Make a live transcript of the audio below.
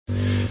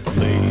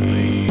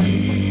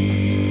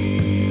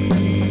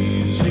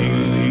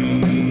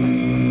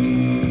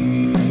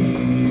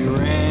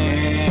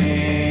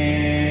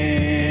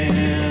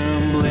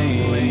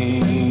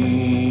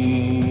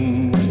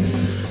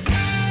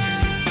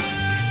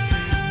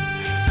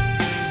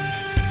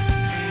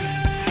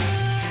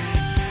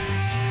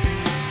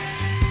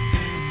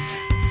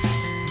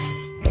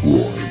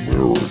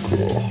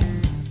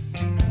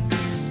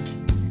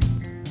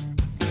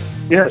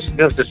Yes,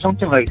 there's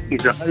something like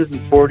either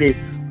 140,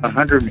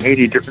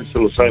 180 different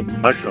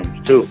psilocybin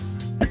mushrooms too.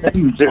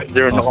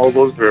 they're in all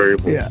those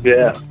variables.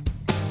 Yeah.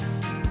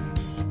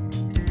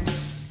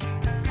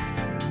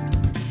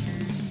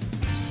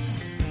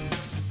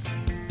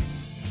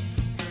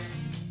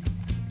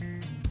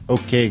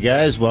 Okay,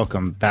 guys,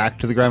 welcome back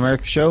to the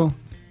Grimerica Show.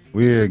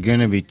 We're going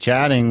to be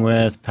chatting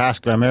with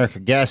past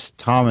Grimerica guest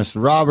Thomas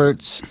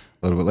Roberts, a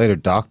little bit later,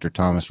 Dr.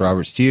 Thomas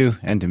Roberts, to you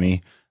and to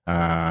me,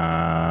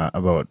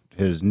 about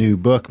his new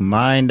book,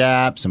 Mind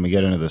Apps, and we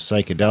get into the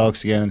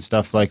psychedelics again and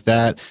stuff like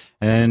that.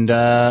 And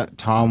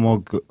Tom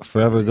will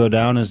forever go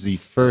down as the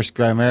first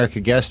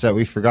Grimerica guest that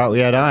we forgot we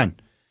had on.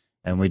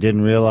 And we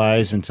didn't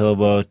realize until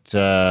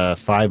about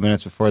 5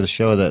 minutes before the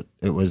show that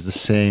it was the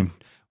same.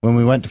 When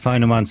we went to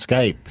find him on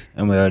Skype,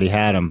 and we already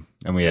had him,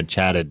 and we had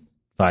chatted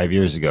 5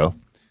 years ago,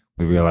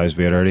 we realized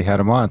we had already had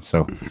him on.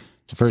 So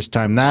it's the first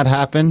time that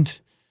happened.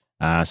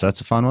 So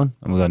that's a fun one.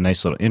 And we got a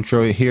nice little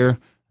intro here,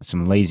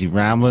 some lazy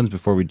ramblings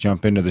before we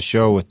jump into the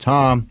show with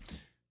Tom.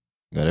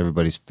 We got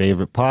everybody's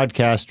favorite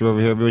podcaster over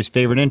here, everybody's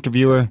favorite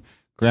interviewer.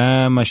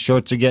 Graham, my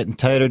shorts are getting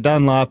tighter.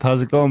 Dunlop,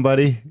 how's it going,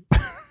 buddy?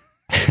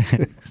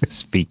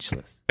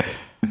 Speechless.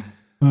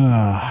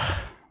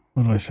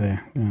 What do I say?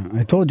 Yeah,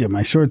 I told you,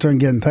 my shorts aren't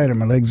getting tighter.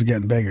 My legs are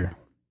getting bigger.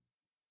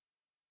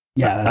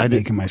 Yeah, that's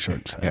making my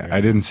shorts tighter. Yeah, I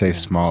didn't say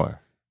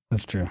smaller.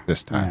 That's true.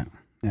 This time.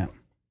 Yeah.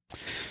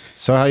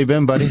 So how you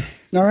been, buddy?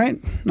 All right.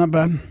 Not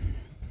bad.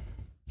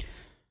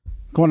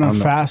 Going on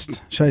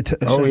fast. Should I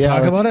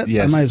talk about it?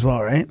 Yes. I might as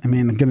well, right? I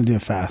mean, I'm going to do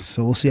it fast,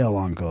 so we'll see how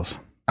long it goes.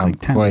 Like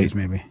 10 days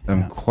maybe.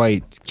 I'm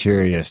quite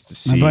curious to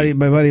see. My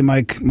buddy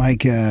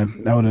Mike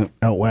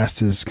out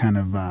west is kind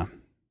of... are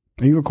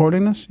you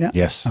recording this? Yeah?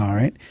 Yes. All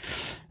right.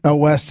 Out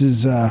west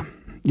is,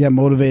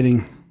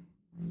 motivating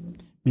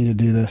me to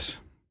do this.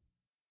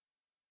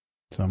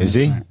 So is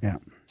he? Yeah.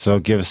 So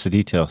give us the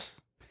details.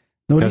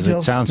 No because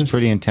details. It sounds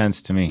pretty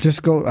intense to me.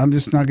 Just go. I'm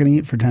just not going to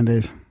eat for 10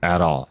 days.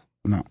 At all.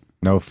 No.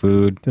 No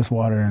food. Just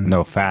water and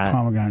no fat.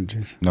 Pomegranate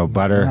juice. No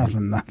butter.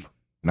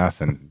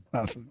 Nothing.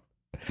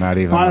 Not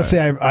even. Honestly,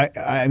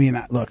 I mean,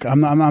 look, I'm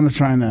not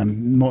trying to,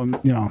 I'm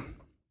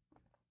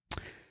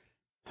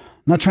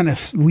not trying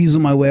to weasel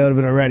my way out of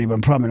it already, but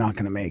I'm probably not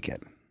going to make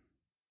it.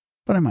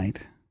 But I might.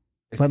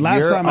 But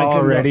last time I couldn't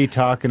already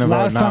talking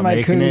about not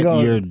making it,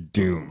 you're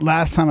doomed.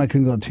 Last time I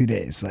couldn't go 2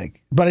 days,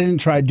 but I didn't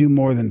try to do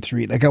more than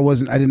 3. I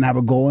didn't have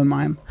a goal in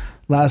mind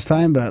last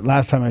time, but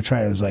last time I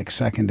tried, it was like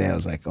second day. I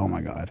was like, oh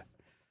my God,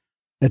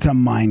 it's a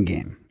mind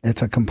game.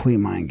 It's a complete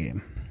mind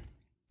game.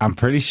 I'm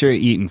pretty sure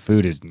eating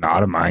food is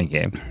not a mind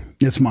game.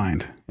 It's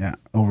mind. Yeah.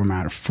 Over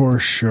matter. For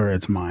sure.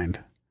 It's mind.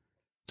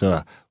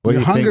 So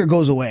your hunger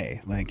goes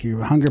away. Like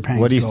your hunger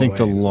pangs. What do you think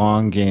away. the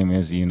long game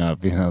is you not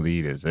being able to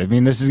eat is? I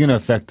mean, this is going to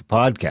affect the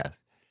podcast.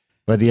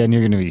 By the end,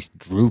 you're going to be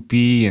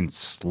droopy and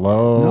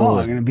slow. No,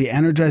 I'm going to be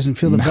energized and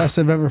feel the best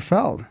I've ever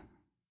felt.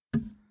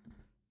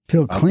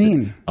 Feel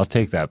clean. I'll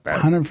take that bet.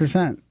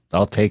 100%.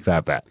 I'll take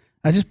that bet.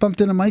 I just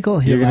bumped into Michael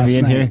here You're going to be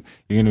in night. here?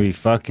 You're going to be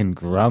fucking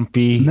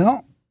grumpy?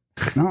 No,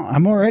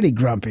 I'm already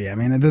grumpy. I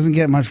mean, it doesn't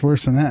get much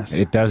worse than this.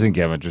 It doesn't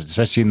get much worse,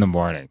 especially in the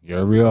morning. You're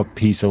a real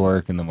piece of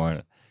work in the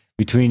morning.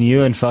 Between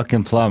you and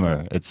fucking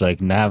Plumber, it's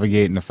like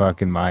navigating a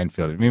fucking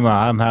minefield.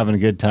 Meanwhile, I'm having a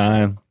good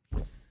time.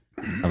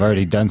 I've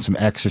already done some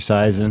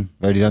exercising.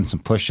 I've already done some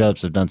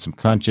push-ups. I've done some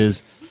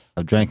crunches.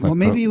 I've drank my protein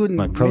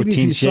maybe if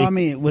you shake. Saw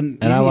me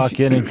and I walk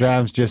in and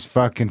Graham's just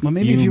fucking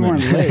maybe fuming. if you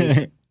weren't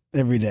late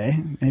every day,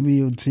 maybe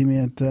you would see me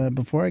at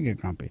before I get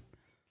grumpy.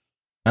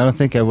 I don't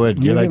think I would.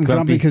 Maybe you're like I'm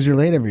grumpy because you're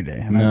late every day.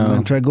 And no.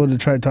 I try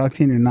to talk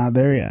to you and you're not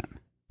there yet.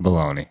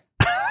 Baloney.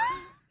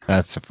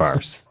 That's a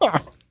farce.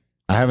 I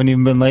haven't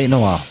even been late in a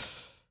while.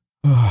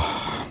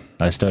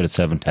 I started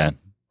 7:10.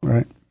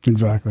 Right.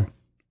 Exactly.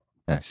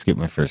 I skipped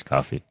my first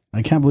coffee.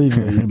 I can't believe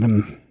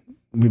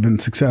we've been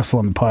successful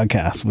on the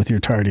podcast with your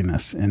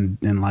tardiness in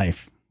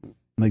life.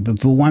 Like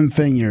that's the one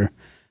thing you're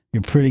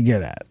pretty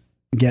good at,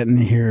 getting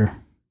here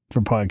for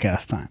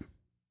podcast time.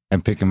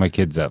 And picking my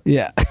kids up.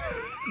 Yeah.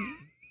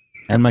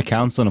 And my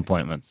counseling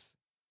appointments.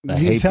 I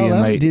Do you hate tell being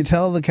them? late. Do you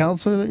tell the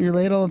counselor that you're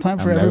late all the time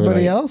for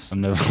everybody else?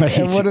 I'm never late.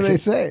 And what do they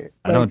say?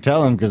 I don't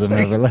tell them because I'm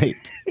never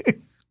late.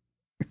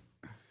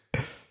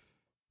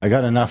 I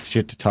got enough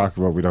shit to talk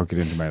about. We don't get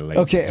into my late.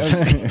 Okay.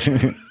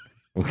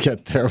 We'll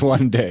get there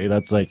one day.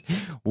 That's like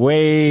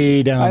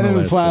way down the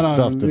list of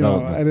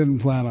self-development. I didn't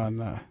plan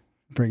on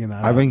bringing that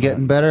up. I've been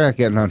getting better at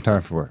getting on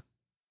time for work.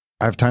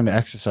 I have time to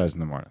exercise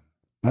in the morning.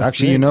 That's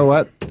Actually, great. You know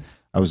what?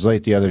 I was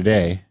late the other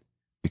day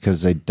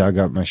because they dug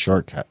up my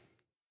shortcut.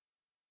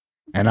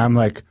 And I'm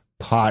like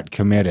pot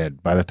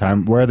committed by the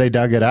time where they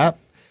dug it up.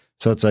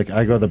 So it's like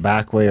I go the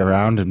back way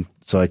around. And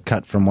so I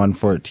cut from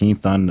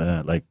 114th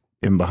on like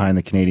in behind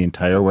the Canadian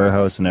Tire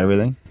warehouse and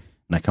everything.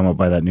 And I come up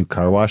by that new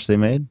car wash they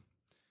made.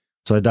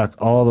 So I duck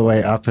all the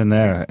way up in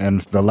there.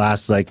 And the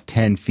last like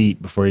 10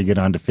 feet before you get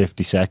onto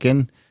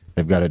 52nd,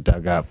 they've got it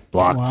dug up,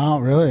 blocked. Wow,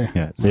 really?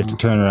 Yeah. So you have to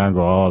turn around,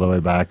 go all the way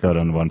back out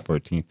on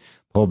 114th.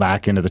 Pull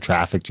back into the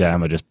traffic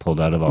jam I just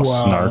pulled out of all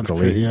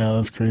snarkily.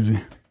 That's crazy.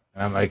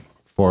 And I'm like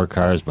 4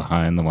 cars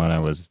behind the one I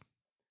was.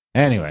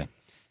 Anyway,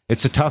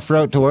 It's a tough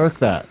route to work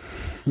that.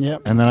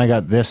 Yep. And then I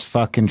got this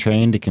fucking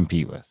train to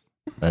compete with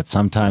that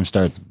sometimes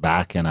starts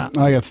backing up.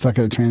 I got stuck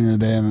at a train the other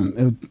day,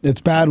 and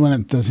it's bad when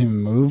it doesn't even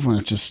move, when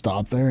it's just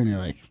stopped there, and you're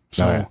like,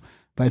 so Oh, yeah.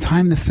 by the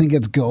time this thing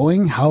gets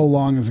going, how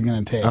long is it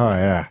going to take? Oh,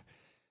 yeah.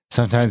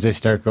 Sometimes they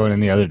start going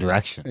in the other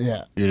direction.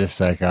 Yeah. You're just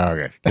like,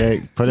 oh,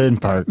 okay, put it in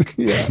park.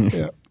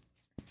 Yeah.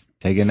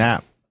 Take a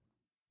nap.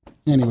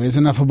 Anyways,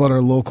 enough about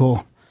our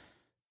local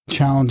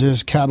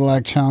challenges,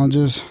 Cadillac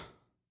challenges.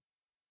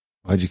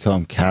 Why'd you call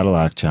them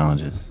Cadillac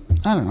challenges?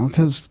 I don't know,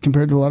 because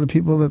compared to a lot of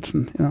people, that's,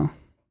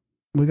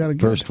 we got a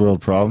good. First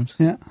world problems?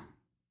 Yeah.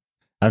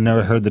 I've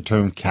never heard the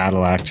term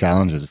Cadillac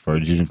challenges before.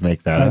 Did you just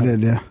make that up? I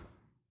did, yeah.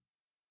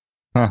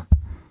 Huh.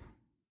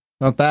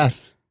 Not bad.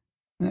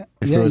 Yeah,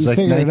 If it was like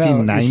figured it out.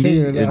 You 1990,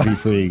 figured it it'd out. be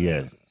pretty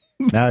good.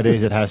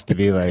 Nowadays, it has to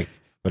be like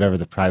whatever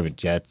the private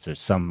jets or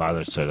some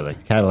other sort of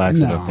like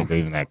Cadillacs. I don't No. think are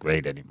even that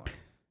great anymore.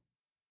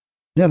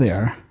 Yeah, they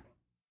are.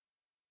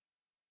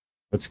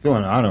 What's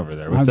going on over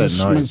there? What's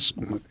that noise?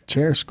 My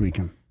chair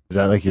squeaking. Is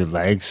that like your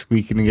legs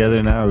squeaking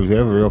together now? Do we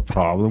have a real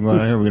problem going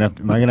on here?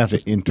 Am I gonna have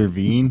to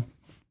intervene?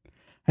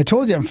 I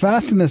told you I'm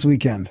fasting this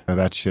weekend. Oh,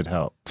 that should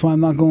help. That's why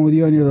I'm not going with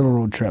you on your little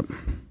road trip.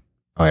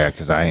 Oh yeah,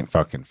 because I ain't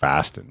fucking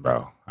fasting,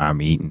 bro.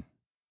 I'm eating.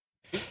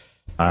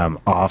 I'm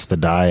off the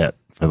diet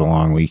for the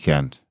long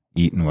weekend,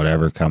 eating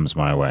whatever comes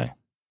my way.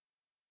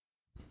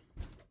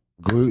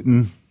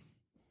 Gluten,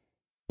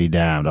 be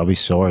damned. I'll be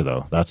sore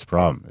though. That's the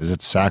problem. Is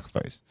it's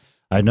sacrifice.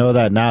 I know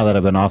that now that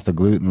I've been off the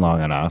gluten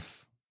long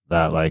enough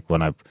that like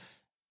when I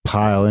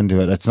pile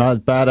into it, it's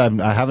not bad.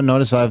 I haven't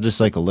noticed if I have just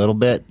like a little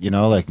bit,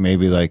 like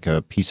maybe like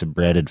a piece of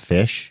breaded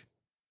fish.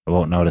 I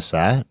won't notice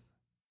that.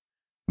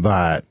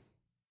 But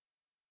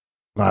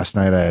last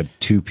night I had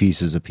 2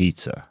 pieces of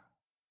pizza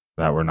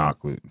that were not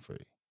gluten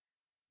free.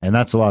 And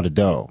that's a lot of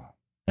dough.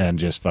 And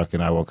just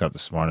fucking, I woke up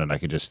this morning and I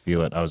could just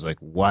feel it. I was like,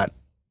 what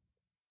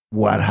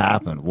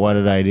happened? What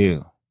did I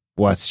do?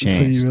 What's changed?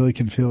 So you really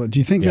can feel it. Do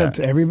you think that's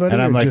everybody?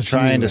 And I'm or like just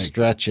trying you, to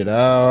stretch it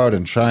out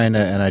and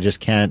and I just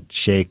can't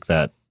shake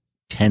that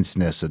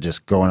tenseness of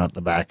just going out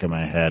the back of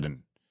my head.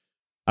 And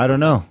I don't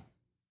know,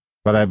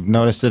 but I've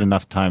noticed it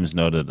enough times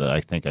noted that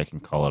I think I can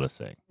call it a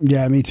thing.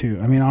 Yeah, me too.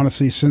 I mean,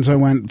 honestly, since I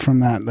went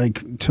from that,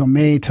 like till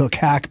May, till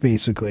CAC,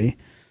 basically,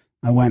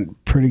 I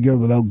went pretty good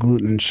without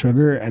gluten and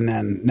sugar. And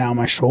then now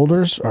my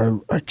shoulders are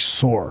like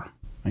sore.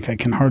 Like I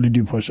can hardly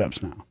do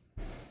push-ups now.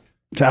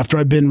 So after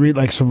I've been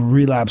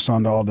relapsed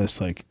onto all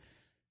this like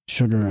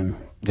sugar and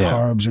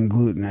carbs and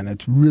gluten, and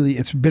it's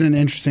been an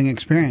interesting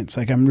experience.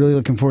 Like I'm really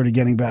looking forward to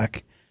getting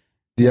back.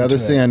 The other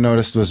thing I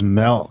noticed was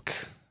milk,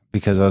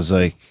 because I was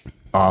like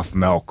off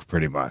milk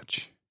pretty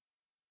much.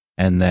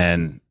 And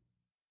then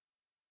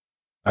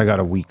I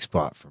got a weak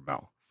spot for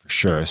milk for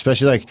sure.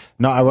 Especially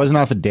I wasn't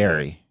off of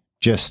dairy,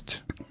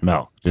 just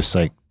milk. Just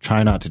like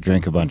try not to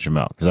drink a bunch of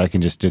milk, because I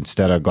can just,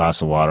 instead of a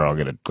glass of water, I'll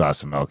get a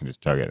glass of milk and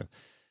just chug it.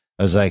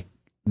 I was like,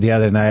 the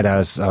other night I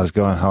was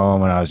going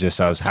home and I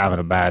was having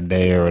a bad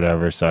day or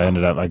whatever. So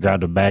I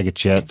grabbed a bag of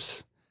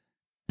chips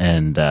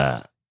and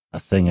a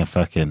thing of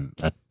fucking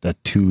a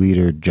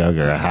 2-liter jug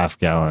or a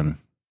half-gallon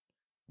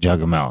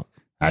jug of milk.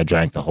 I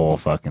drank the whole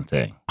fucking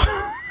thing.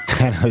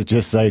 And I was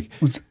just like,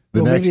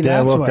 the next day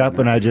I woke up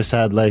and I just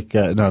had like,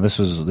 no, this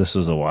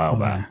was a while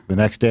back. The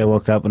next day I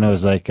woke up and I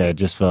was like, I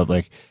just felt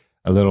like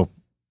a little,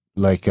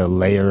 like a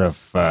layer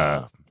of,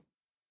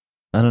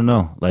 I don't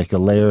know, like a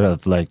layer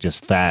of like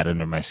just fat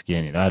under my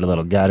skin. I had a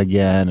little gut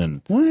again,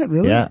 and What,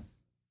 really? yeah,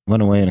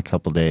 went away in a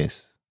couple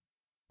days.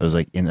 I was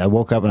like, I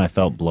woke up and I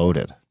felt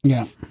bloated.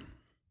 Yeah.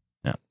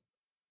 Yeah.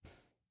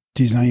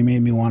 Geez, now you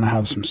made me want to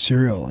have some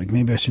cereal. Like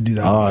maybe I should do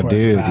that. Oh, before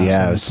dude, I fast. yeah,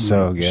 I'll get it's some,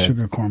 so like, good.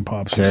 Sugar corn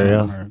pops.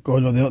 Cereal?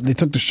 No, they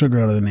took the sugar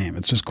out of the name.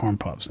 It's just corn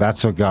pops.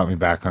 That's what got me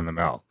back on the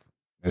milk.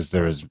 Is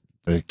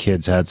the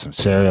kids had some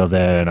cereal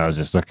there, and I was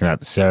just looking at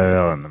the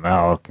cereal and the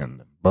milk,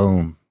 and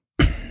boom,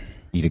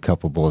 eat a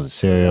couple bowls of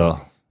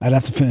cereal. I'd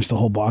have to finish the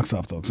whole box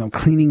off though, because I'm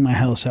cleaning my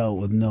house out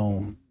with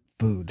no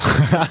food.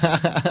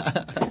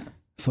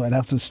 So I'd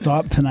have to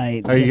stop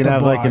tonight. Are you get gonna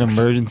have the like an box.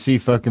 emergency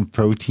fucking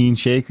protein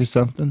shake or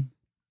something?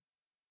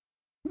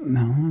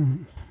 No,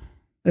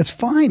 it's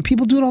fine.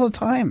 People do it all the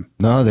time.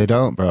 No, they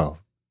don't, bro.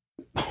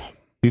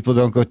 People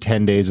don't go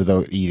 10 days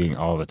without eating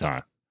all the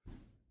time.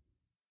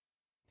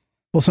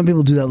 Well, some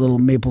people do that little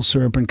maple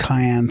syrup and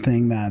cayenne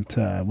thing.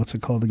 That what's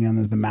it called again?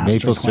 There's the master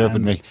Maple syrup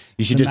and cleanse.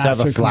 you should The just have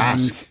a master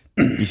flask.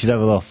 You should have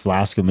a little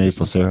flask of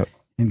maple syrup.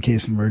 In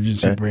case of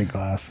emergency, Yeah. break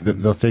glass.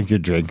 They'll think you're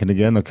drinking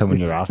again. They'll come in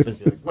your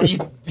office. You're like, what are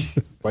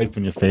you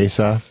wiping your face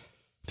off,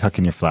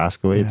 tucking your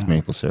flask away? It's Yeah.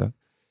 maple syrup.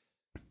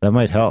 That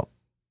might help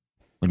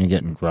when you're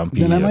getting grumpy.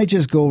 Then I might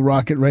just go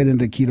rocket right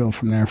into keto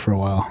from there for a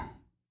while,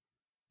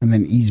 and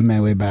then ease my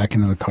way back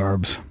into the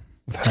carbs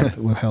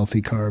with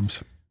healthy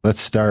carbs. Let's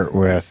start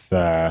with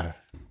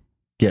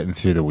getting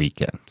through the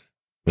weekend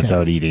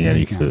without eating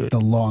any food. The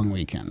long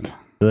weekend.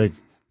 Like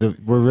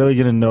we're really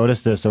going to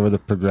notice this over the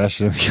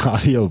progression of the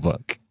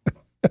audiobook.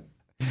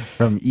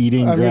 From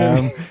eating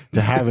Graham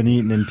to haven't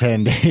eaten in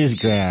 10 days,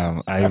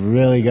 Graham. I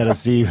really got to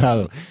see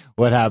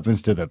what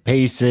happens to the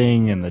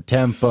pacing and the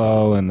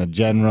tempo and the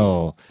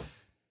general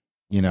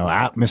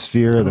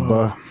atmosphere of the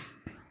book.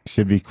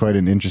 Should be quite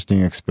an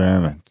interesting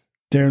experiment.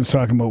 Darren's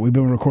talking about, we've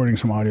been recording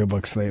some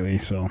audiobooks lately,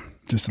 so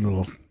just a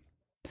little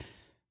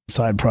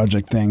side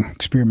project thing,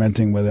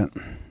 experimenting with it.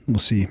 We'll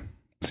see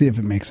if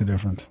it makes a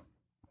difference.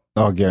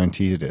 I'll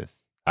guarantee it is.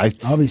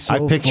 I'll be so I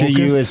picture focused.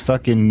 you as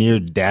fucking near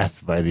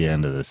death by the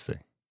end of this thing.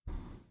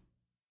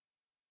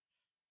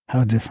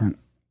 How different?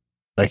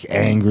 Like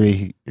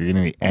angry. You're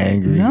going to be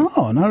angry.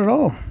 No, not at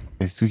all.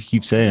 That's what you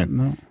keep saying.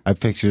 No. I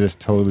picture this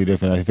totally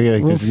different. I feel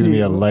like this is going to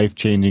be a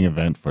life-changing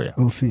event for you.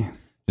 We'll see.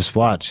 Just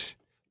watch.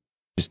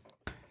 Just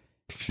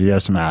picture you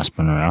have some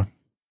aspirin around.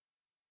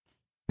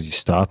 As you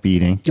stop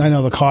eating. I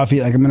know the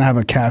coffee, like I'm going to have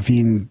a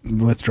caffeine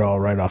withdrawal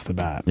right off the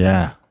bat.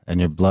 Yeah. And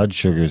your blood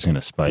sugar is going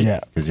to spike. Yeah.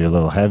 Because you're a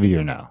little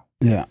heavier now.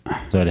 Yeah.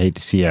 So I'd hate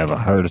to see you have a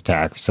heart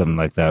attack or something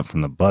like that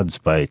from the blood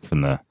spike,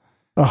 from the...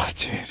 Oh,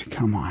 dude,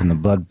 come on. From the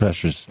blood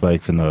pressure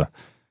spike, from the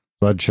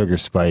blood sugar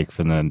spike,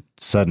 from the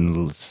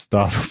sudden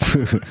stop of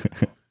food.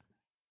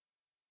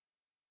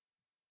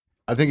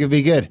 I think it'd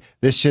be good.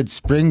 This should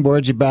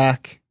springboard you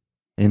back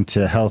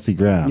into healthy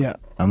ground. Yeah.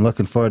 I'm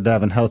looking forward to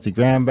having healthy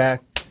ground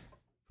back.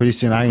 Pretty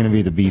soon I'm going to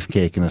be the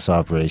beefcake in this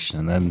operation.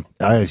 And then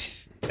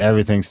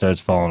everything starts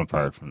falling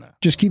apart from there.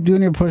 Just keep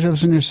doing your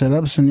push-ups and your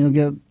sit-ups and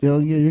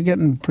you're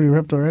getting pretty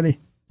ripped already.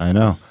 I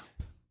know.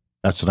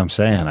 That's what I'm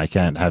saying. I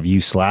can't have you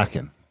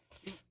slacking.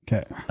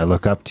 Okay. I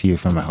look up to you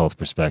from a health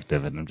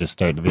perspective, and I'm just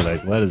starting to be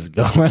like, what is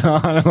going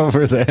on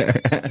over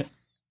there?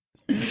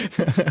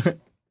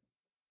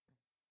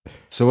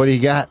 So what do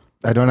you got?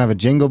 I don't have a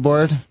jingle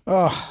board.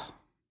 Oh,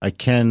 I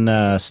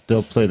can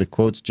still play the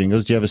quotes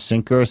jingles. Do you have a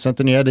sync or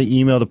something? You had an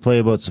email to play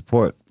about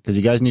support because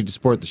you guys need to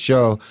support the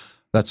show.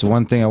 That's the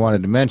one thing I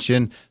wanted to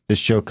mention. This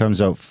show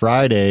comes out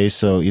Friday,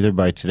 so either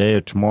by today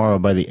or tomorrow,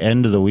 by the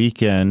end of the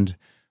weekend,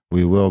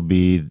 we will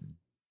be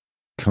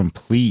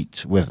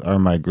complete with our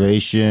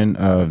migration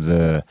of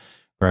the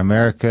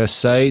Grimerica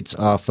sites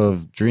off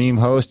of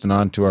DreamHost and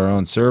onto our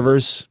own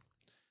servers.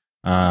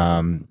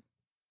 We're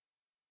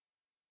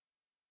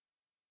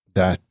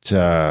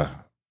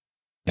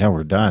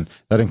done.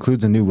 That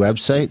includes a new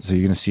website. So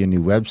you're going to see a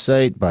new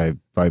website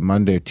by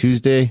Monday or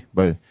Tuesday.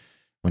 But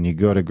when you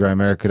go to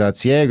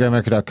grimerica.ca,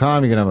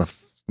 grimerica.com, you're going to have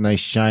a nice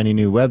shiny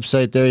new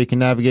website there you can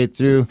navigate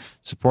through.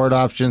 Support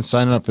options,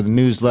 signing up for the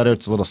newsletter.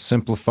 It's a little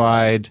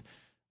simplified.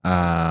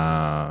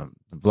 The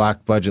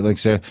black budget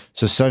links there.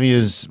 So some of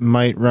you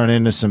might run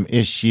into some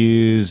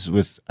issues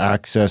with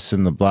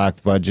accessing the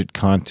black budget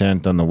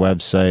content on the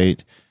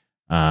website.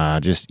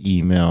 Just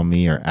email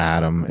me or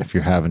Adam if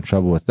you're having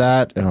trouble with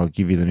that, and I'll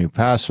give you the new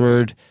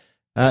password.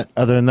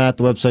 Other than that,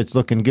 the website's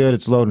looking good.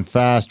 It's loading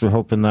fast. We're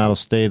hoping that'll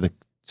stay the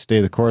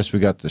course. We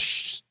got the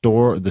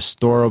store. The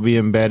store will be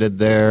embedded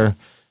there,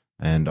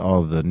 and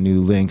all the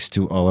new links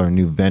to all our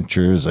new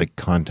ventures, like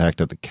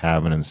Contact at the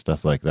Cabin and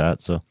stuff like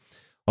that. So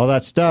all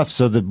that stuff.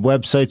 So the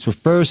websites were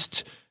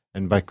first,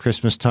 and by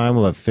Christmas time,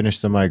 we'll have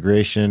finished the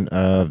migration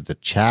of the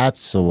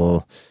chats. So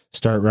we'll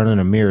start running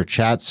a mirror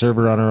chat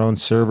server on our own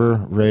server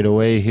right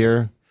away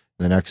here.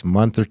 In the next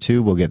month or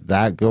two, we'll get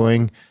that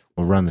going.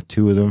 We'll run the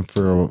two of them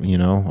for, a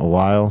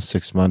while,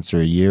 6 months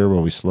or a year,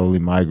 where we slowly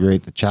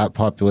migrate the chat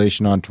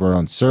population onto our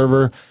own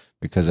server,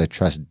 because I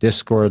trust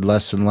Discord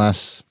less and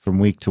less from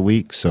week to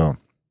week. So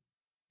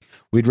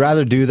we'd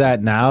rather do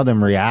that now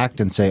than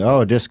react and say,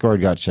 oh, Discord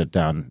got shut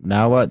down.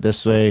 Now what?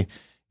 This way,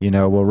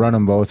 we'll run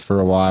them both for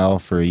a while,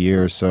 for a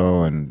year or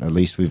so, and at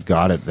least we've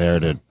got it there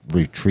to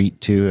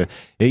retreat to.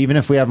 Even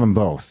if we have them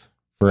both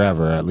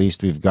forever, at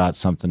least we've got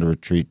something to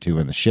retreat to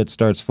when the shit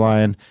starts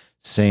flying.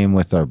 Same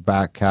with our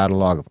back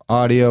catalog of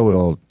audio.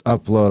 We'll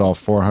upload all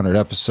 400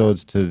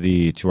 episodes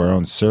to our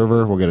own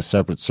server. We'll get a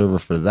separate server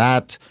for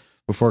that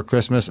before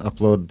Christmas,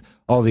 upload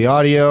all the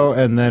audio,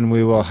 and then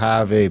we will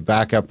have a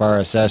backup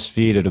RSS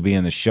feed. It'll be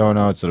in the show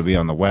notes. It'll be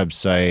on the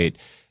website.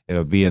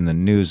 It'll be in the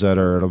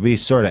newsletter. It'll be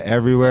sort of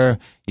everywhere.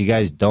 You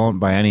guys don't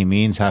by any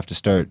means have to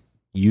start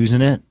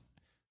using it,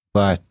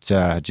 but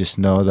just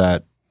know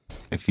that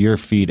if your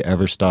feed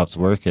ever stops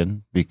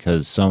working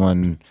because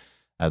someone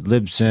at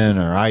Libsyn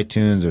or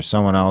iTunes or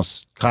someone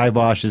else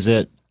kiboshes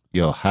it,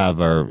 you'll have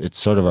it's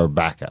sort of our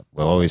backup.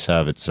 We'll always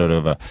have it sort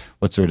of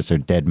it's our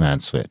dead man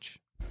switch.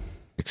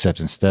 Except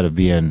instead of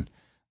being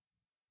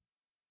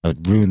a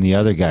ruin the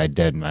other guy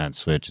dead man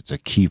switch, it's a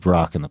keep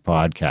rocking the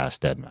podcast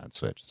dead man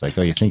switch. It's like,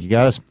 oh, you think you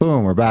got us?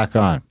 Boom, we're back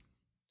on.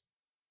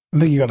 I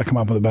think you got to come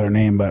up with a better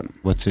name, but...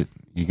 What's it?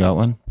 You got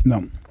one?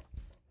 No.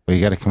 Well,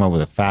 you got to come up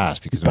with it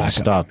fast, because when you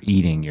stop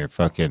eating, your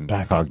fucking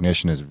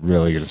cognition is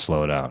really going to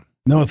slow down.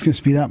 No, it's going to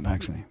speed up,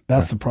 actually.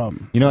 That's the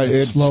problem.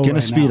 It's going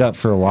to speed up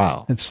for a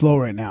while. It's slow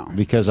right now.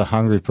 Because a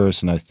hungry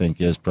person, I think,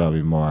 is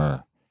probably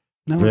more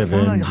driven. It's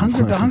not like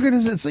hunger. The hunger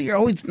doesn't... You're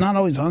always not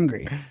always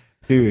hungry.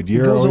 Dude,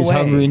 you're always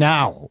hungry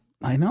now.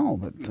 I know,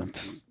 but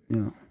that's,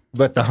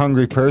 But the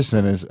hungry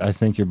person is, I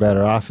think you're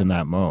better off in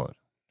that mode.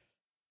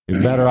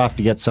 You're better off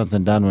to get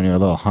something done when you're a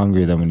little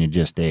hungry than when you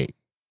just ate.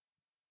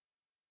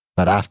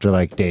 But after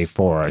like day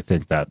 4, I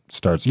think that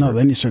starts. No,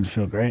 then you start to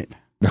feel great.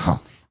 No.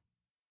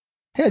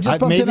 Hey, I just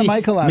bumped into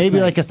Michael last maybe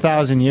night. like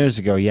 1,000 years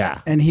ago.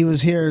 Yeah. And he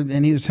was here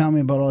and he was telling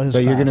me about all his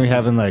But you're going to be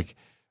fasts. having like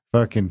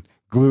fucking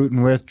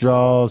gluten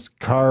withdrawals,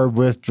 carb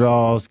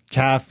withdrawals,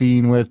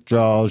 caffeine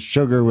withdrawals,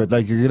 sugar with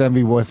like you're going to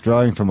be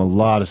withdrawing from a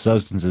lot of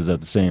substances at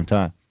the same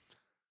time.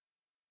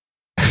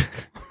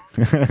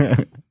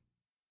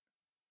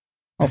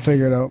 I'll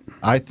figure it out.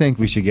 I think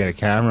we should get a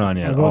camera on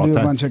you at I'll go all do a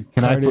times. bunch of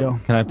Can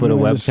cardio. I put a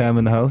webcam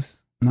in the house?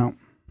 No.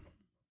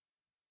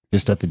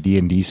 Just at the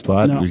D&D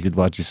spot? No. We could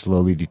watch you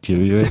slowly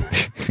deteriorate.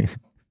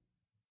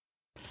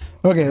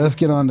 Okay, let's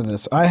get on to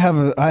this. I have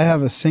a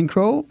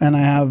synchro and I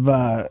have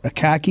a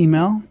CAC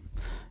email.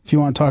 If you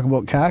want to talk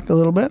about CAC a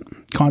little bit,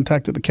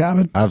 contact at the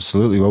cabin.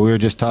 Absolutely. Well, we were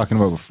just talking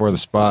about before the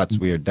spots.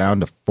 We are down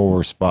to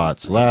 4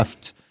 spots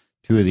left.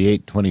 2 of the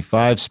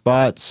 825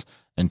 spots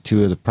and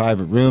 2 of the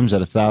private rooms at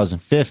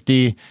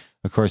 1,050.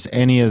 Of course,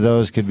 any of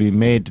those could be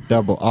made to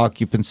double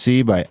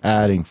occupancy by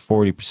adding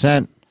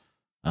 40%.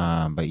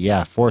 But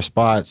yeah, 4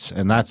 spots,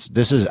 and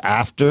this is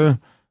after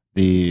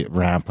the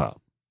ramp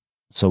up.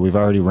 So we've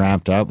already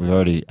ramped up. We've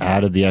already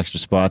added the extra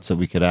spots that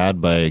we could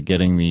add by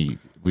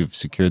we've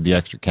secured the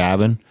extra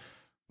cabin,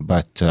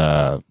 but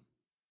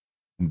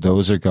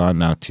those are gone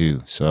now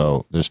too.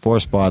 So there's 4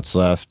 spots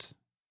left.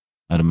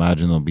 I'd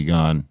imagine they'll be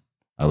gone.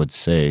 I would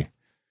say,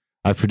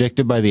 I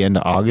predicted by the end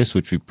of August,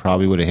 which we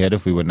probably would have hit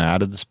if we wouldn't have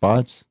added the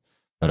spots.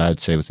 But I'd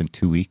say within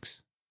 2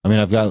 weeks. I mean,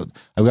 I've got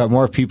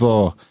more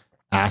people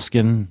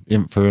asking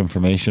for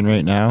information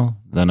right now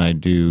than I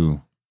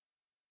do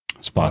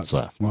spots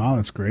left. Wow,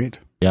 that's great.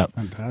 Yep.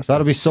 Fantastic. So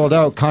that'll be sold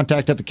out.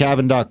 Contact at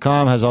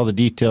thecabin.com has all the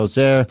details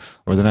there.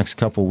 Over the next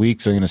couple of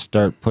weeks, I'm going to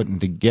start putting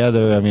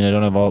together. I mean,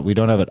 we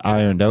don't have it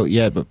ironed out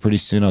yet, but pretty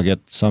soon I'll get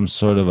some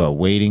sort of a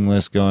waiting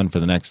list going for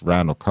the next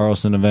Randall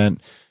Carlson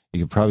event.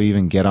 You could probably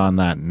even get on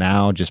that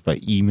now just by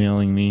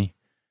emailing me.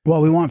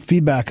 Well, we want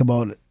feedback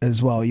about it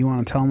as well. You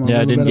want to tell them a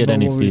little bit about I didn't get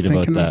any feed about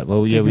thinking that.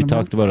 Well, yeah, we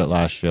talked about it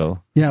last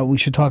show. Yeah, we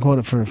should talk about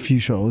it for a few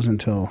shows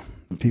until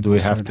people Do we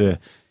have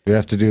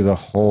to do the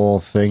whole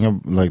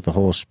thing, like the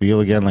whole spiel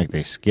again, like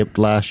they skipped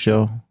last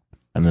show,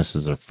 and this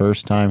is their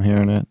first time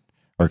hearing it?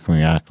 Or can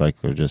we act like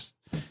we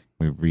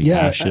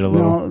rehash it a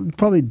little? No,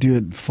 probably do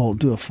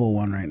a full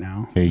one right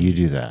now. Okay, you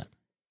do that.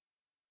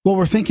 Well,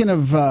 we're thinking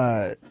of,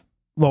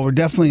 we're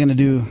definitely going to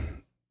do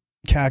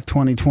CAC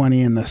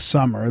 2020 in the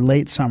summer,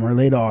 late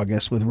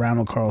August with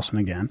Randall Carlson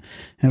again.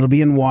 And it'll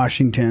be in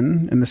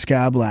Washington in the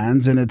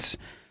Scablands. And it's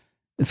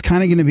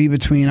kind of going to be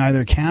between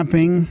either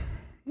camping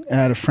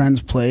at a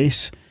friend's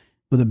place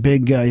with a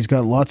big, he's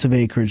got lots of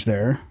acreage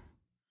there,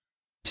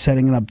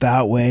 setting it up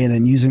that way and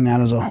then using that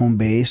as a home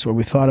base. Or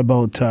we thought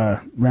about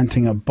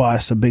renting a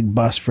big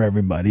bus for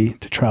everybody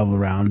to travel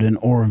around in,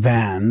 or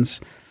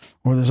vans.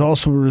 Or there's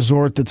also a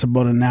resort that's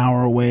about an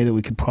hour away that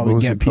we could probably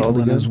get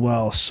people in as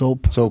well.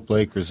 Soap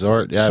Lake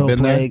Resort. Yeah, Soap I've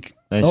been Lake.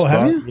 there. Nice Oh, spot.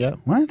 have you? Yeah.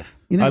 What?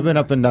 I've been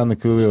up and down the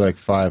coulee like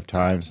 5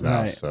 times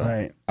now. Right, so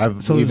right.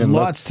 So there's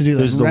lots to do.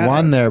 There's the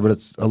one there, but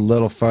it's a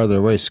little farther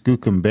away.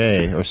 Skookum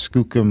Bay or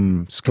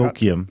Skokiem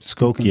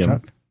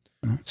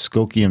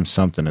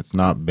something. It's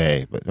not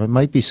Bay, but it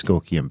might be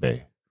Skokiem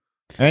Bay.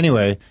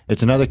 Anyway,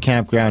 it's another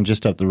campground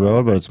just up the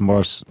road, but it's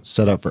more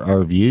set up for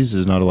RVs.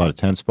 There's not a lot of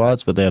tent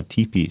spots, but they have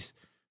teepees.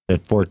 They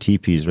have 4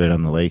 teepees right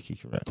on the lake you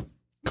can rent.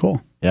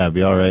 Cool. Yeah, it'd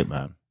be all right,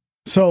 man.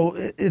 So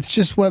it's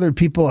just whether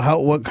people,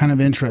 what kind of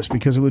interest,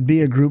 because it would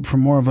be a group for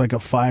more of like a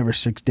 5 or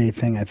 6 day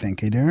thing, I think,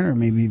 Darren, or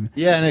maybe.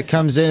 Yeah, and it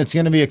comes in, it's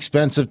going to be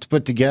expensive to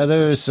put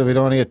together, so we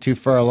don't want to get too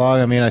far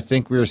along. I mean, I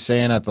think we were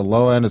saying at the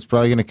low end, it's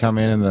probably going to come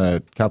in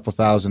the couple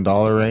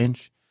 $1,000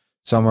 range,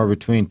 somewhere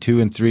between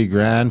 $2,000 and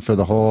 $3,000 for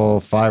the whole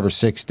 5 or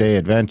 6 day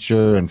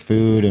adventure and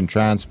food and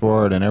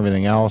transport and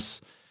everything else.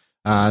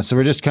 So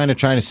we're just kind of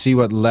trying to see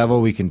what level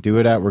we can do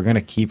it at. We're going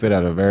to keep it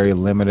at a very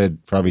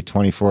limited, probably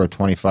 24 or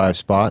 25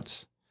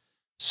 spots.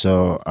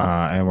 So,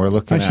 and we're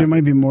looking Actually, it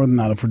might be more than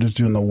that if we're just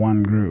doing the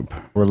one group.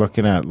 We're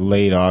looking at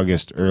late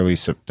August, early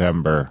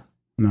September.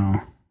 No.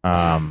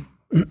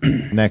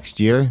 Next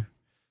year.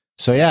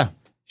 So yeah,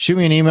 shoot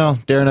me an email,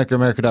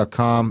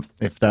 darren@grimerica.com,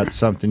 if that's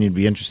something you'd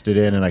be interested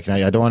in. And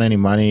I don't want any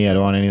money. I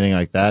don't want anything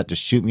like that.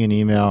 Just shoot me an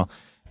email,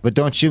 but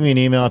don't shoot me an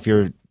email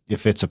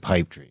if it's a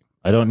pipe dream.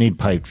 I don't need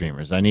pipe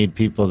dreamers. I need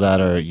people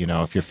that are, if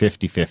you're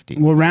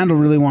 50-50. Well, Randall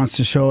really wants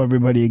to show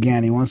everybody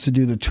again. He wants to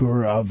do the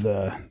tour of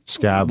the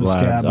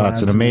Scablands. Oh,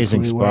 it's an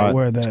amazing spot.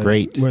 It's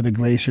great. Where the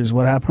glaciers,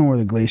 what happened where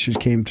the glaciers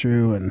came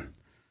through, and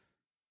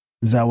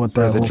is that what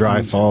the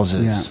Dry Falls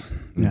is?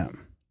 Yeah.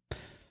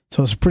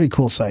 So it's pretty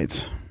cool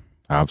sites.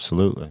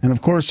 Absolutely. And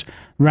of course,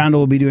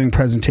 Randall will be doing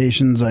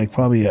presentations, like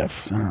probably,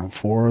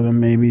 4 of them,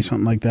 maybe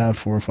something like that,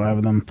 4 or 5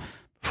 of them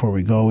before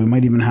we go. We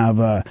might even have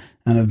an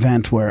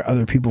event where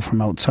other people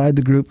from outside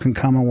the group can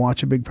come and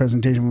watch a big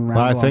presentation with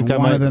Randall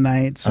on one of the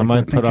nights. I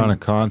might put on a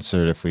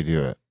concert if we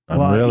do it.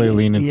 I'm really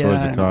leaning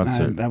towards a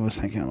concert. I was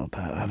thinking about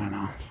that. I don't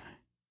know.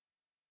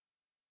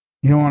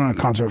 You don't want a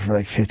concert for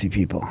like 50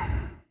 people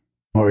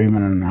or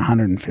even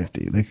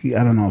 150. Like,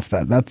 I don't know if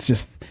that's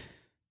just,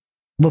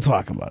 we'll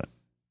talk about it.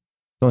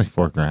 It's only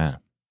 $4,000.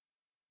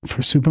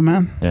 For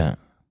Superman? Yeah.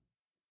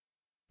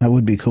 That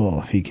would be cool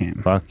if he came.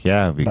 Fuck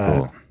yeah, it'd be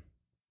cool.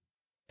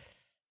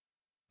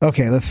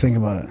 Okay, let's think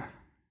about it.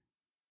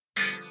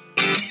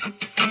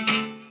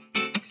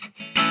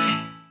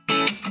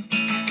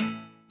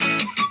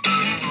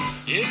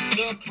 It's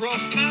the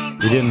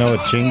profound. You didn't know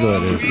what jingle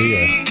it is, do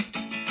you?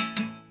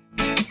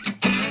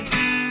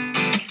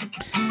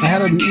 I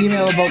had an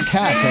email about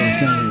CAC I was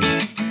going to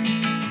read.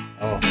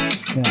 Oh.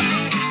 Yeah.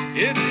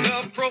 It's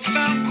the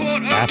profound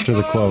quote after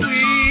the quote.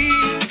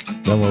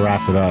 Then we'll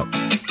wrap it up.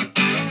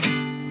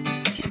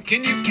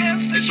 Can you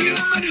guess the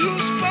human who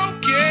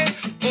spoke it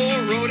or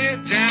wrote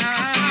it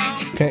down?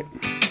 Okay.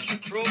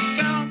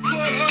 Profound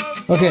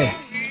quote. Okay.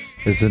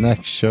 Is the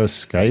next show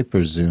Skype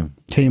or Zoom?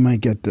 Okay, you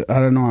might get the. I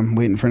don't know. I'm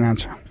waiting for an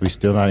answer. We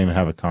still not even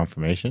have a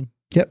confirmation.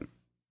 Yep.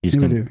 He's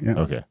we gonna do. Yeah.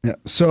 Okay. Yeah.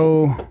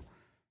 So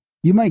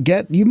you might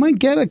get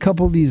a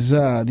couple of these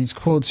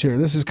quotes here.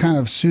 This is kind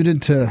of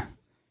suited to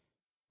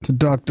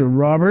Dr.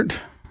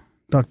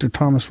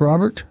 Thomas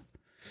Robert.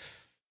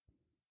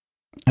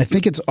 I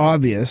think it's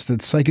obvious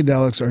that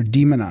psychedelics are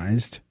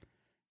demonized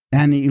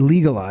and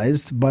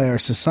illegalized by our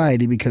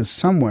society because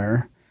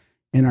somewhere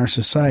in our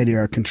society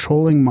are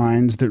controlling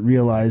minds that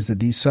realize that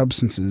these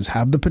substances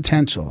have the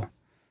potential,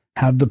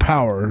 have the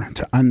power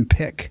to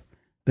unpick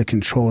the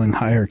controlling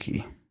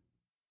hierarchy.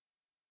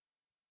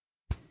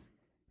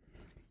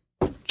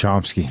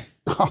 Chomsky.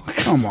 Oh,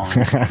 come on.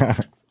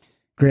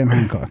 Graham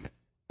Hancock.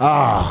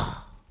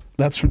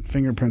 That's from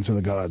Fingerprints of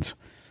the Gods.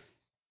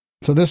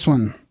 So this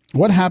one,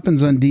 what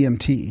happens on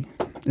DMT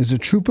is a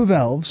troop of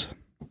elves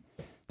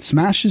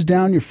smashes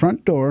down your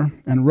front door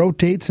and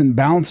rotates and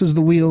balances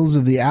the wheels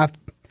of the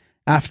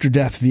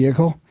after-death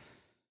vehicle,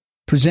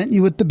 present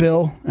you with the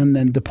bill, and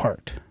then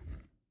depart.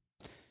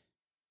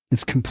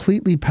 It's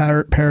completely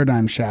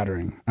paradigm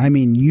shattering. I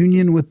mean,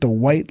 union with the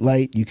white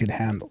light you could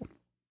handle.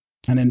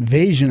 An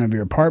invasion of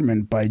your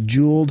apartment by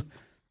jeweled,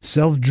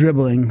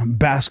 self-dribbling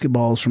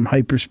basketballs from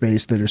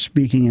hyperspace that are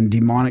speaking in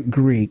demonic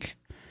Greek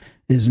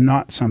is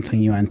not something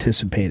you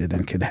anticipated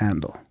and could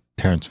handle.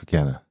 Terence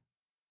McKenna.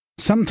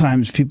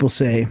 Sometimes people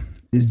say,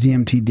 is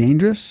DMT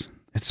dangerous?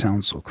 It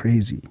sounds so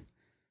crazy.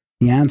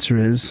 The answer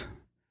is,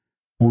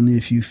 only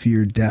if you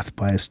fear death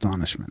by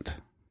astonishment.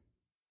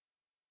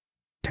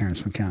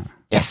 Terence McKenna.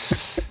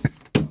 Yes.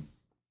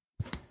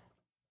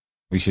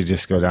 We should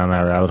just go down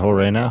that rabbit hole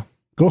right now.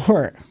 Go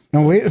for it.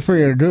 I'm waiting for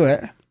you to do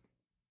it.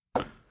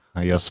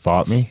 You'll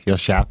spot me? You'll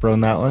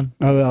chaperone that one?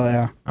 Oh, well,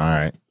 yeah. All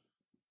right.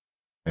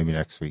 Maybe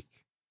next week.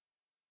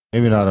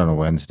 Maybe not on a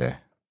Wednesday.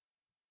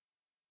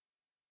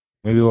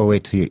 Maybe we'll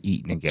wait till you're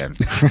eating again.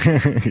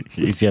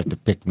 You have to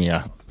pick me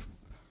up.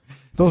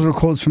 Those were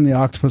quotes from the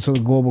Octopus of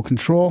the Global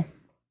Control.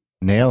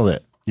 Nailed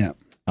it. Yeah.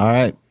 All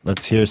right.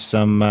 Let's hear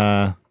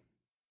some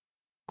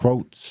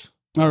quotes.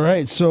 All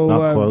right. So,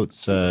 not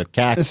quotes.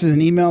 CAC. This is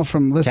an email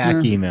from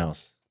listener. CAC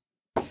emails.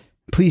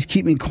 Please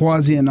keep me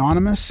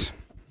quasi-anonymous.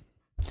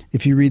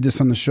 If you read this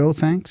on the show,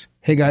 thanks.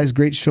 Hey guys,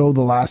 great show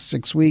the last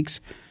 6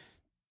 weeks.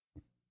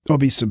 I'll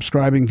be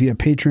subscribing via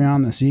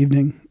Patreon this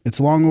evening. It's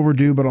long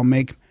overdue, but I'll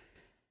make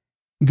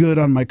good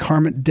on my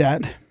karmic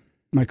debt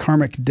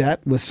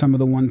with some of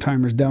the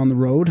one-timers down the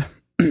road.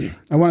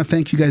 I want to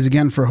thank you guys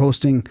again for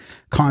hosting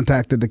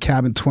Contact at the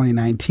Cabin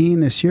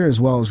 2019 this year, as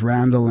well as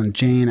Randall and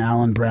Jane,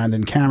 Alan,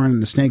 Brandon, Cameron,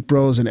 and the Snake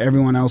Bros, and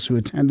everyone else who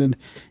attended.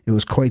 It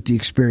was quite the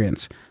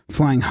experience.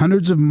 Flying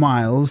hundreds of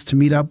miles to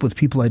meet up with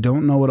people I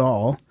don't know at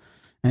all,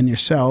 and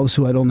yourselves,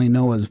 who I'd only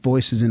know as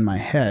voices in my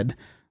head,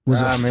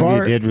 was a far...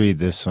 Maybe you did read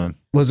this one.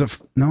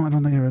 No, I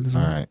don't think I read this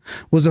one. All right.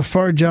 Was a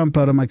far jump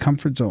out of my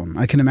comfort zone.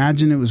 I can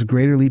imagine it was a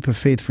greater leap of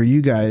faith for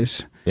you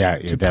guys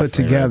to put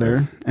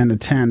together and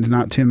attend,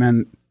 not to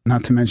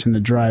mention the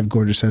drive,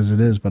 gorgeous as it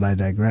is, but I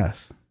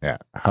digress. Yeah,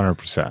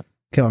 100%.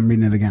 Okay, I'm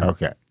reading it again.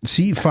 Okay.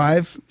 Seat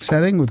 5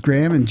 setting with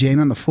Graham and Jane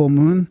on the full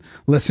moon,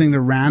 listening to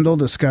Randall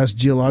discuss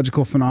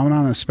geological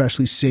phenomena,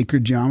 especially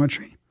sacred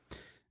geometry,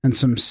 and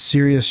some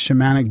serious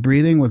shamanic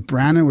breathing with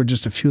Brandon were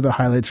just a few of the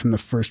highlights from the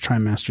first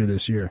trimester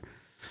this year.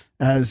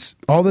 As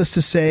all this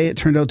to say, it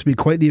turned out to be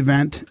quite the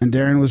event, and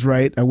Darren was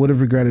right. I would have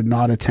regretted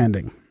not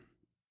attending.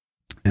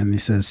 And he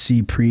says,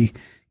 see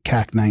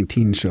pre-CAC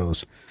 19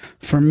 shows.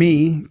 For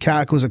me,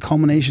 CAC was a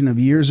culmination of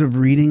years of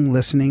reading,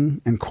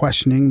 listening, and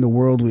questioning the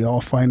world we all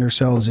find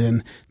ourselves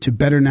in to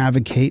better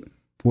navigate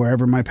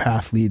wherever my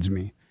path leads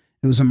me.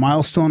 It was a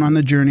milestone on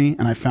the journey,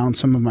 and I found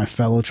some of my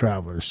fellow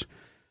travelers.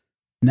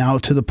 Now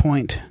to the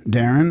point,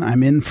 Darren,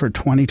 I'm in for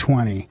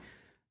 2020.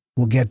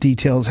 We'll get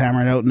details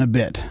hammered out in a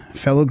bit.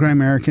 Fellow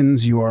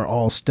Grimericans, you are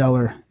all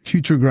stellar.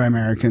 Future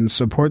Grimericans,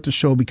 support the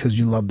show because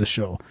you love the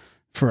show.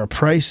 For a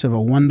price of a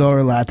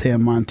 $1 latte a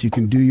month, you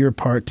can do your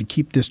part to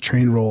keep this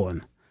train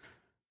rolling.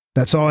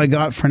 That's all I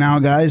got for now,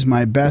 guys.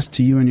 My best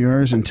to you and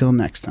yours. Until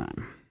next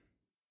time.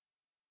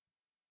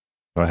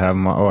 Do I have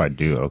them on? Oh, I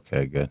do.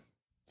 Okay, good.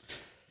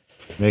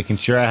 Making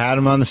sure I had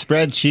them on the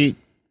spreadsheet,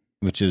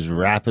 which is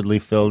rapidly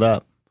filled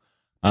up.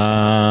 Okay,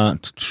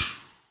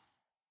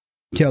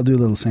 I'll do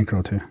a little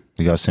synchro too.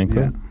 You got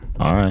synchro?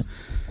 Yeah. All right.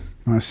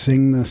 Want to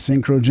sing the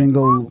synchro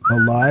jingle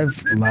loud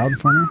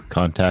for me?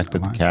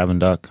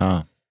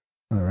 Contact@thecabin.com.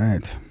 All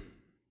right.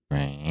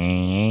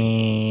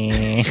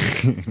 Hey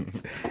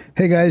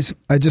guys,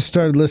 I just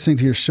started listening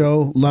to your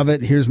show. Love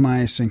it. Here's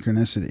my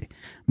synchronicity.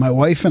 My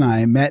wife and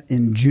I met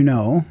in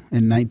Juneau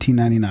in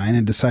 1999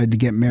 and decided to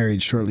get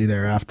married shortly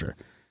thereafter.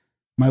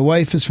 My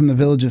wife is from the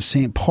village of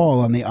St.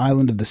 Paul on the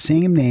island of the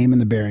same name in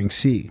the Bering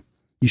Sea.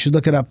 You should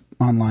look it up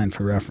online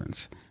for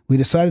reference. We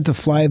decided to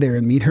fly there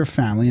and meet her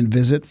family and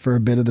visit for a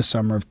bit of the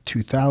summer of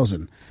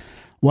 2000.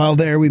 While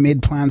there, we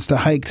made plans to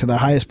hike to the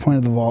highest point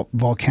of the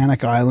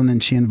volcanic island,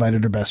 and she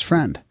invited her best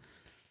friend.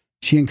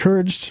 She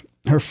encouraged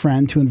her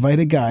friend to invite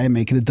a guy and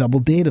make it a double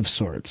date of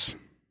sorts.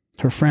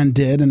 Her friend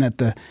did, and at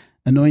the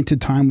anointed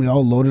time, we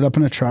all loaded up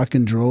in a truck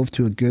and drove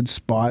to a good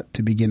spot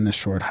to begin the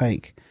short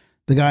hike.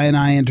 The guy and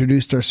I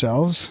introduced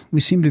ourselves. We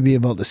seemed to be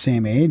about the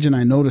same age, and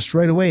I noticed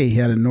right away he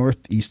had a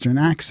northeastern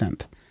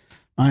accent.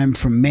 I am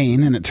from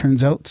Maine, and it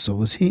turns out so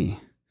was he.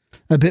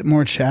 A bit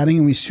more chatting,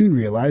 and we soon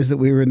realized that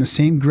we were in the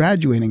same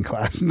graduating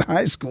class in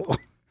high school.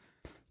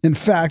 In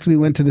fact, we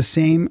went to the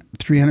same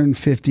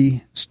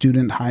 350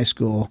 student high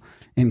school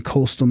in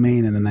coastal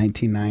Maine in the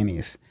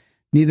 1990s.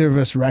 Neither of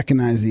us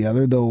recognized the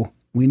other, though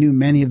we knew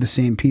many of the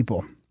same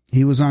people.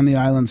 He was on the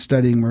island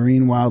studying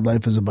marine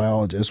wildlife as a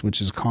biologist, which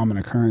is a common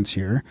occurrence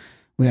here.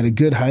 We had a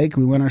good hike,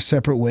 we went our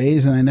separate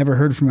ways, and I never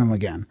heard from him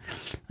again.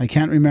 I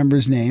can't remember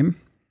his name.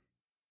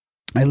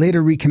 I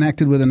later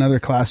reconnected with another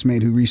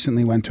classmate who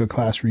recently went to a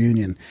class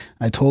reunion.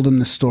 I told him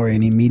the story,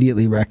 and he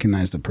immediately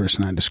recognized the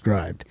person I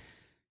described,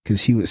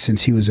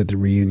 since he was at the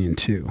reunion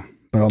too.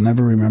 But I'll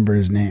never remember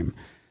his name.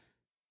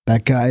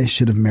 That guy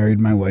should have married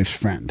my wife's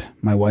friend.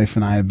 My wife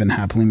and I have been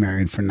happily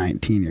married for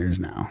 19 years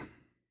now.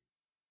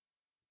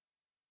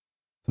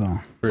 So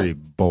pretty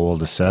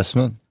bold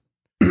assessment.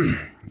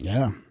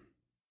 Yeah.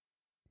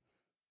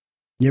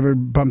 You ever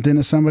bumped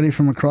into somebody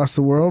from across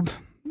the world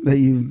that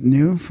you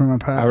knew from a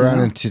past? I ran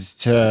into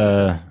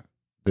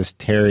this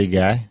Terry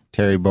guy,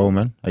 Terry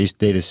Bowman. I used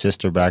to date his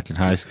sister back in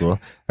high school.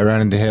 I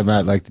ran into him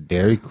at like the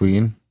Dairy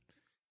Queen,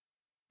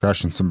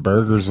 crushing some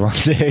burgers one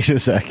day.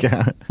 Does that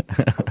count?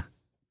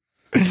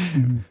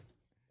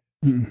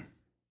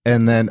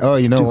 And then,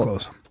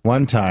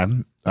 one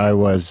time I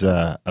was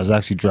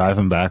actually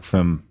driving back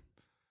from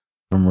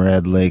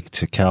Red Lake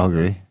to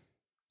Calgary,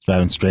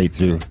 driving straight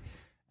through,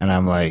 and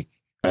I'm like,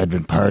 I'd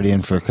been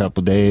partying for a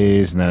couple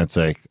days, and then it's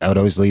like I would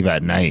always leave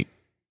at night,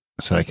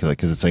 so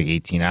because it's like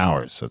 18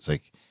 hours, so it's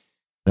like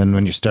then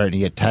when you're starting to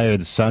get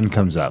tired, the sun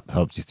comes up,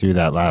 helps you through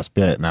that last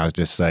bit, and I was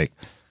just like,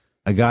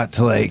 I got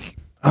to like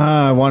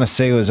I want to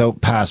say it was out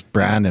past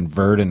Brandon,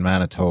 Virden,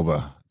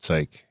 Manitoba. It's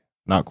like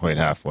not quite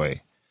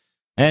halfway.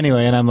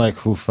 Anyway, and I'm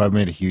like, oof, I've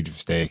made a huge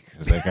mistake. I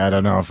was like, I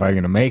don't know if I'm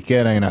gonna make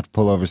it. I'm gonna have to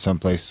pull over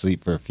someplace,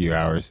 sleep for a few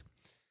hours.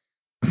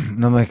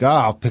 And I'm like,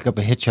 I'll pick up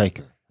a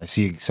hitchhiker. I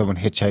see someone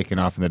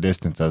hitchhiking off in the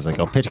distance. I was like,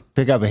 I'll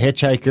pick up a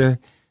hitchhiker.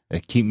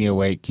 Keep me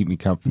awake, keep me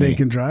company. They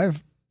can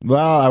drive?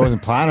 Well, I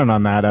wasn't planning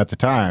on that at the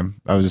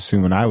time. I was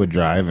assuming I would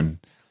drive and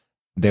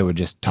they would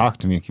just talk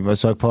to me.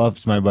 So I pull up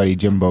to my buddy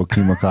Jimbo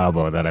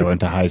Kimakabo that I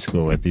went to high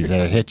school with. He's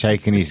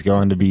hitchhiking. He's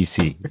going to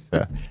BC.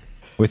 So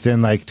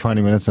within like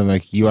 20 minutes, I'm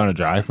like, you want to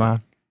drive,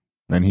 man?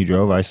 Then he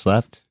drove. I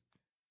slept.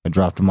 I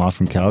dropped him off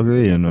from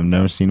Calgary and I've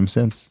never seen him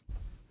since.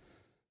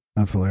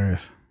 That's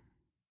hilarious.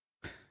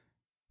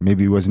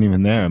 Maybe he wasn't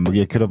even there.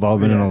 It could have all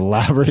been an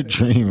elaborate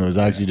dream. It was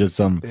actually just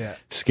some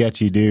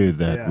sketchy dude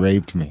that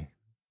raped me.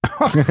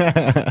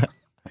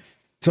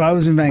 So I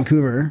was in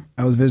Vancouver.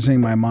 I was visiting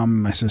my mom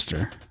and my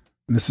sister.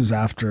 And this was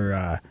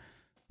after,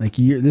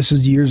 this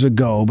was years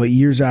ago, but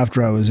years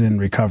after I was in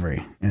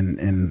recovery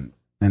in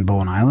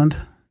Bowen Island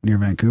near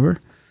Vancouver.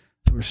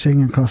 So we're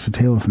sitting across the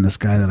table from this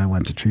guy that I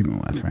went to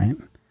treatment with, right?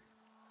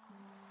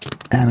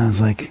 And I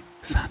was like,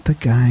 is that the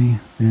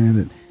guy there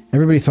that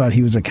everybody thought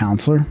he was a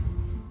counselor?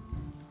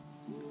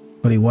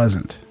 But he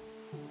wasn't.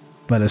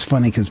 But it's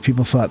funny because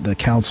people thought the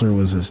counselor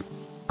was his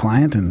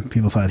client and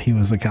people thought he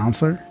was the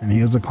counselor and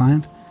he was the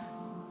client.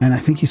 And I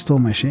think he stole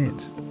my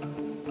shades.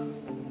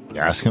 You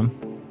ask him?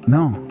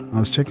 No, I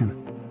was chicken.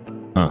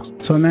 Oh.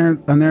 So I'm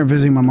there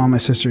visiting my mom and my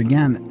sister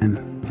again.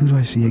 And who do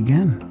I see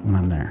again when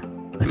I'm there?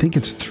 I think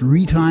it's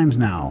 3 times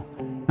now.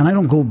 And I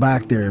don't go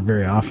back there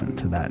very often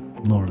to that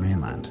lower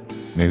mainland.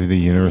 Maybe the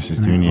universe is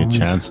giving you a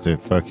chance to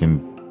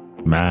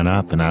fucking man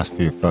up and ask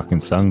for your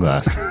fucking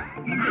sunglasses.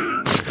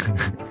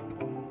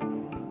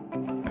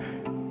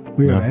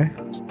 Weird, eh?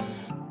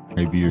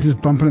 Maybe you're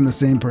just bumping in the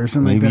same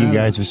person like that. Maybe you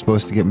guys are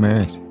supposed to get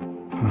married.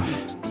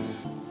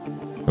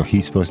 Or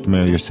he's supposed to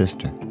marry your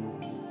sister.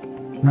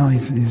 No,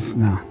 he's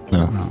no,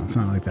 it's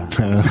not like that.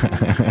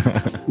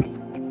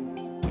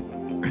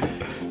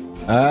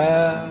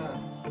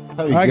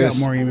 I got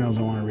more emails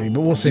I want to read,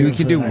 but we'll see. We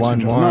can do one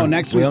more. No,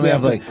 next week we only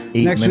have like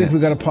 8 next minutes.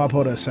 week we got to pop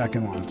out a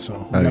second one, so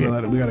we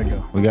gotta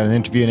go. We got an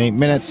interview in 8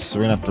 minutes, so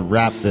we're gonna have to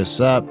wrap this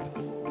up.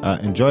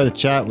 Enjoy the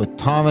chat with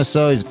Thomas,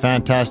 though. He's a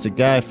fantastic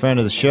guy, friend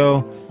of the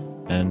show,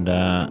 and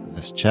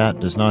this chat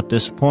does not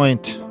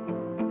disappoint.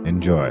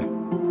 Enjoy.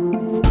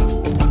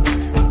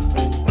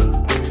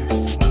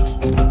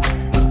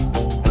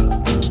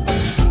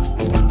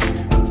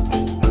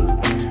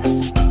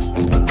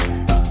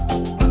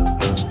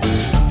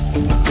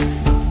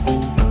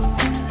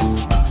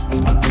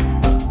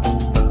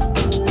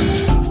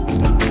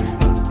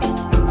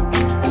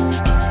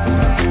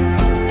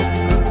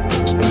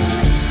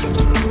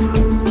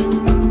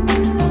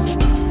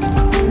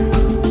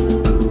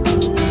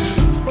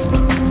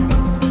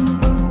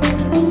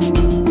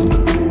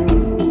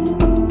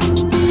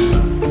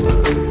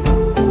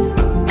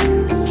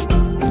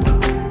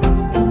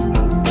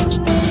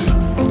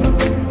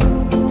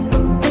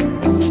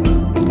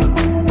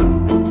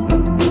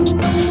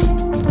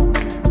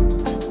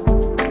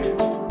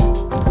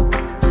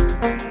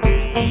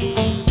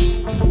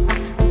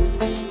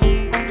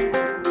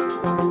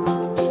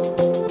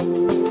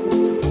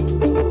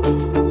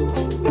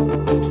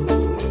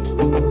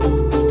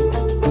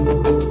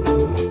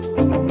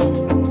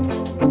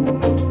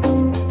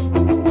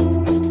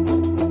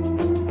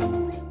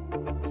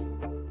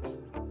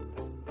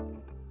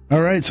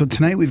 right. So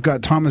tonight we've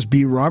got Thomas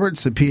B.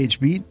 Roberts, the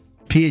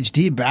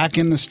PhD, back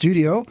in the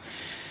studio.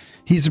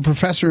 He's a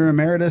professor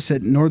emeritus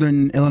at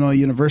Northern Illinois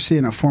University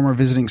and a former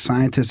visiting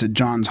scientist at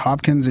Johns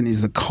Hopkins, and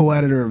he's the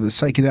co-editor of the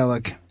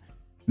Psychedelic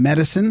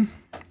Medicine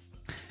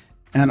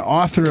and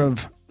author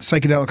of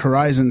Psychedelic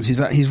Horizons.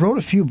 He's wrote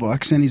a few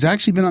books, and he's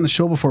actually been on the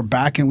show before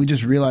back, and we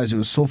just realized it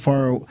was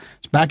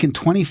back in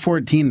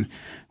 2014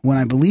 when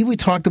I believe we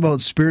talked about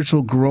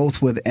spiritual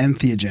growth with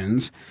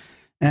entheogens.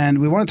 And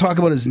we want to talk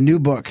about his new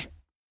book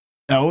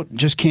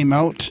just came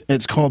out.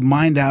 It's called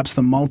Mind Apps,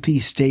 the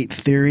Multi-State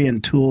Theory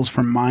and Tools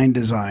for Mind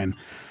Design.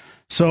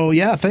 So,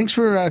 yeah, thanks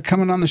for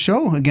coming on the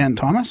show again,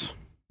 Thomas.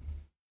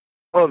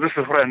 Well, this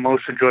is what I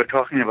most enjoy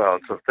talking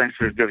about, so thanks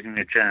for giving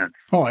me a chance.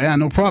 Oh, yeah,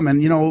 no problem.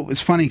 And, it's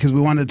funny because we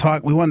wanted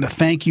to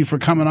thank you for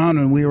coming on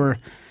when we were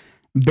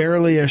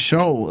barely a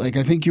show. Like,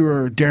 I think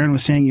Darren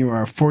was saying you were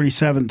our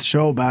 47th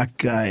show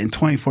back in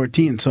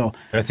 2014. So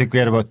I think we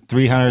had about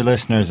 300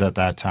 listeners at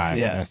that time.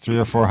 Yeah.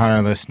 300 or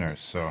 400 listeners.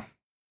 So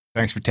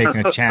thanks for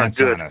taking a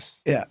chance on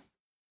us. Yeah.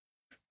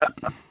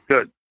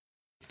 Good.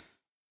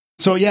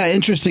 So, yeah,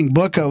 interesting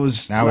book.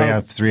 Now we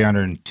have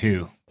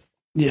 302.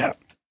 Yeah.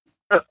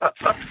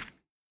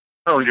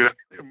 Oh, you're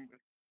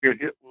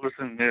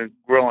listen, you're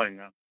growing.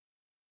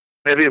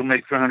 Maybe it'll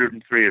make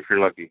 303 if you're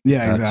lucky.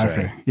 Yeah, That's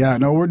exactly. right. Yeah,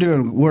 no,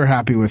 we're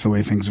happy with the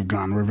way things have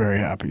gone. We're very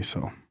happy.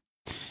 So,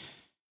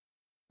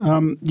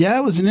 yeah,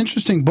 it was an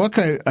interesting book.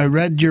 I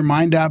read your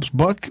Mind Apps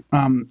book.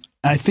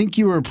 I think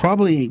you were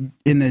probably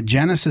in the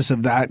genesis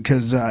of that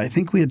because I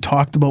think we had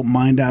talked about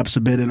Mind Apps a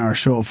bit in our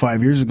show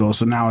 5 years ago.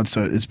 So now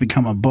it's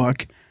become a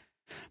book.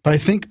 But I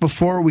think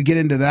before we get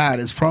into that,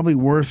 it's probably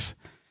worth.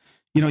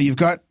 You've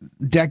got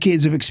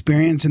decades of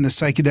experience in the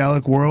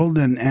psychedelic world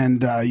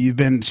and you've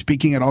been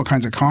speaking at all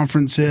kinds of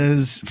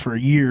conferences for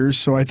years.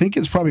 So I think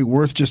it's probably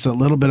worth just a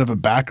little bit of a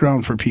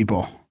background for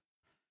people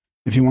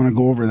if you want to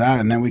go over that.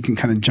 And then we can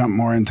kind of jump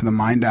more into the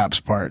Mind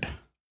Apps part.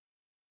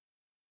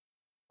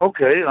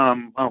 Okay.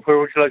 Where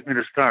would you like me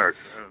to start?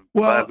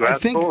 Well, I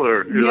think,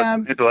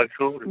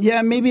 intellectual?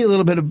 Yeah, maybe a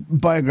little bit of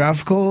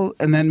biographical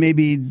and then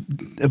maybe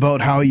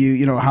about how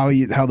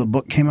how the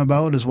book came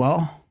about as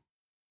well.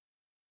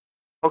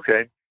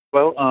 Okay.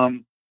 Well,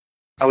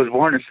 I was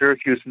born in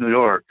Syracuse, New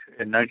York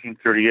in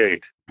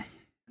 1938,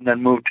 and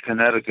then moved to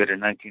Connecticut in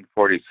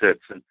 1946.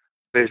 And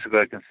basically,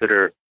 I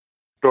consider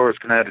Storrs,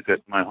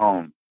 Connecticut, my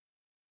home.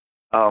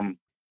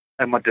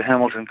 I went to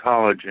Hamilton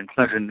College in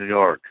Clinton, New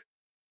York,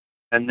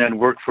 and then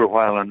worked for a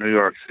while in New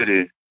York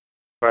City,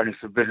 writing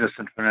some business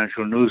and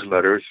financial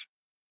newsletters,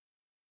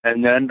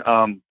 and then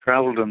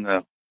traveled in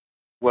the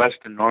West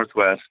and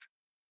Northwest,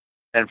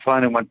 and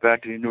finally went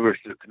back to the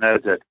University of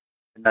Connecticut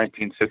in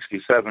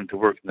 1967 to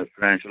work in the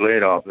financial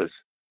aid office.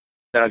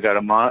 Then I got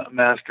a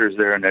master's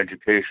there in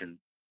education.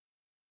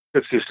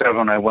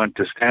 1967, I went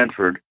to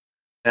Stanford,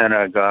 and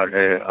I got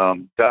a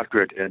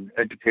doctorate in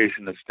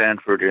education at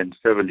Stanford in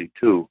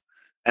 1972.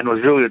 And it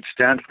was really at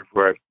Stanford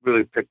where I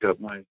really picked up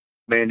my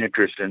main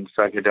interest in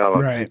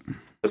psychedelics. Right.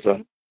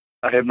 Because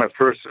I had my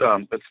first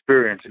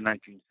experience in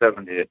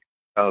 1970 at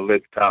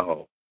Lake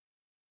Tahoe.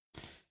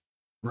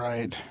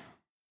 Right.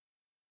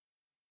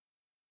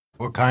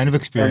 What kind of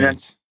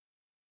experience?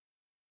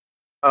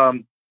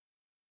 It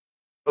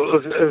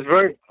was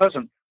very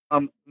pleasant.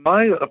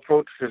 My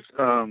approach to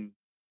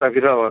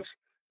psychedelics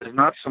is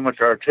not so much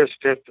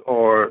artistic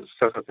or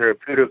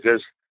psychotherapeutic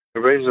as it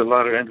raises a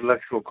lot of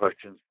intellectual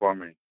questions for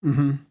me.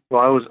 Mm-hmm.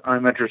 So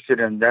I'm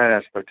interested in that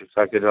aspect of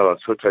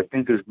psychedelics, which I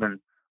think has been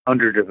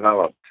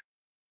underdeveloped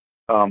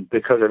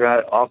because it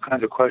had all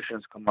kinds of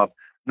questions come up,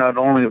 not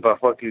only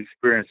about what the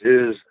experience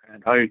is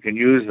and how you can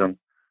use them,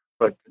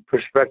 but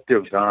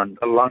perspectives on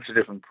lots of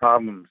different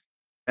problems.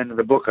 And in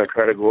the book, I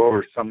try to go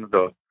over some of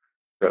the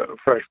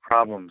fresh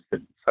problems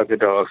that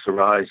psychedelics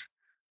arise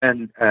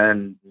and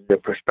the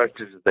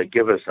perspectives that they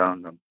give us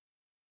on them.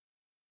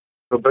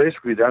 So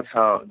basically, that's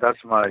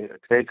my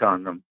take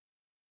on them.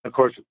 Of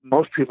course,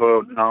 most people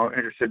are now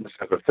interested in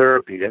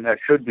psychotherapy, and that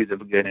should be the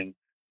beginning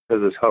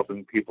because it's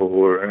helping people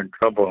who are in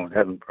trouble and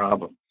having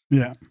problems.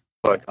 Yeah.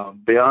 But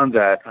beyond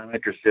that, I'm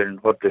interested in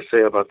what they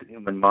say about the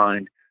human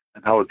mind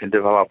and how we can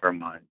develop our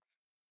mind.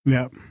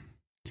 Yeah.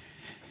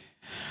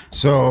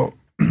 So,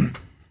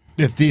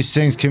 if these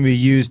things can be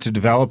used to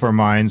develop our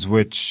minds,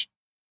 which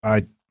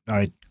I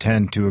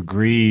tend to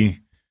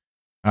agree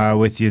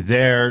with you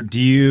there, do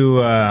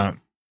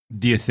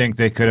you think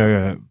they could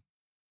have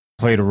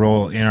played a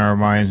role in our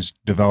mind's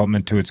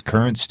development to its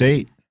current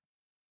state?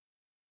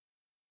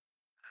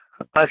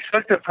 I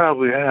suspect they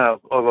probably have,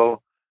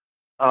 although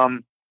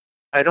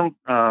I don't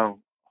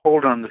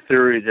hold on the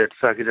theory that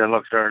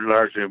psychedelics are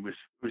largely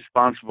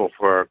responsible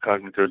for our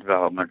cognitive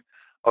development,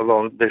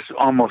 although they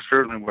almost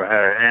certainly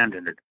had a hand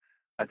in it.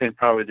 I think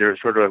probably they're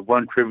sort of like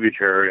one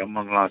tributary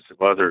among lots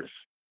of others.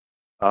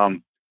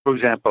 For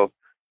example,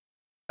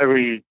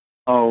 every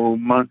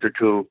month or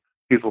two,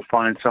 people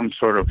find some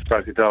sort of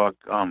psychedelic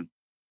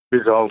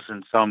results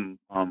in some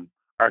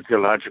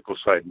archaeological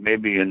site,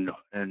 maybe in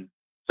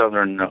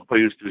southern, what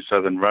used to be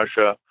southern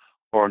Russia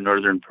or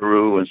northern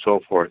Peru and so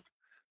forth.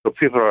 So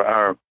people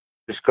are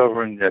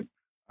discovering that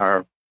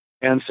our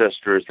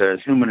ancestors, as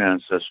human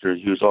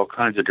ancestors, use all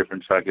kinds of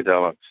different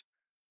psychedelics.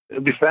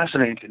 It'd be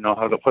fascinating to know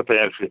what they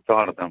actually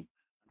thought of them.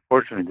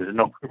 Unfortunately, there's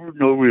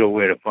no real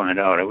way to find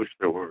out. I wish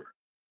there were.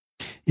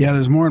 Yeah,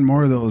 there's more and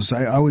more of those.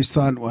 I always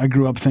thought, I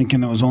grew up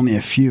thinking there was only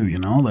a few,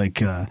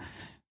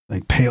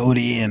 like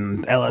peyote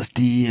and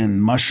LSD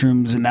and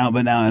mushrooms and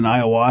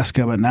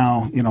ayahuasca, but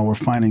now, we're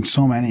finding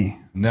so many.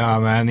 No,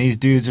 man, these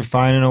dudes are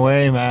finding a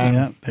way, man.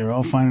 Yeah, they're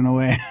all finding a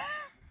way.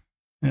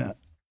 Yeah.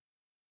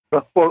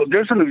 Well,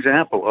 there's an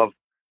example of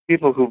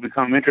people who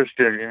become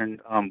interested in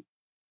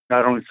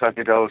not only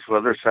psychedelics but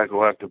other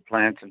psychoactive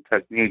plants and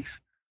techniques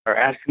are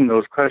asking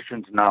those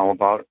questions now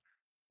about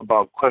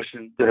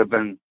questions that have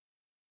been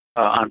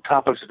on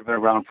topics that have been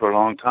around for a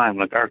long time.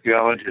 Like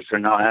archaeologists are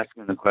now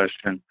asking the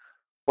question,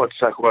 what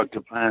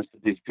psychoactive plants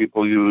did these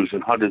people use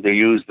and how did they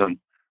use them?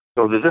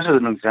 So this is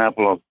an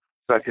example of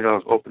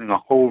psychedelics opening a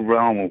whole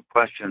realm of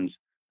questions,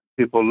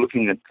 people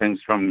looking at things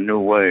from a new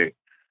way.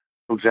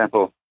 For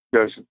example,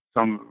 there's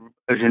some,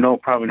 as you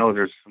probably know,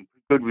 there's some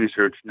good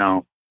research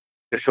now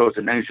that shows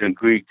in ancient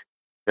Greek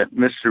that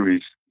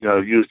mysteries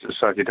used the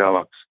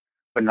psychedelics,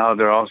 but now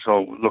they're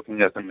also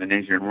looking at them in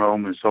ancient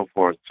Rome and so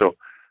forth. So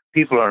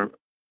people are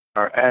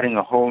adding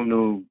a whole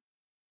new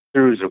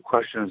series of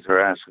questions they're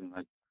asking,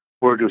 like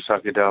where do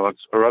psychedelics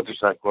or other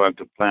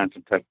psychoactive plants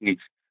and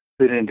techniques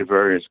fit into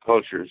various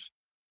cultures?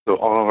 So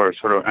all of our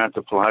sort of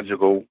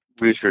anthropological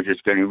research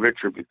is getting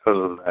richer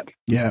because of that.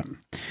 Yeah.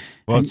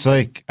 Well, it's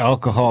like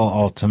alcohol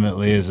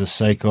ultimately is a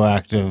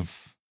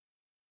psychoactive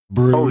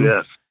brew. Oh,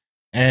 yes.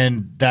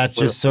 And that's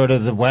just sort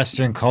of the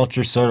Western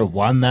culture sort of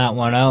won that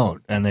one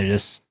out. And they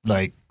just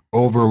like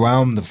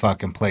overwhelmed the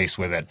fucking place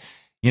with it.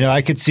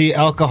 I could see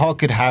alcohol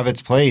could have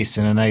its place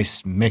in a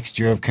nice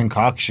mixture of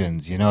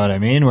concoctions. You know what I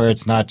mean? Where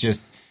it's not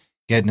just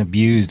getting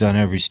abused on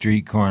every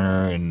street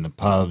corner in the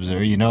pubs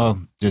or,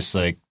 just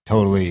like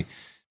totally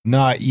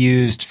not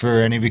used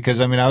for any, because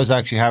I was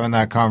actually having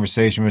that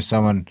conversation with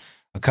someone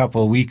a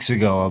couple of weeks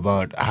ago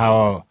about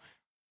how,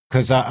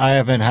 because I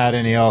haven't had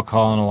any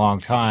alcohol in a long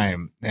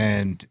time,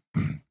 and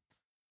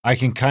I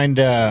can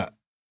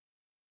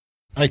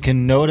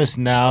notice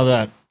now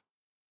that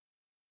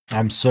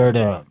I'm sort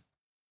of,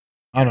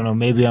 I don't know,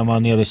 maybe I'm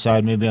on the other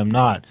side, maybe I'm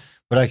not,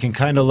 but I can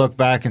kind of look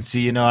back and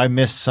see, I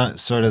miss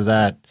sort of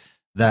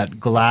that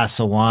glass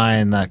of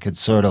wine that could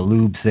sort of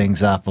lube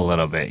things up a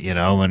little bit,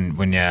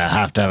 when you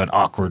have to have an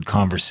awkward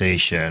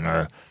conversation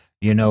or,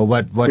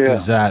 what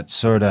does that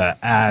sort of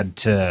add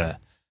to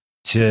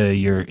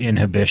your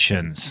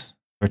inhibitions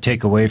or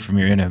take away from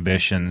your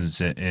inhibitions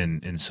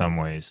in some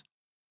ways?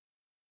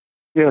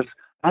 Yes.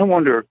 I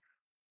wonder,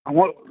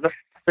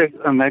 let's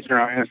imagine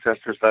our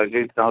ancestors like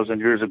 8,000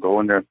 years ago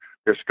when they're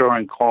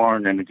storing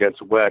corn and it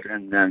gets wet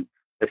and then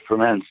it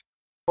ferments.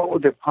 What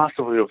would they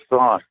possibly have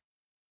thought?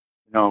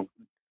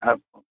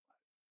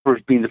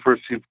 Being the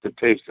first people to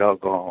taste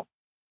alcohol.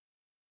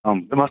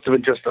 It must have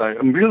been just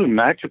really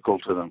magical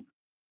to them.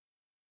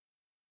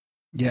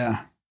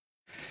 Yeah.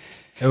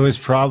 It was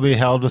probably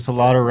held with a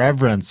lot of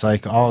reverence,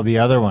 like all the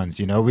other ones.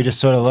 We just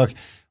sort of look,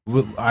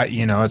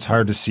 it's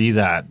hard to see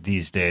that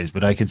these days,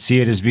 but I could see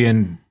it as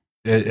being,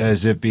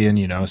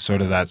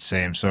 sort of that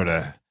same sort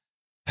of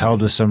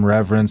held with some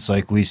reverence,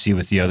 like we see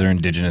with the other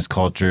indigenous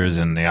cultures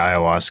and the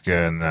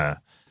ayahuasca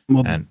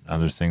and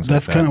other things.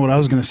 That's like that. Kind of what I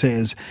was going to say.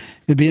 Is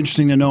it'd be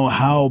interesting to know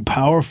how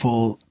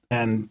powerful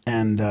and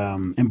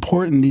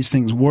important these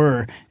things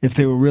were if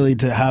they were really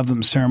to have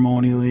them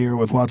ceremonially or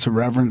with lots of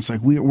reverence. Like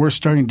we're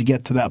starting to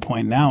get to that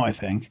point now, I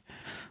think,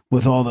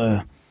 with all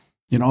the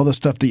all the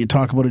stuff that you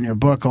talk about in your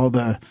book, all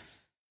the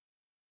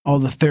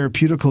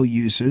therapeutical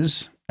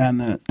uses and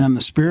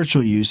the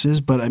spiritual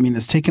uses. But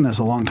it's taken us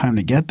a long time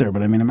to get there.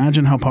 But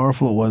imagine how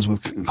powerful it was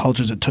with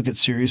cultures that took it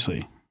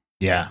seriously.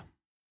 Yeah.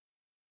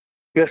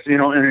 Yes,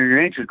 and in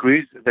ancient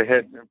Greece, they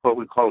had what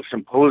we call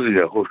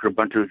symposia, which were a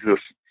bunch of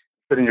just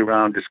sitting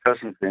around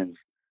discussing things.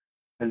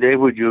 And they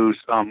would use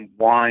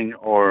wine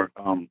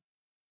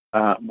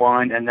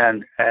and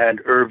then add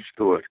herbs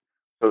to it.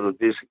 So that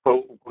these,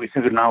 we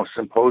think of now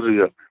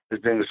symposia as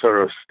being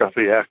sort of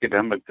stuffy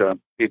academic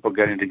people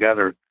getting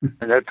together.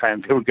 At that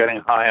time, they were getting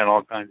high on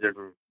all kinds of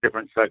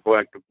different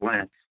psychoactive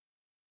plants.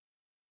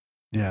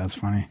 Yeah, that's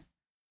funny.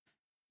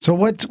 So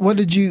what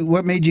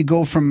made you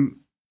go from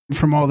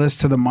all this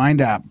to the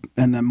Mind app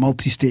and the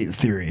multi-state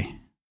theory?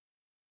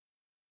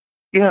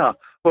 Yeah,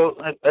 well,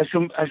 as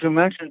you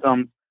mentioned,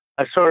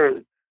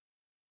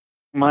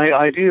 my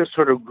ideas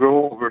sort of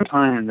grow over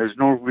time, and there's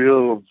no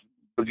real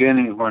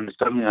beginning when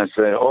suddenly I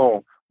say,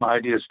 "Oh, my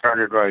idea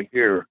started right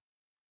here."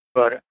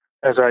 But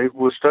as I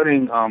was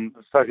studying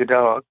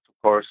psychedelics,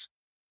 of course,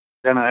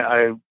 then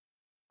a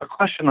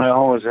question I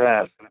always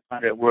ask, and I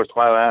find it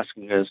worthwhile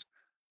asking, is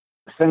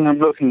the thing I'm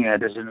looking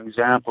at is an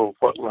example of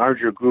what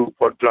larger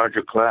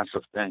class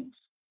of things.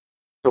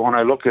 So when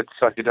I look at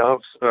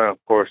psychedelics, of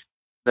course,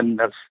 then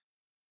that's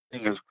the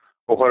thing is,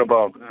 well, what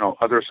about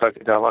other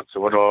psychedelics,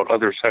 or what about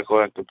other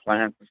psychoactive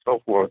plants and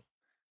so forth?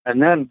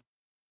 And then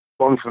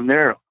going from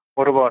there,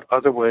 what about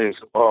other ways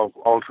of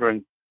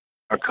altering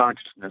our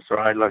consciousness, or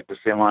I'd like to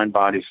say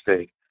mind-body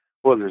state?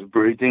 well, there's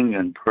breathing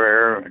and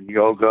prayer and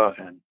yoga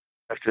and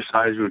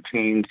exercise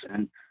routines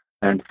and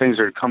things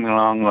that are coming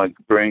along like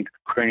brain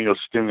cranial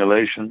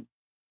stimulation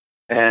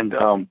and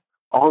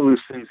all these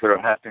things that are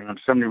happening. I'm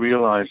suddenly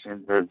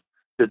realizing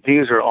that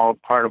these are all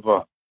part of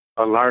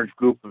a large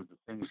group of the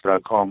things that I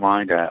call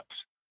mind apps.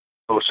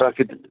 So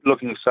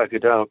looking at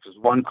psychedelics as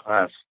one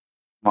class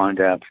mind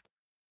apps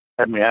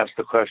had me ask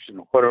the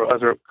question, what are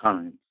other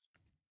kinds?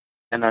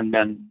 And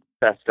then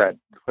that's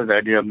where the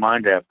idea of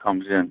mind app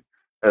comes in.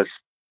 As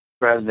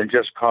rather than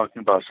just talking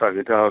about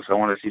psychedelics, I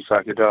want to see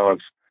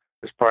psychedelics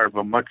as part of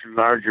a much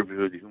larger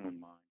view of the human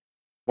mind,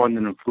 one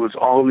that includes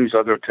all these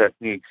other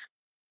techniques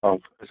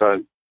of, as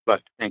I like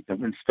to think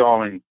of,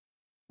 installing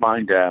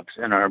mind apps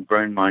in our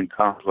brain-mind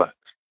complex.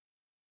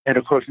 And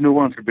of course, new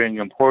ones are being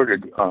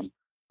imported.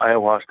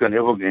 Ayahuasca and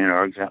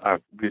Ibogaine are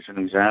recent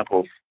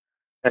examples,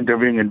 and they're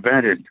being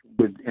invented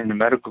in the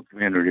medical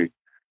community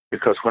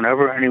because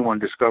whenever anyone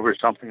discovers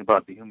something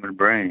about the human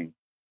brain,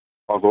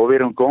 although they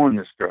don't go in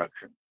this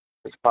direction,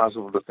 it's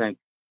possible to think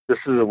this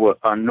is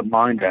a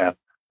mind app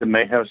that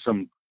may have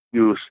some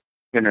use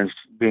in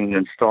being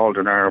installed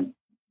in our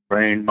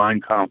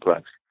brain-mind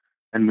complex,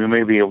 and we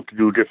may be able to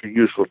do different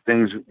useful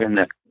things in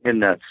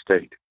that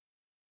state.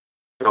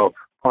 So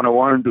what I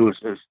want to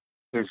do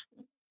is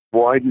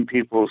widen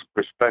people's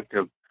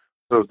perspective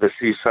so they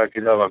see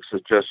psychedelics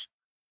as just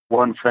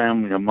one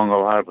family among a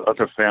lot of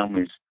other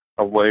families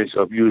of ways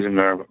of using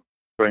our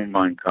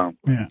brain-mind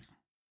complex. Yeah.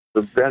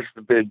 So that's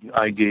the big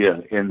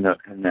idea in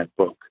that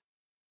book.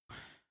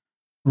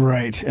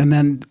 Right. And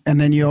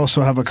then you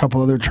also have a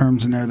couple other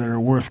terms in there that are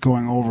worth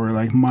going over,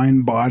 like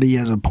mind body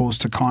as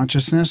opposed to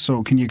consciousness.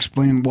 So can you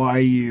explain why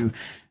you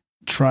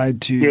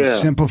tried to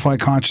simplify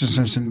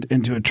consciousness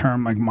into a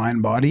term like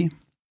mind body?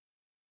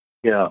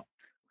 Yeah.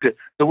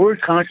 The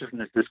word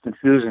consciousness is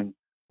confusing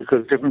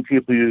because different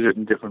people use it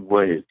in different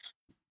ways.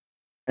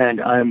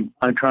 And I'm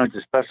trying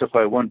to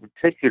specify one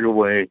particular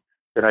way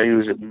that I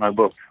use it in my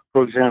book.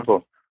 For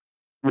example,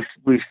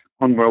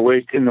 when we're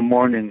awake in the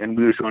morning and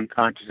we're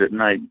unconscious at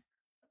night,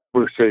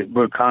 we'll say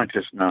we're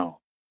conscious now.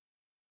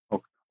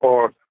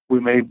 Or we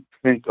may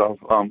think of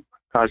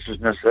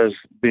consciousness as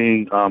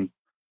being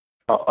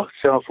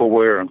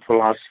self-aware in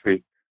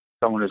philosophy.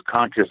 Someone is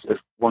conscious if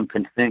one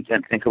can think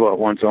and think about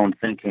one's own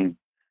thinking.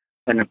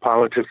 And in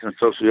politics and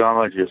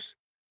sociology,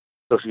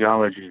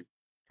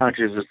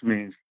 consciousness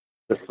means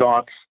the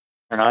thoughts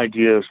and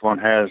ideas one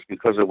has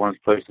because of one's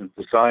place in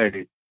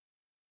society.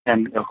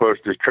 And of course,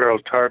 there's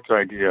Charles Tart's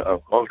idea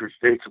of altered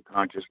states of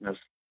consciousness.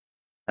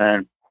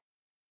 And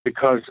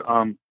because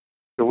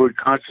the word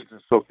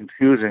consciousness is so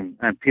confusing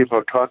and people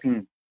are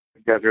talking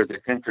together, they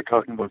think they're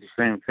talking about the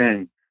same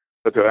thing,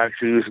 but they're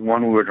actually using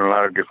one word in a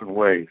lot of different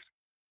ways.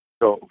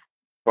 So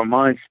for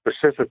my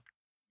specific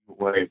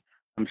way,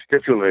 I'm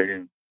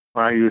stipulating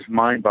when I use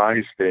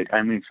mind-body state,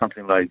 I mean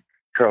something like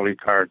Charlie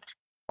Tart's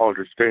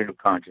altered state of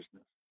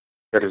consciousness.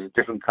 That is a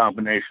different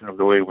combination of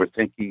the way we're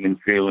thinking and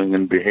feeling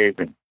and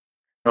behaving.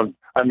 Now,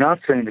 I'm not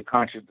saying that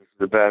consciousness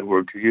is a bad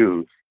word to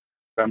use.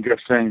 But I'm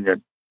just saying that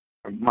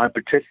in my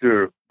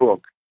particular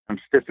book, I'm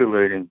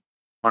stipulating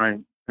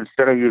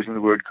instead of using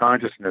the word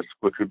consciousness,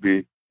 which would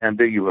be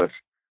ambiguous,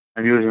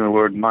 I'm using the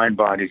word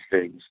mind-body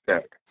state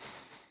instead.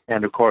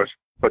 And of course,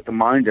 what the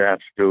mind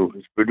apps do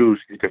is produce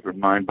these different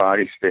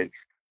mind-body states,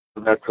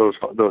 so that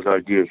those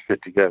ideas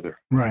fit together.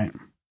 Right.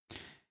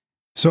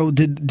 So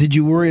did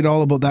you worry at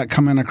all about that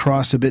coming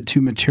across a bit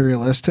too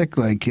materialistic,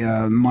 like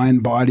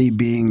mind-body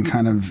being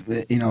kind of,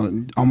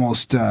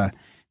 almost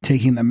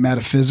taking the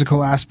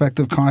metaphysical aspect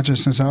of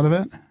consciousness out of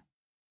it?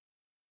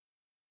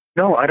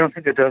 No, I don't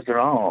think it does at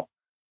all,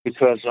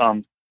 because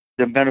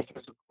the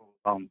metaphysical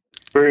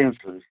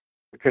experiences,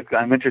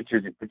 I'm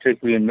interested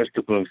particularly in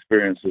mystical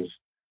experiences,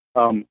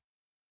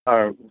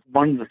 are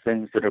one of the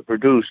things that are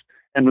produced.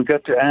 And we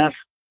get to ask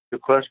the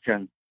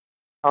question,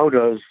 how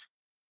does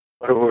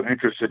what we're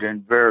interested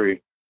in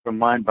vary from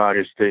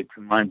mind-body state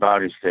to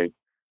mind-body state?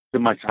 So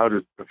much, how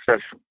does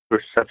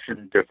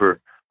perception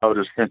differ? How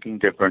does thinking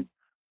differ?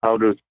 How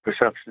does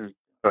perception,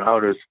 or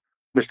how does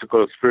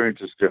mystical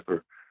experiences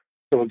differ?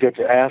 So we'll get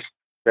to ask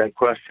that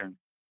question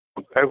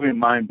of every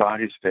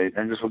mind-body state,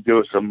 and this will give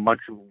us a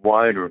much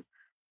wider,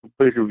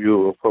 completer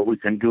view of what we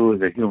can do with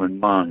the human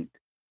mind.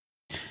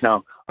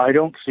 Now, I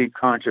don't see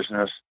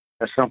consciousness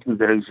as something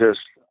that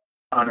exists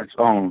on its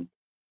own,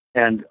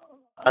 and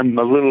I'm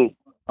a little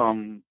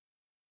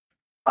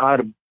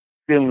odd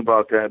feeling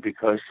about that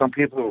because some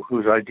people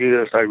whose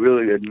ideas I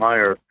really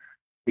admire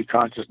see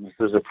consciousness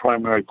as a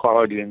primary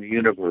quality in the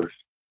universe,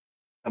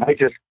 and I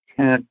just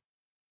can't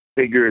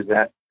figure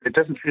that. It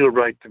doesn't feel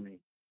right to me,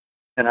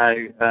 and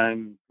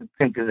I'm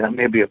thinking that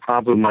may be a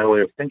problem in my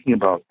way of thinking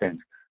about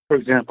things. For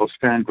example,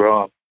 Stan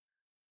Grof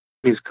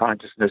sees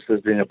consciousness as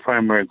being a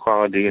primary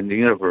quality in the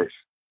universe,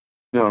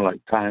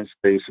 like time,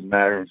 space, and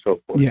matter, and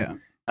so forth. Yeah.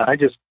 I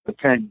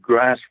can't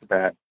grasp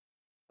that.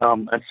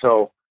 And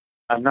so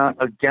I'm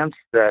not against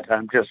that.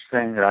 I'm just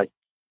saying that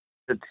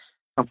it's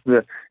something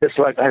that, it's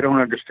like I don't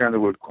understand the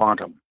word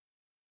quantum.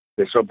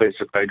 So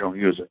basically I don't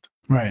use it.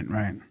 Right,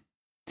 right.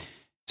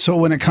 So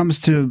when it comes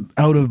to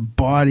out of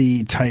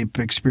body type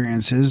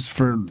experiences,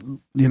 for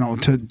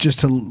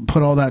to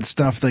put all that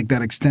stuff, like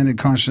that extended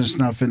consciousness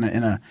stuff in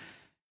a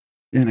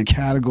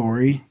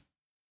category,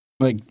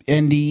 like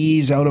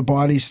NDEs, out of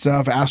body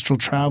stuff, astral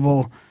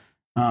travel,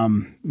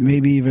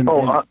 maybe even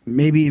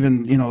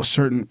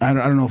certain. I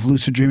don't know if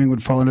lucid dreaming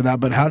would fall into that,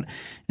 but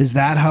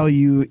how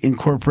you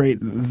incorporate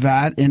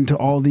that into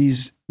all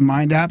these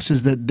mind apps?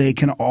 Is that they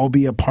can all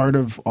be a part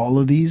of all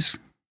of these?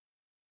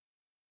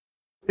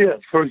 Yeah,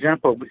 for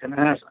example, we can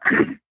ask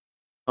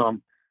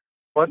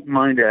what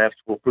mind apps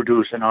will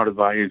produce an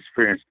out-of-body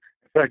experience.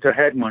 In fact, I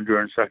had one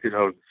during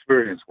psychedelic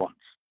experience once.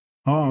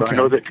 Oh, okay.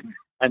 So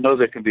I know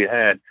that can be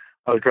had.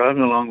 I was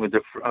driving along with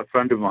a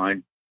friend of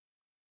mine,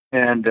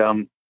 and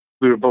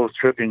we were both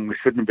tripping. We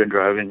shouldn't have been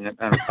driving in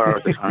a car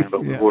at the time,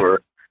 but we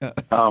were.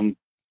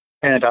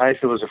 And I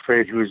was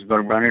afraid he was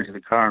going to run into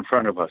the car in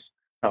front of us.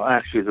 Now,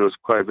 actually, there was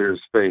quite a bit of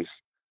space.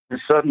 And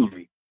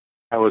suddenly,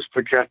 I was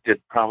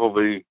projected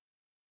probably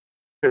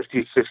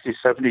 50, 60,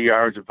 70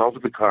 yards above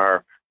the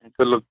car and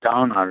could look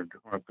down on it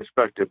from a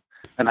perspective.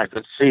 And I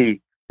could see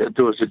that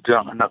there was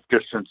enough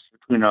distance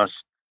between us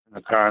and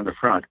the car in the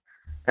front.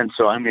 And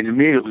so,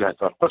 immediately I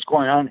thought, what's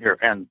going on here?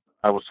 And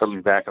I was suddenly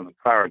back in the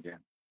car again.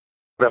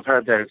 But I've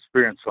had that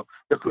experience. So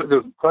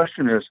the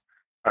question is,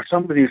 are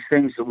some of these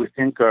things that we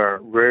think are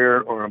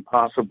rare or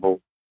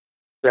impossible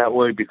that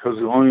way because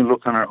we only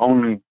look in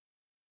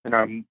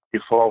our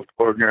default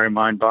ordinary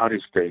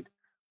mind-body state?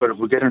 But if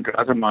we get into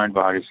other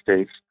mind-body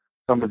states,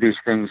 some of these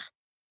things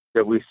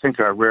that we think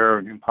are rare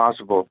and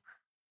impossible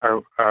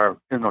are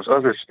in those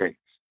other states.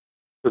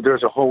 So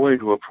there's a whole way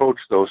to approach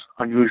those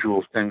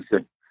unusual things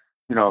that,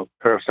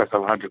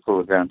 parapsychological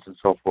events and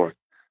so forth,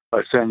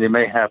 by saying they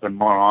may happen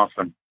more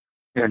often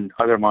in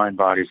other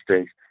mind-body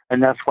states.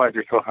 And that's why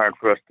they're so hard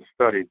for us to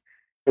study,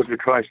 because we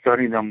try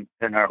studying them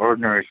in our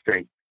ordinary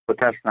state, but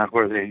that's not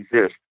where they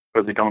exist,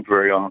 or they don't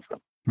very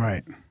often.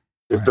 Right.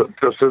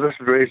 So this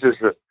raises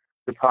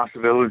the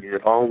possibility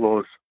that all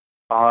those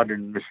odd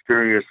and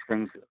mysterious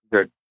things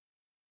that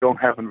don't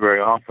happen very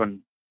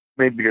often,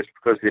 maybe just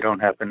because they don't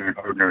happen in an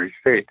ordinary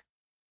state.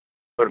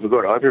 But if we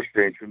go to other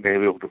states, we may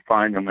be able to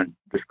find them and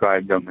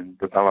describe them and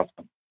develop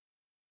them.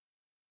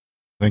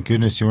 Thank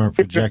goodness you weren't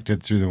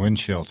projected through the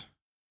windshield.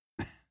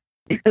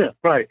 Yeah,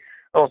 right.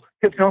 Oh,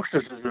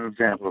 hypnosis is an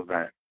example of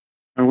that.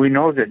 And we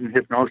know that in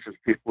hypnosis,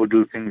 people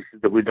do things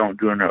that we don't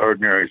do in an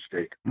ordinary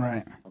state.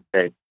 Right.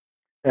 Okay.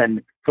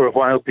 And for a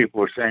while, people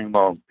were saying,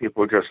 well,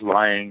 people are just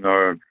lying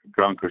or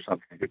drunk or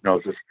something,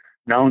 hypnosis.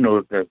 Now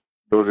know that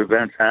those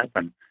events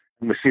happen,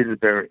 and we see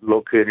that they're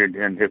located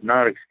in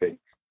hypnotic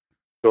states.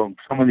 So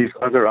some of these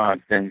other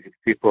odd things that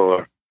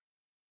people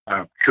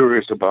are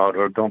curious about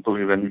or don't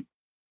believe in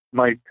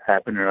might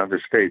happen in other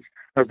states.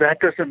 Now, that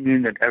doesn't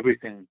mean that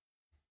everything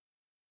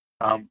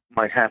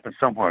might happen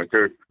somewhere.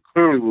 There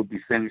clearly will be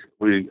things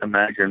that we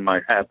imagine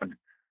might happen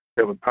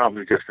that were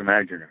probably just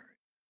imaginary.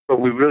 But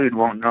we really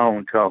won't know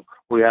until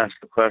we ask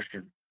the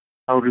question,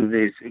 how do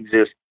these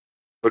exist,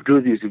 or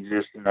do these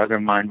exist in other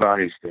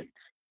mind-body states?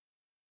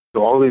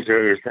 So all these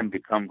areas then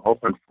become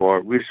open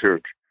for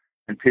research,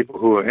 and people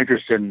who are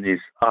interested in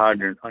these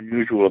odd and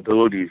unusual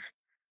abilities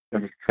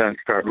can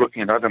start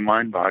looking at other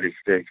mind-body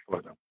states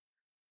for them,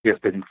 if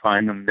they can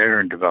find them there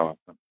and develop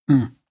them.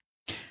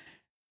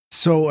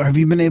 So have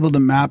you been able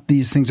to map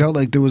these things out?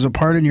 Like there was a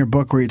part in your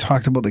book where you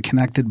talked about the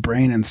connected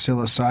brain and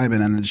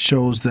psilocybin, and it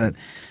shows that,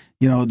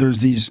 there's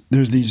these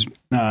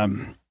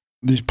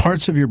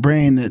parts of your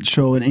brain that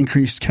show an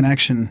increased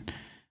connection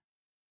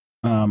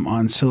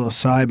on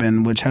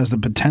psilocybin, which has the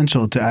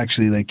potential to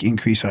actually like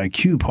increase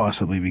IQ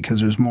possibly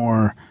because there's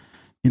more,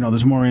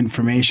 there's more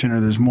information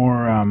or there's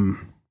more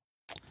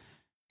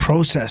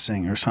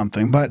processing or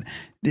something. But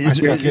I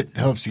think it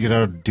helps you get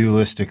out of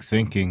dualistic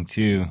thinking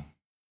too.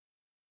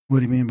 What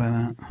do you mean by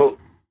that? Well,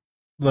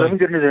 let me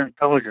get into the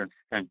intelligence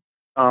thing.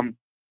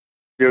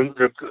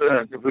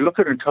 If we look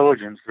at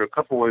intelligence, there are a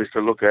couple ways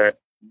to look at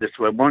this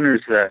way. One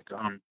is that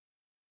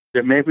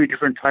there may be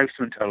different types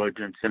of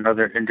intelligence in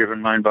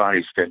different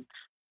mind-body states.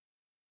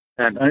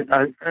 And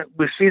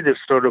we see this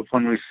sort of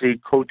when we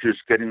see coaches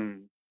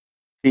getting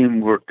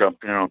team worked up,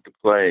 to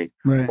play,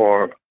 right.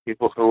 Or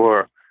people who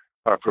are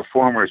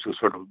performers who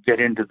sort of get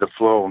into the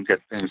flow and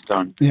get things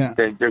done. Yeah.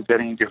 They're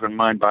getting different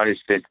mind-body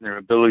states, and their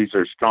abilities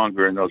are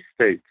stronger in those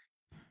states.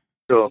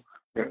 So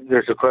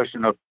there's a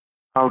question of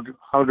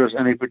how does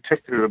any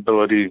particular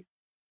ability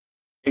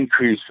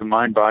increase from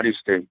mind-body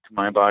state to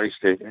mind-body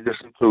state, and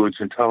this includes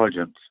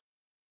intelligence.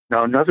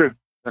 Now, another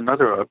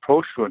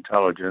approach to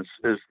intelligence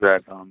is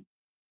that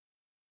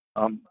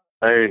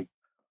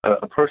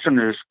a person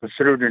is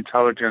considered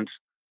intelligence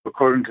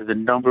according to the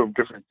number of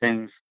different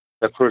things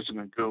that person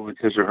can do with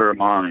his or her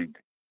mind.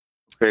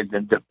 Okay,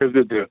 the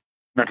bigger the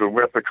mental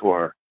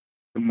repertoire,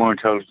 the more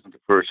intelligent the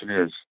person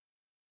is.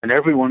 And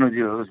every one of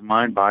those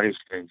mind-body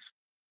states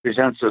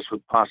presents us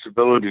with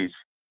possibilities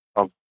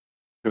of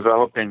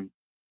developing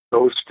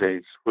those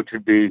states, which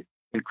would be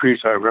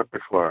increase our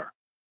repertoire.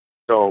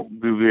 So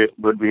we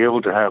would be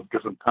able to have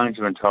different kinds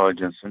of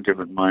intelligence in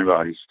different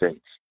mind-body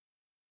states.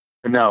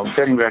 And now,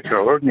 getting back to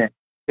our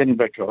getting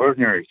back to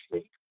ordinary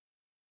state,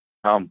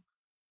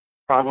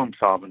 problem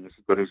solving is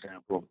a good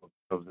example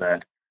of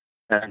that.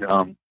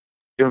 And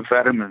Jim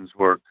Fadiman's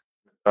work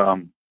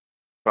from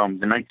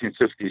the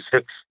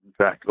 1966, in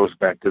fact, goes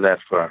back to that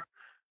far,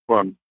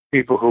 from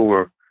people who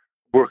were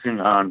working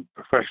on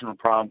professional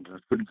problems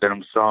and couldn't get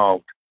them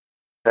solved,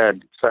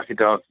 had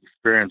psychedelic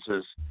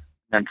experiences,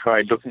 and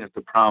tried looking at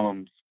the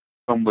problems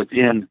from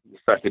within the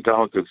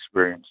psychedelic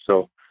experience.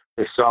 So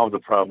they solved the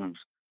problems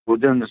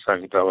within the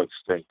psychedelic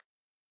state.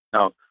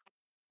 Now,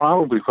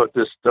 probably what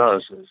this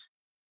does is,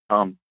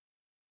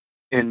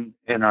 in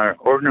our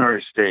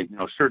ordinary state,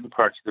 certain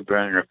parts of the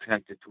brain are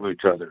connected to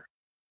each other.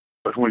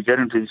 But when we get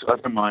into these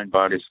other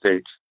mind-body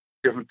states,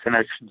 different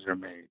connections are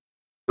made.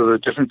 So the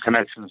different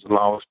connections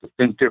allow us to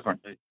think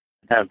differently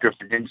and have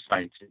different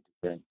insights into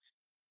things.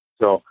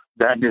 So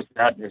that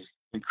is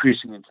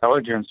increasing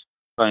intelligence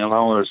by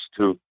allowing us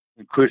to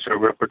increase our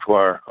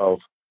repertoire of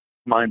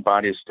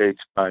mind-body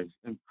states by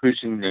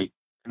increasing the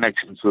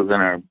connections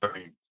within our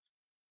brain.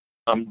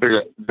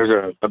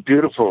 There's a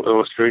beautiful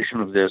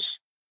illustration of this.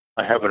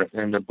 I have it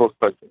in the book,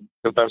 but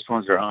the best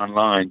ones are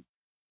online.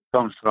 It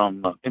comes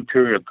from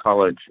Imperial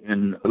College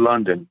in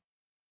London,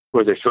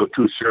 where they show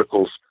two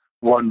circles,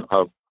 one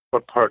of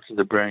what parts of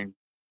the brain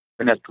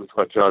connect with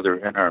each other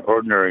in our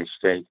ordinary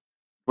state,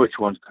 which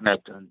ones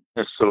connect in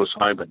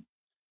psilocybin.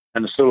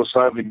 And the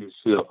psilocybin, you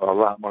see a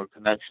lot more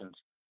connections.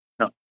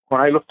 Now, when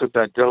I looked at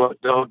that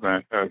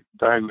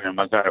diagram,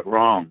 I got it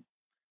wrong.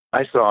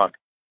 I thought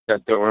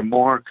that there were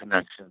more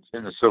connections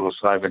in the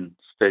psilocybin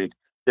state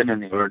than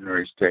in the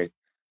ordinary state.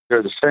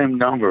 They're the same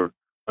number,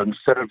 but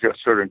instead of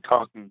just sort of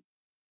talking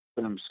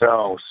to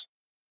themselves,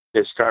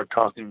 they start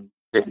talking,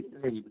 they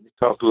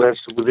talk less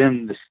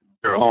within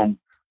their own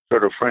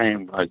sort of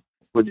frame, like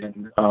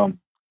within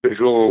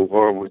visual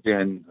or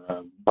within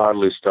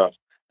bodily stuff.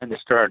 And they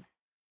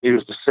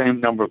use the same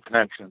number of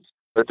connections,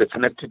 but they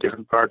connect to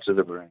different parts of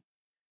the brain.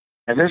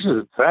 And this is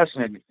a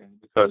fascinating thing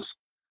because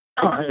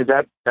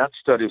that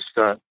study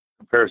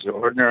compares the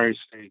ordinary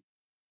state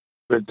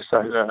with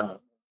the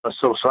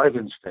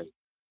psilocybin state.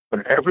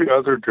 But every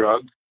other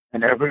drug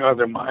and every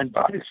other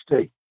mind-body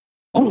state,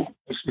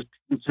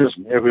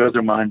 every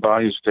other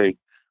mind-body state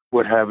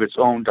would have its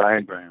own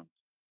diagram.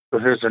 So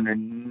there's an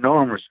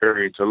enormous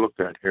area to look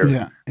at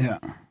here. Yeah.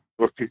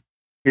 For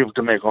people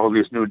to make all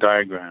these new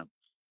diagrams.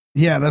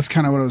 Yeah, that's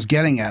kind of what I was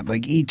getting at.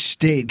 Like each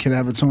state could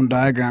have its own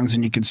diagrams,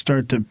 and you could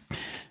start to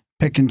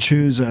pick and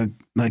choose a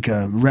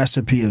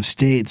recipe of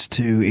states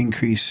to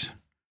increase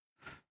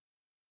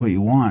what you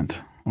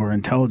want, or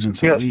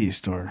intelligence at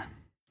least, or.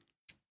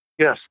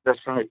 Yes, that's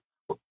right.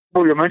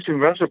 Well, you're mentioning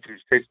recipes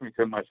takes me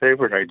to my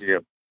favorite idea,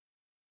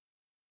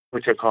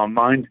 which I call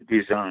mind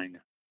design.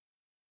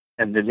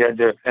 And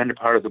the end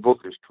part of the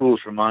book is tools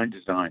for mind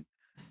design.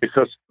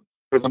 Because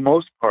for the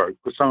most part,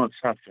 with some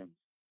exceptions,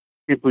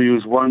 people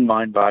use one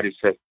mind-body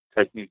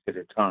technique at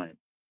a time.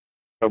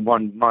 Or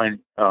one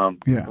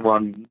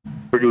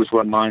produce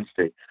one mind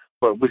state.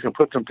 But we can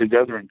put them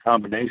together in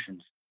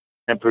combinations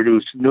and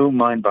produce new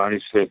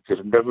mind-body states that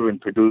have never been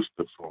produced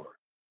before.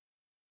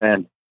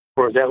 And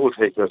where that will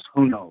take us,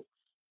 who knows?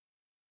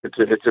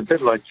 It's a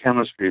bit like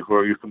chemistry,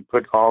 where you can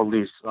put all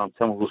these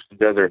chemicals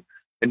together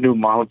in new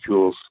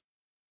molecules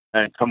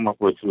and come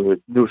up with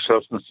new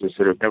substances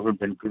that have never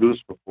been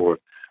produced before.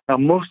 Now,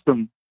 most of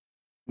them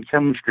in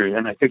chemistry,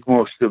 and I think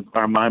most of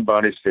our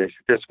mind-body states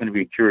are just going to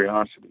be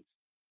curiosities.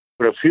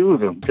 But a few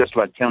of them, just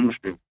like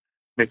chemistry,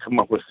 may come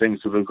up with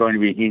things that are going to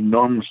be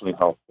enormously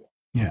helpful.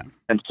 Yeah.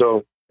 And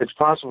so it's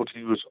possible to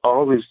use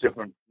all these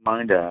different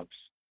mind apps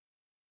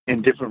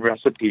in different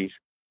recipes.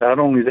 Not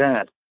only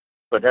that,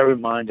 but every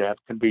mind app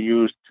can be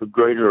used to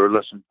greater or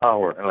lessen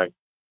power, like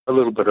a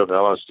little bit of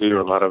LSD or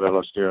a lot of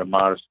LSD or a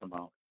modest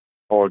amount,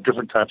 or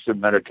different types of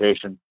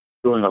meditation,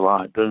 doing a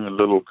lot, doing a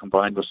little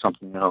combined with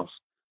something else.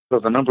 So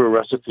the number of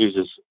recipes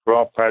is, for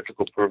all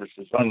practical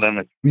purposes,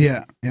 unlimited.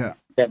 Yeah.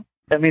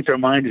 That means our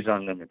mind is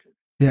unlimited.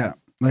 Yeah.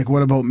 Like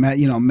what about,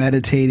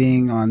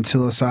 meditating on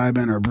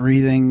psilocybin or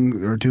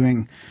breathing or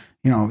doing,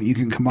 you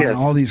can combine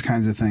all these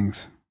kinds of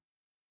things.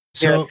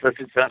 So, yes, that's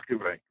exactly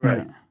right.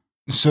 Right. Yeah.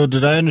 So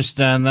did I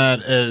understand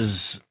that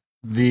as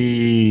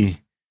the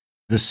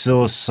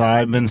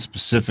psilocybin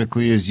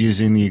specifically is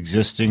using the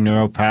existing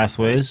neural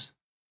pathways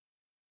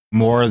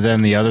more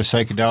than the other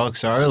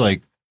psychedelics are?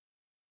 Like,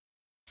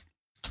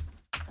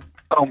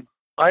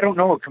 I don't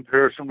know a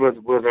comparison with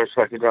our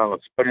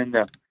psychedelics, but in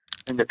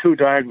the two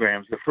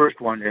diagrams, the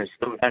first one is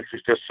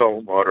actually just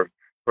salt water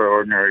for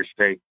ordinary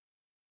state,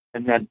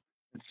 and then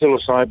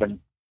psilocybin.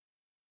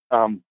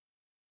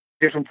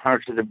 Different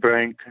parts of the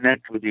brain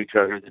connect with each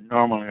other that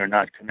normally are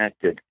not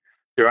connected.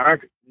 There's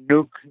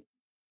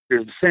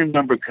the same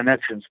number of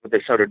connections, but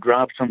they sort of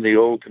drop some of the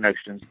old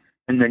connections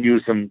and then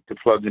use them to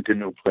plug into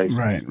new places.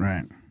 Right.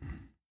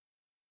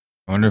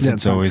 I wonder if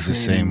it's always the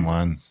same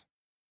ones.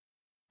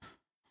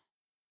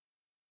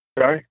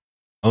 Sorry?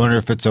 I wonder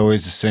if it's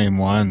always the same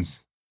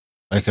ones.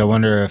 Like, I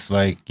wonder if,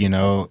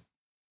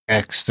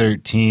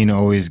 X13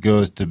 always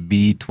goes to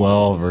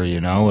B12 or,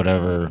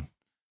 whatever.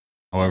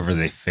 however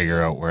they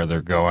figure out where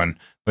they're going.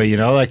 But, you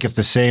know, like if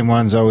the same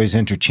ones always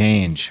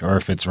interchange or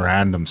if it's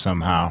random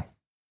somehow,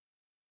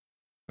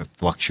 it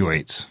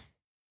fluctuates.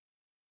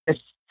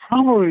 It's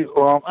probably,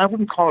 well, I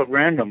wouldn't call it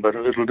random, but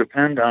it'll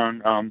depend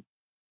on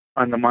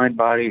the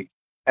mind-body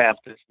app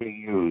that's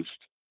being used.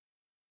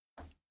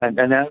 And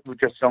that we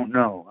just don't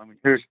know. I mean,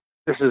 this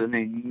is an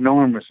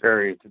enormous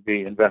area to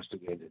be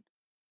investigated.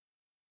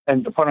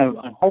 And what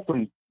I'm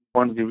hoping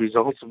one of the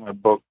results of my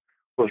book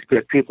was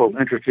get people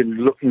interested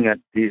in looking at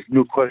these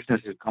new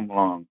questions that come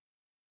along.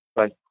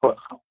 Like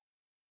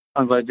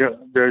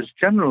there's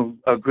general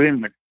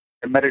agreement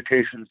that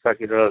meditation and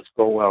psychedelics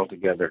go well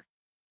together.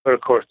 But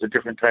of course, the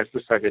different types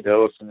of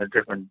psychedelics and the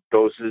different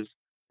doses,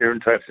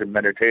 different types of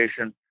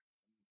meditation,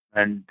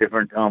 and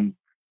different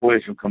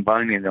ways of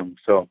combining them.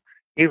 So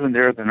even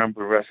there, the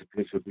number of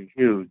recipes would be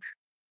huge.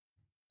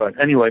 But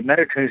anyway,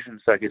 meditation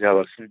and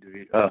psychedelics seem to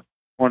be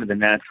one of the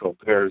natural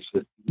pairs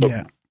that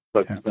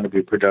look going to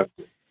be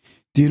productive.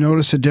 Do you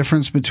notice a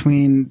difference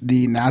between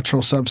the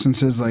natural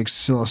substances like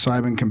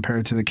psilocybin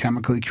compared to the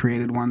chemically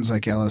created ones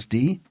like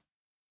LSD?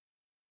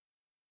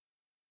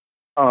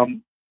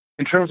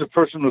 In terms of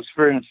personal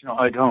experience, no,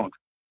 I don't.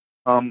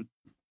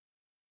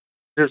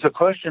 There's a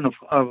question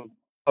of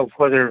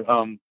whether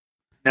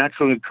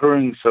naturally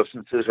occurring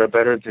substances are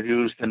better to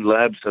use than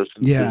lab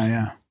substances.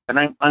 Yeah.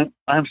 And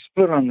I'm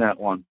split on that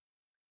one,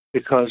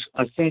 because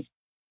I think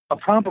a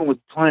problem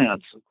with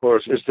plants, of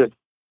course, is that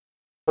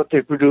what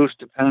they produce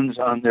depends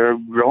on their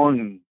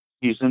growing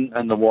season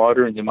and the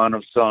water and the amount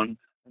of sun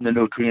and the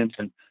nutrients,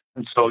 and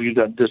so you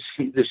got this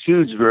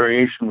huge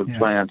variation with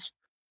plants.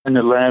 In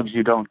the labs,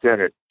 you don't get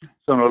it.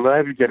 So in the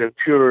lab, you get a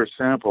purer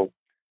sample.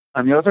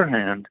 On the other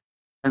hand,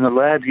 in the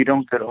lab, you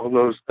don't get all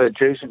those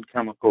adjacent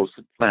chemicals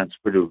that plants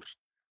produce.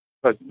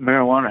 But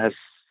marijuana has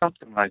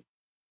something like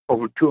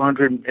over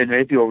 200 and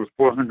maybe over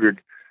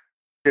 400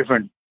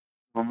 different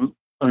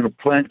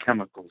plant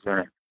chemicals in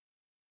it.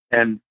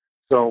 And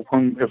so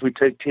if we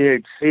take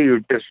THC, you're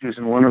just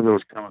using one of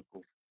those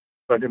chemicals.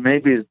 But it may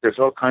be there's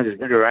all kinds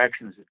of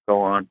interactions that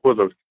go on. Well,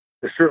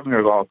 there certainly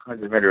are all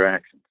kinds of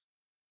interactions.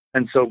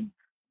 And so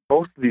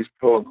both of these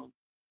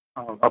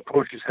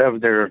approaches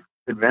have their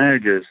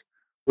advantages.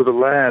 With a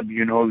lab,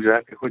 you know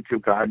exactly what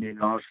you've got and you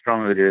know how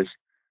strong it is.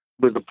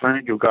 With the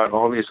plant, you've got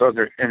all these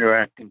other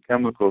interacting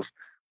chemicals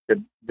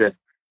that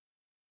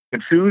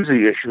confuse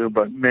the issue,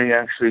 but may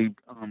actually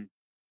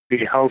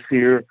be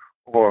healthier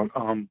or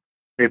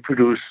may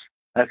produce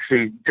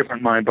actually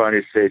different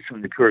mind-body states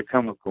from the pure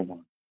chemical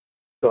one.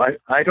 So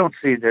I don't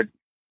see that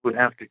we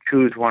have to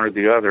choose one or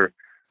the other.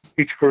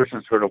 Each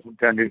person sort of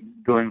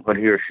doing what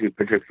he or she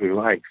particularly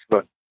likes.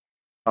 But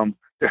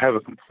to have a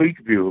complete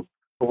view,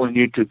 what we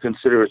need to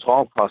consider is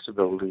all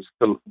possibilities: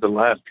 the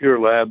lab, pure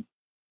lab,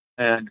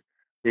 and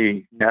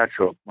the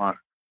natural plant.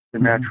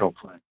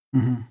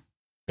 Mm-hmm.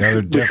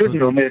 Yeah, we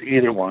shouldn't omit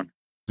either one.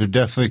 There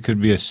definitely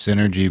could be a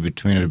synergy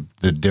between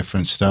the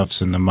different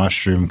stuffs in the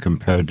mushroom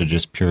compared to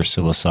just pure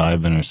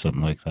psilocybin or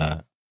something like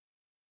that.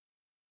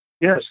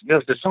 Yes.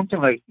 There's something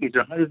like either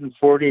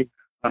 140,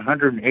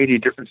 180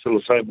 different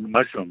psilocybin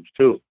mushrooms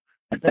too.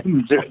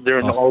 And they're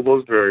in all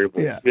those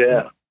variables.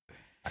 Yeah.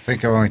 I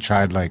think I only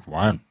tried like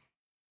one.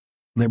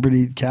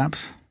 Liberty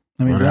caps.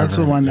 I mean, that's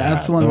the one.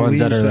 That's the one that we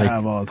used to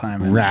have all the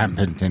time.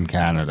 Rampant in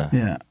Canada.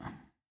 Yeah.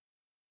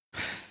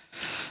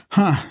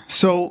 Huh.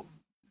 So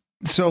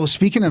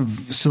speaking of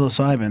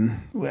psilocybin,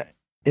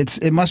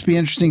 it must be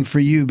interesting for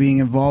you being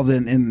involved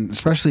in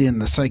especially in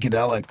the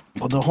psychedelic,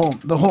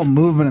 the whole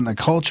movement and the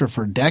culture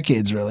for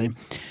decades, really,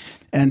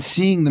 and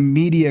seeing the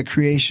media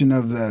creation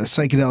of the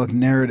psychedelic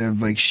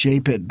narrative like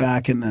shape it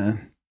back in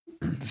the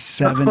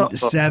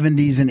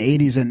 70s and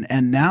 80s,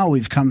 and now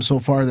we've come so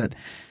far that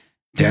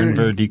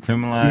Denver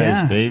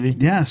decriminalized, baby.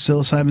 Yeah,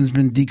 psilocybin's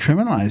been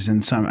decriminalized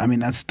in some. I mean,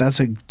 that's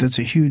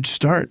a huge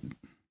start.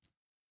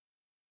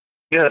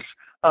 Yes.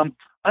 I'm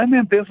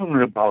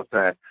ambivalent about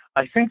that.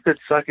 I think that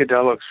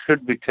psychedelics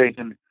should be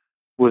taken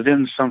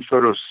within some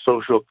sort of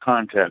social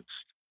context,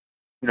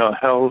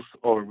 health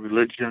or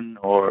religion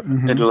or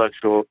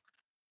intellectual.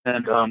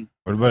 And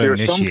what about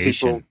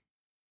initiation?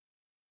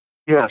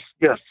 Yes,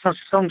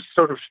 some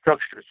sort of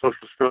structure,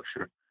 social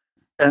structure.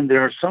 And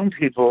there are some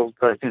people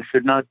that I think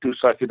should not do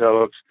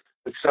psychedelics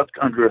except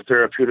under a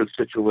therapeutic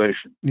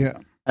situation. Yeah.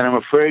 And I'm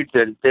afraid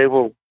that they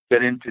will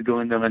get into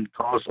doing them and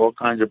cause all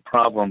kinds of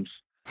problems.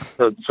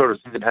 The sort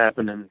of thing that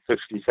happened in the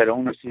 60s. I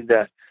don't want to see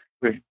that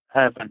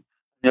happen. On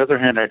the other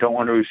hand, I don't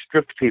want to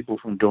restrict people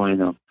from doing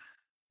them.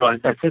 So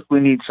I think we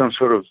need some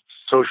sort of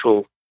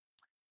social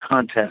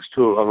context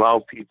to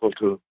allow people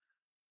to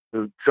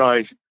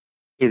try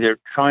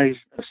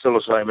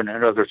psilocybin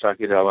and other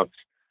psychedelics,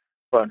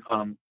 but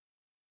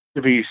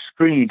to be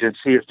screened and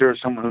see if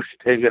there's someone who should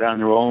take it on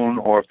their own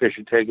or if they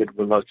should take it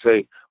with, let's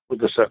say,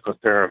 with a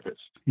psychotherapist.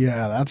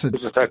 Yeah,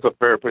 because a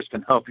psychotherapist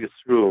can help you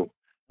through.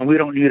 And we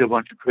don't need a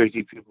bunch of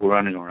crazy people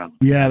running around.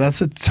 Yeah,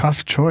 that's a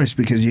tough choice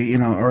because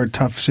or a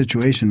tough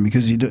situation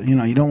because you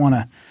don't want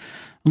to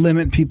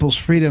limit people's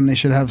freedom. They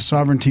should have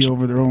sovereignty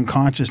over their own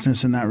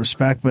consciousness in that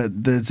respect. But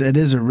it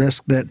is a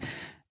risk that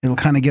it'll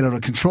kind of get out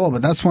of control.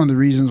 But that's one of the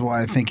reasons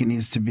why I think it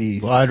needs to be.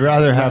 Well, I'd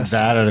rather have less.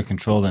 that out of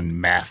control than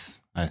meth,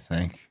 I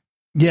think.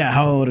 Yeah,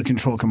 how out of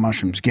control can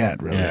mushrooms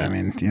get? Really, Yeah. I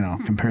mean,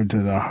 compared to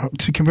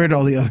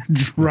all the other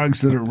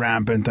drugs that are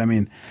rampant. I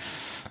mean,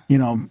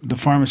 the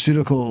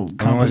pharmaceutical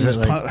companies. was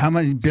it, like, how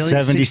many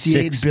billion?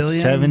 68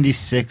 billion.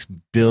 76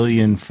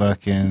 billion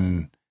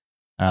fucking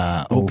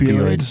opioid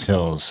Opioids?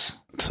 pills.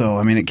 So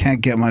I mean, it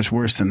can't get much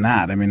worse than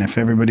that. I mean, if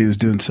everybody was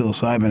doing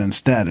psilocybin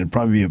instead, it'd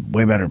probably be a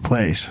way better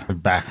place. Her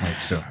back might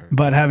still hurt.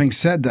 But having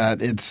said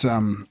that, it's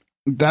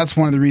that's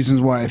one of the reasons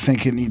why I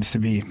think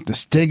the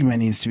stigma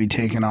needs to be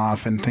taken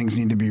off, and things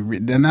need to be,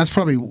 and that's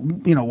probably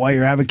why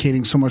you're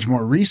advocating so much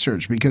more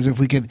research, because if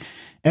we could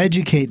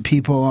educate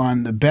people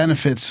on the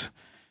benefits,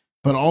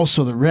 but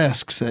also the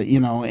risks,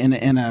 in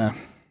a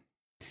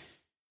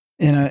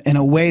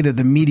way that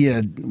the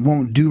media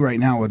won't do right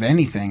now with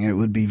anything, it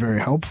would be very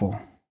helpful.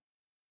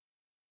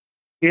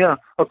 Yeah,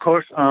 of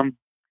course.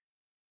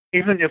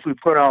 Even if we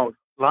put out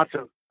lots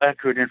of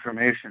accurate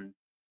information,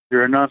 there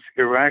are enough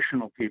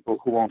irrational people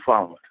who won't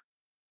follow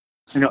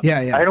it.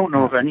 Yeah. I don't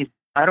know of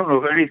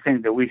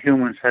anything that we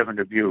humans haven't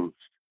abused.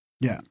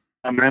 Yeah.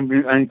 I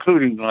mean, I'm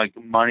including like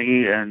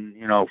money and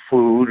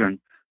food, and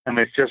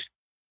it's just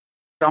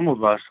some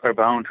of us are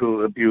bound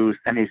to abuse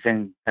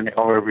anything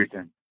or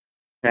everything,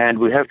 and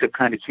we have to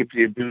kind of keep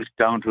the abuse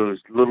down to as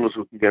little as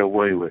we can get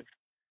away with.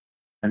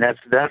 And that's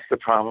the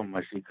problem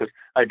I see, because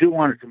I do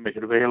want it to make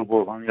it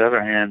available. On the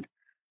other hand,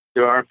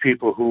 there are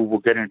people who will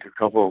get into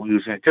trouble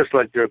using it, just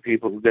like there are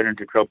people who get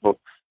into trouble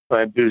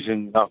by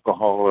abusing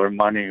alcohol or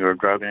money or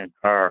driving a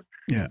car.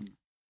 Yeah.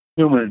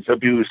 Humans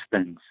abuse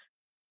things.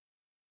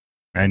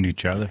 And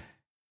each other.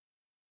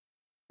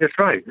 That's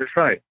right.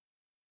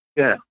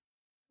 Yeah.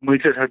 We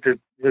just have to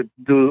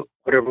do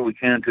whatever we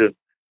can to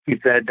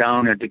keep that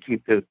down and to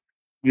keep the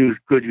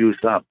good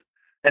use up.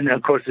 And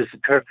of course,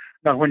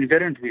 now when you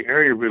get into the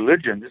area of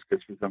religion, this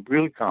gets become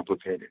really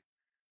complicated,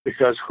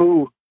 because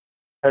who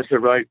has the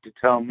right to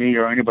tell me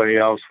or anybody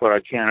else what I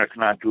can or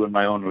cannot do in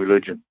my own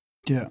religion?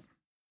 Yeah.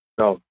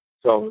 So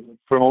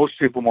for most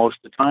people, most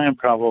of the time,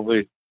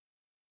 probably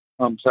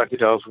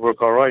psychedelics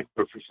work all right,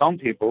 but for some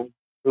people,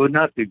 it would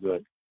not be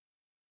good.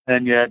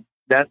 And yet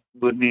that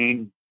would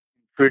mean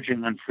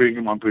infringing on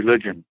freedom of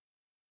religion.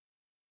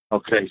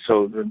 Okay,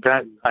 so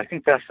I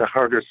think that's the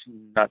hardest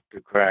nut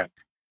to crack.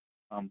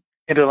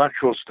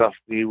 Intellectual stuff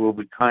will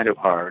be kind of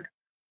hard,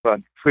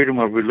 but freedom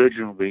of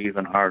religion will be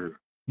even harder.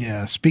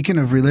 Yeah. Speaking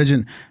of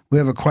religion, we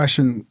have a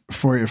question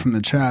for you from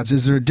the chats.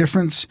 Is there a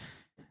difference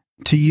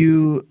to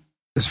you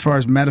as far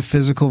as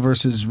metaphysical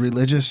versus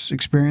religious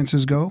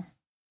experiences go?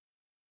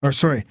 Or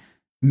sorry,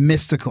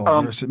 mystical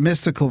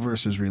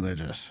versus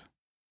religious.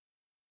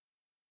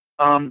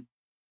 There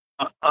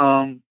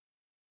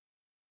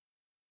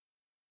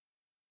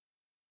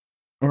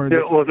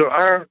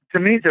are, to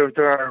me,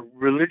 there are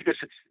religious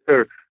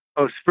or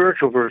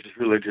spiritual versus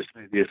religious.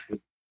 Maybe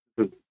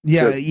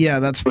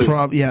that's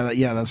probably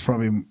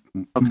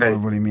more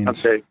of what he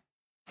means. Okay.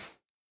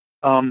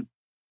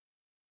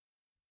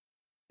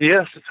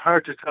 Yes, it's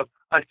hard to tell.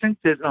 I think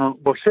that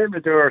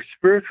certainly there are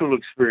spiritual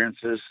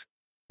experiences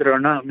that are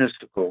not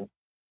mystical.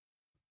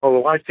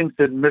 Although I think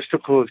that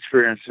mystical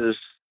experiences,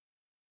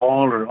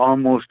 all or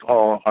almost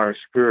all, are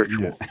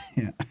spiritual.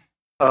 Yeah.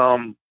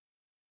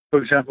 For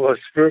example, a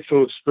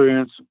spiritual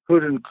experience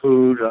could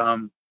include,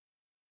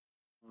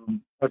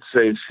 let's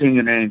say, seeing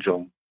an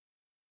angel.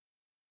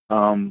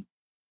 And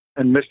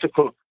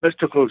mystical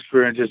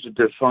experiences are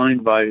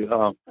defined by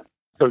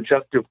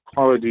subjective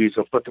qualities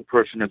of what the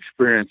person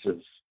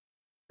experiences.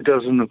 It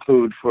doesn't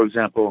include, for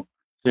example,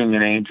 seeing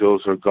an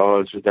angels or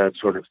gods or that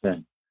sort of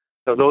thing.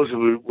 So those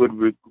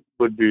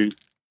would be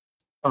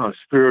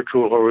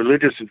spiritual or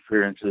religious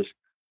experiences,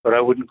 but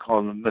I wouldn't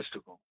call them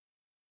mystical.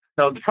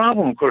 Now, the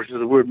problem, of course, is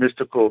the word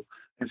mystical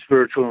and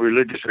spiritual and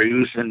religious are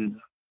used in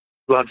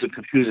lots of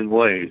confusing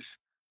ways.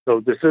 So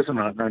this isn't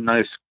a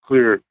nice,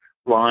 clear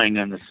line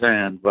in the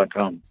sand, but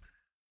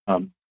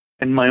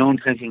in my own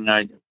thinking,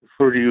 I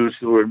prefer to use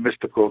the word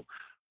mystical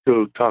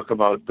to talk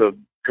about the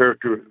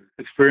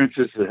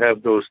experiences that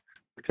have those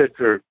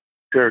particular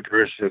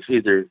characteristics,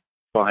 either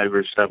 5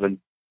 or 7,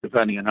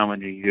 depending on how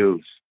many you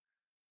use.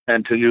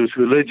 And to use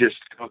religious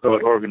to talk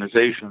about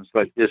organizations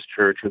like this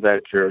church or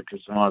that church or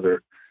some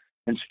other,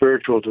 and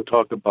spiritual to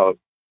talk about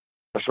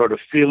a sort of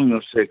feeling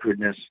of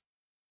sacredness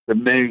that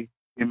may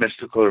be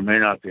mystical or may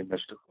not be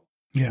mystical.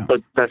 Yeah.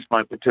 But that's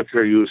my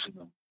particular use of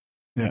them.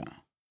 Yeah.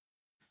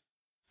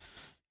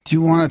 Do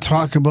you want to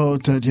talk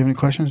about, do you have any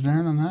questions,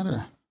 Darren, on that?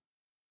 Or?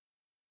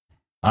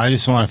 I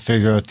just want to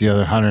figure out the other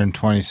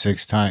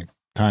 126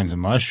 kinds of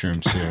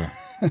mushrooms here.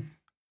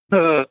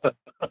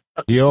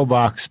 The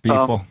O-Box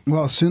people.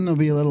 Well, soon there'll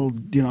be a little,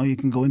 you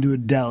can go into a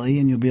deli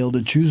and you'll be able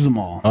to choose them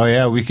all. Oh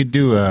yeah, we could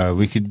do a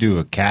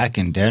CAC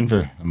in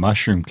Denver, a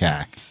mushroom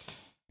CAC.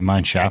 You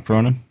mind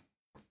chaperoning?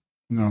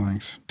 No,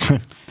 thanks. Do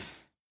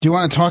you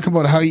want to talk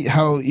about how you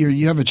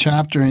have a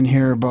chapter in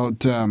here about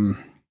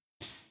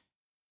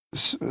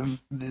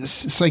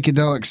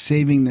psychedelics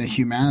saving the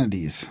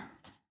humanities?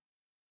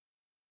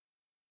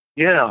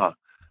 Yeah.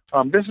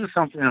 this is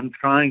something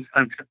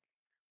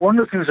one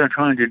of the things I'm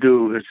trying to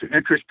do is to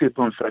interest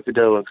people in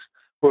psychedelics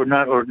who are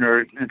not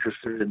ordinarily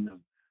interested in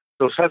them.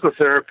 So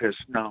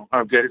psychotherapists now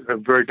are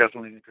very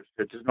definitely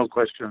interested. There's no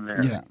question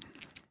there. Yeah.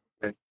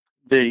 Okay.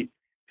 The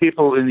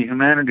people in the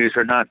humanities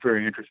are not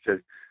very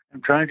interested.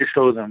 I'm trying to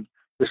show them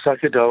the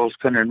psychedelics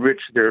can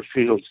enrich their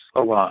fields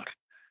a lot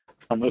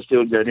unless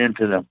they'll get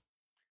into them.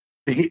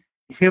 The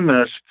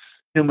humanists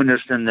in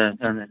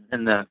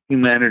the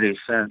humanities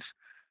sense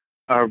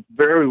are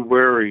very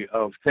wary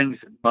of things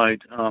that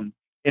might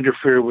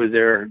interfere with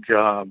their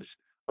jobs.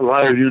 A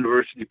lot of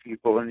university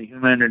people in the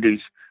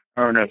humanities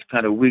are in a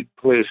kind of weak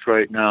place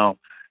right now,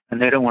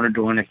 and they don't want to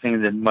do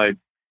anything that might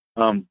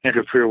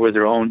interfere with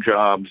their own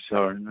jobs,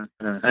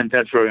 and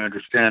that's very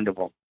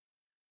understandable.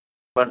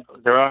 But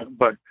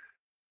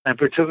I'm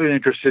particularly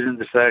interested in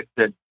the fact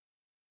that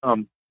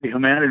the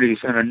humanities,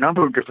 in a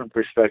number of different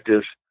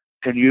perspectives,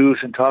 can use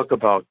and talk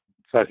about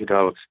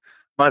psychedelics.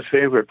 My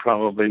favorite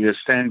probably is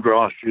Stan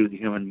Groff's View of the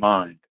Human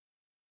Mind.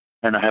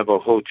 And I have a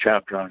whole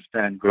chapter on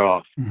Stan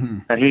Groff. Mm-hmm.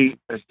 And he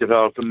has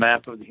developed a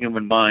map of the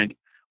human mind,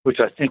 which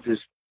I think is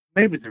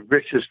maybe the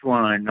richest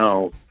one I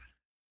know.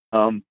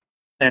 And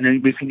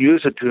we can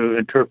use it to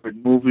interpret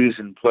movies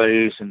and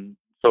plays and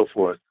so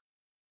forth.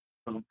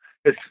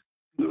 It's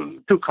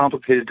too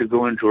complicated to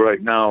go into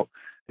right now.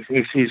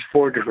 He sees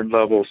 4 different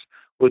levels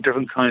with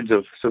different kinds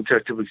of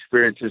subjective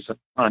experiences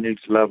on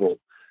each level.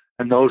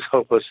 And those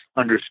help us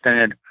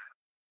understand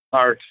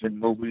arts and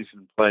movies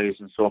and plays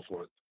and so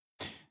forth.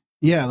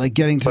 Yeah, like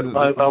getting to the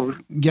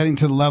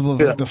level of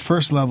like the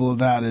first level of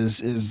that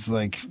is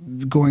like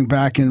going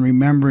back and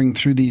remembering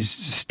through these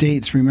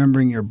states,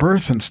 remembering your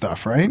birth and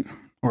stuff, right?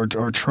 Or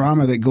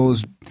trauma that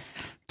goes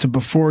to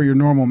before your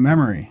normal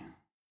memory.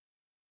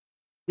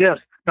 Yes.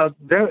 Now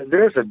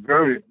there's a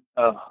very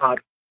hot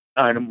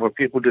item where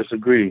people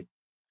disagree,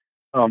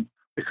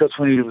 because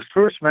when he was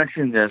first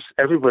mentioning this,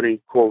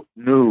 everybody quote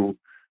knew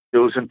it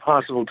was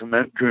impossible to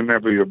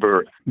remember your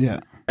birth.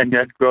 Yeah. And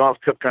yet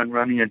Groff kept on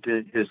running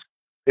into his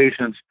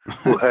patients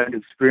who had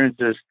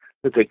experiences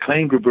that they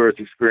claimed were birth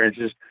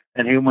experiences,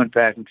 and he went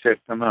back and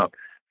checked them out.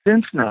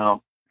 Since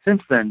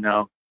then,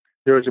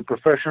 there is a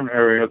professional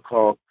area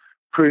called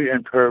pre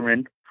and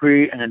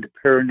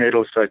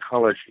perinatal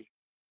psychology,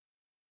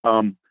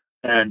 and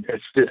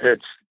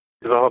it's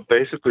developed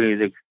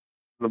basically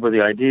with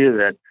the idea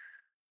that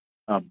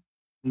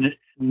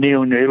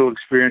neonatal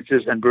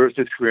experiences and birth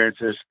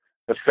experiences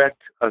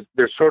affect us.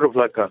 They're sort of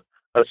like a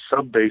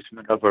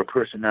sub-basement of our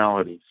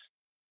personalities.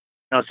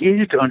 Now, it's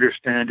easy to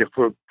understand if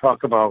we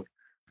talk about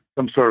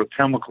some sort of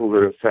chemical that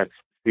affects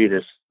the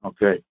fetus,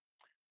 okay?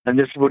 And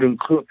this would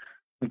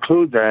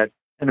include that.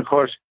 And, of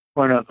course,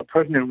 when a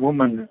pregnant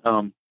woman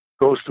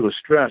goes through a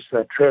stress,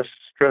 that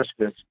stress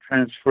gets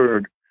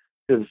transferred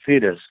to the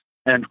fetus.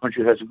 And when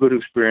she has good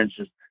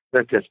experiences,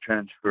 that gets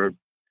transferred.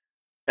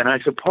 And I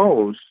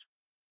suppose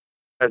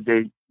that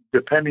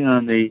depending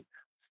on the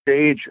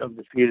stage of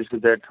the fetus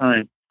at that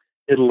time,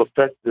 it'll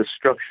affect the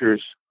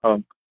structures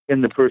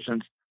in the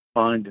person's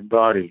mind and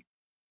body.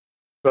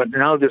 But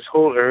now this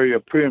whole area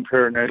of pre and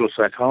perinatal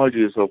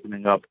psychology is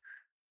opening up,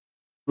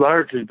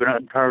 largely but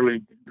not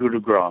entirely due to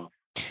Groff.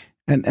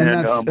 And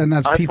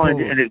that's people,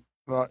 and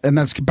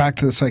that's back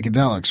to the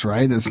psychedelics,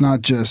 right? It's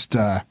not just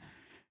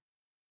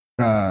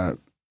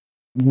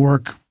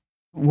work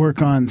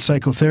on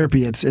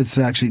psychotherapy. It's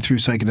actually through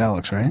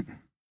psychedelics, right?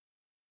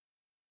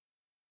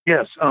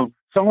 Yes.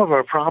 Some of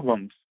our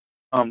problems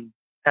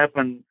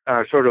happen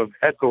sort of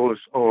echoes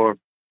or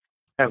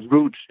have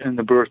roots in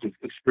the birth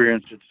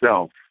experience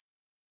itself.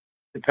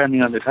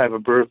 Depending on the type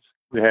of birth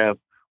we have,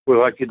 we're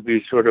likely to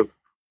be sort of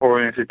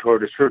oriented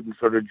toward a certain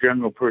sort of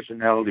general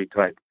personality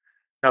type.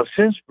 Now,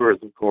 since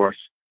birth, of course,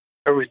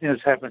 everything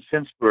that's happened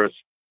since birth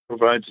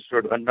provides a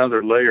sort of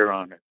another layer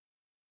on it.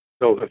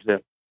 So if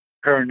the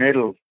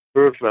perinatal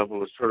birth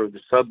level is sort of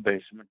the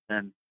sub-basement,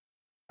 then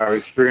our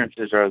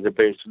experiences are the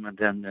basement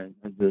and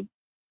the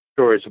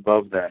stories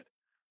above that.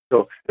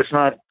 So it's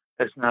not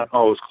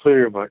always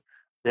clear, but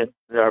that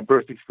our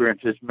birth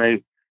experiences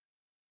may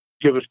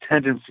give us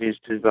tendencies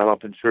to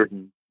develop in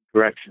certain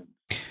directions.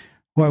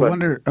 Well, I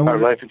wonder our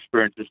life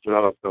experiences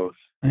develop those.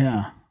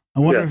 Yeah, I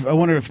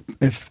wonder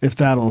if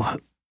that'll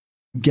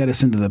get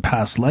us into the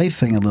past life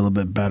thing a little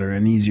bit better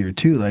and easier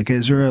too. Like,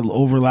 is there an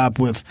overlap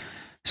with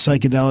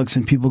psychedelics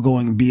and people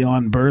going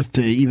beyond birth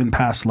to even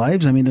past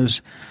lives? I mean,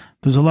 there's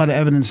a lot of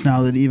evidence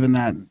now that even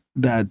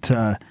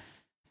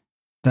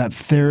that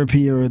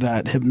therapy or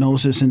that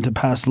hypnosis into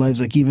past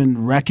lives, like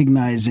even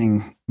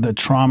recognizing the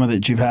trauma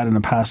that you've had in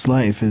a past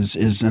life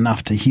is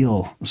enough to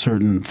heal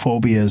certain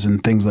phobias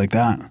and things like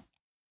that.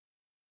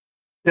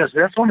 Yes,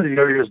 that's one of the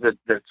areas that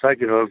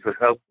psychedelics have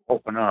helped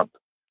open up,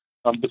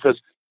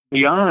 because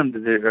beyond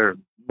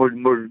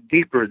more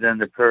deeper than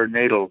the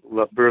perinatal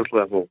birth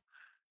level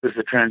is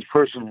the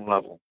transpersonal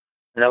level,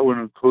 and that would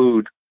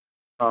include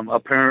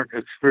apparent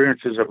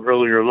experiences of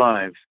earlier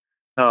lives.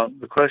 Now,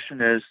 the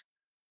question is,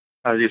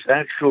 are these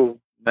actual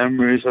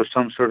memories of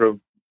some sort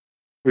of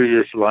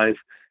previous life,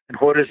 and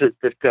what is it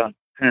that got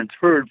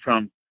transferred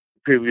from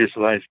the previous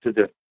life to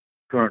the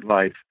current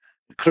life?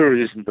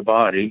 clearly isn't the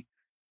body.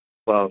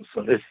 Well,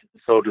 so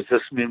does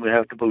this mean we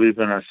have to believe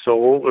in a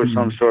soul or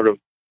some sort of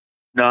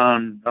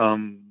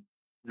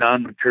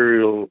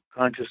non-material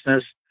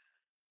consciousness?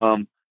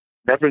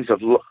 That brings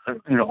up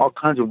all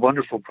kinds of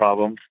wonderful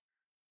problems,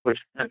 which,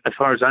 as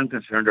far as I'm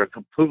concerned, are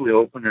completely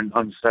open and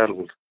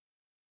unsettled.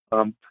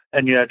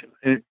 And yet,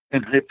 in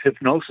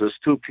hypnosis,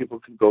 too, people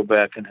can go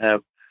back and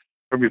have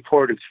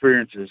report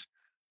experiences.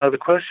 Now, the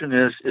question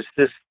is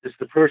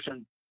the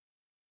person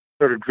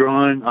sort of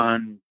drawing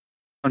on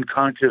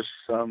unconscious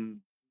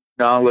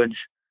knowledge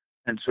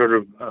and sort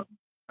of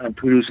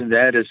producing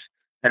that as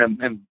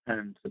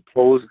and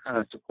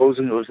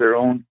supposing it was their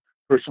own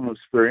personal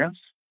experience,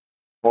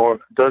 or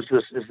is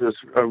this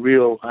a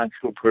real,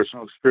 actual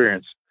personal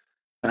experience?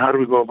 And how do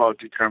we go about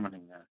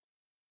determining that?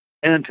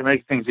 And to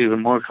make things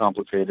even more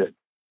complicated,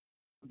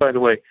 by the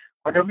way,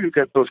 whenever you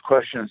get those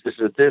questions, is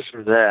it this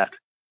or that?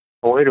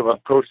 A way to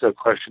approach that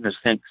question is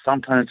think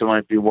sometimes it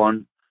might be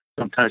one,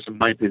 sometimes it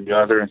might be the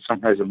other, and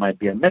sometimes it might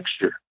be a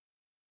mixture.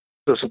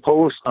 So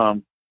suppose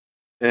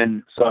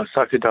in a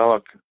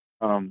psychedelic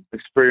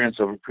experience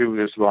of a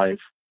previous life,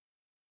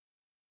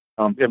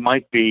 it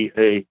might be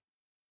a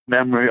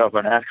memory of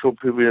an actual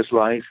previous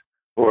life,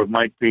 or it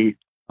might be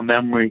a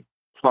memory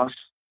plus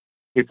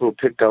people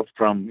picked up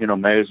from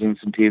magazines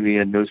and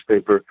TV and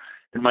newspaper.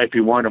 It might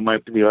be one, it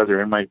might be the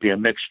other, it might be a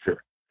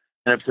mixture.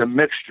 And if it's a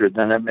mixture,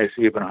 then that makes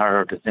it even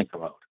harder to think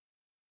about.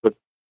 But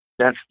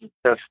that's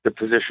the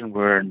position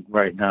we're in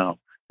right now.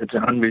 It's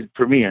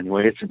for me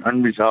anyway, it's an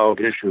unresolved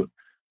issue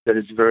that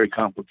is very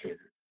complicated.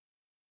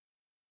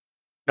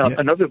 Now,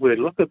 Another way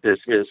to look at this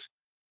is,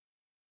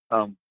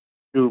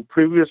 do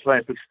previous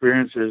life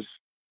experiences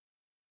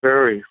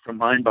vary from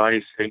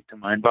mind-body state to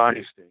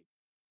mind-body state?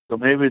 So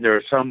maybe there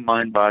are some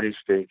mind-body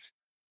states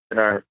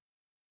that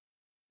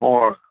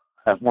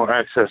have more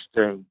access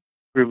to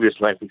previous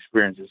life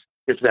experiences,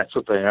 if that's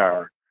what they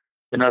are,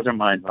 than other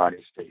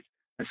mind-body states.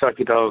 And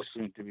psychedelics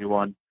seem to be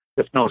one.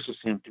 Hypnosis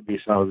seems to be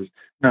some of these.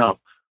 Now,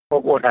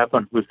 what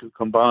happens if we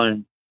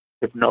combine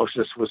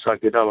hypnosis with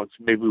psychedelics?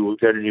 Maybe we'll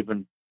get an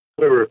even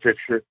clearer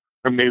picture,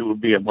 or maybe it will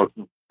be a more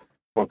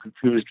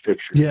confused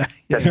picture.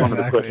 That's one of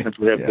the questions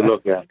we have to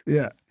look at.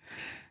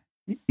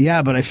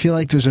 Yeah, but I feel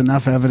like there's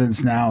enough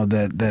evidence now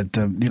that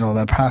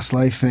that past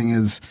life thing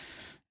is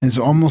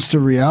almost a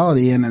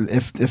reality, and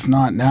if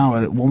not now,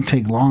 it won't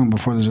take long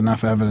before there's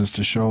enough evidence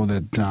to show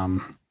that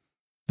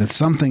that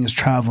something is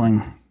traveling,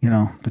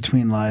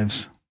 between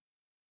lives.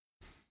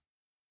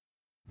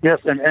 Yes,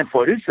 and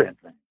what is that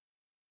thing?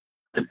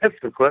 And that's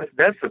the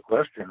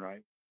question,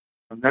 right?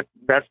 And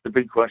that's the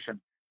big question.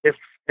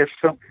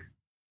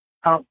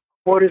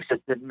 What is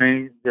it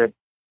that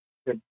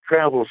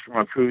travels from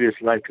a previous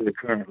life to the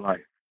current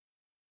life?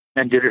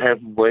 And did it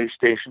have way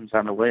stations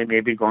on the way,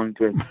 maybe going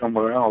to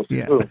somewhere else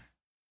too?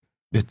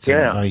 Bits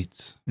and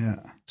bytes.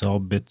 Yeah. It's all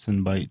bits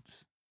and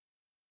bytes.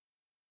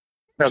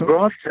 Now,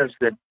 Groff says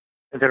that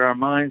our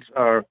minds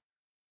are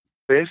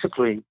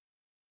basically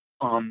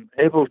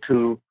able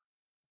to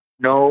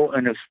know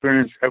and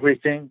experience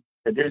everything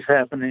that is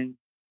happening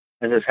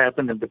and has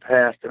happened in the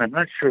past, and I'm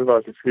not sure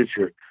about the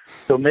future.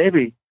 So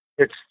maybe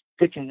it's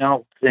picking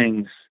out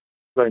things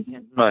like,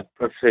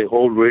 let's say,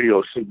 old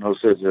radio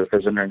signals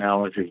as an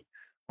analogy.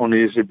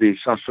 Only these would be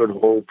some sort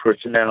of old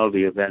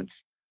personality events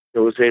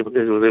that was able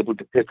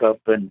to pick up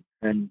and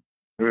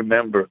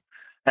remember.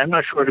 I'm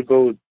not sure to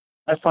go.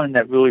 I find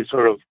that really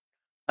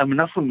I'm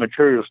enough of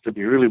materials to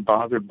be really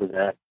bothered with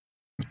that,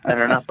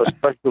 and enough a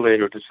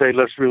speculator to say,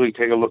 let's really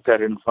take a look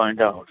at it and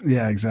find out.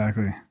 Yeah,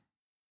 exactly.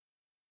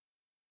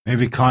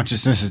 Maybe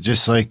consciousness is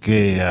just like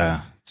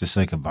a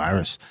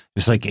virus,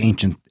 just like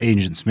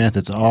Agent Smith.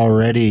 It's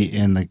already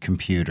in the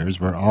computers.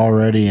 We're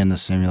already in the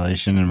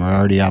simulation, and we're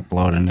already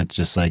uploading. It's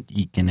just like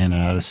eking in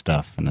and out of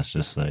stuff, and it's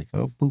just like,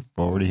 oh, poof,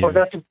 forward here. Oh,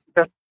 that's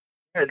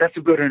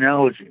a good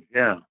analogy.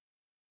 Yeah,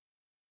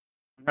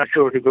 I'm not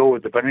sure where to go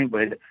with it, but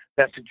anyway,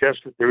 that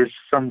suggests that there is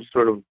some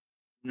sort of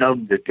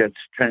nub that gets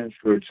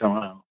transferred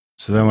somehow.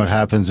 So then, what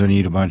happens when you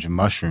eat a bunch of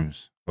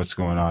mushrooms? What's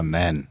going on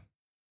then?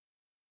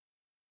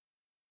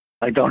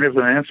 I don't have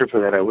an answer for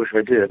that. I wish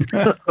I did.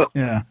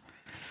 Yeah.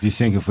 Do you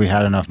think if we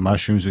had enough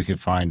mushrooms, we could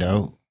find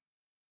out?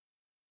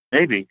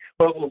 Maybe.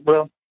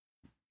 Well,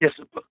 yes,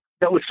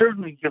 that would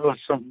certainly give us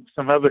some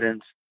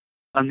evidence.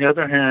 On the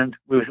other hand,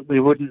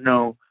 we wouldn't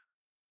know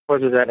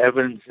whether that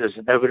evidence is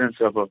evidence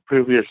of a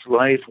previous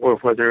life or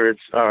whether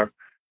it's our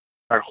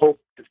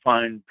hope to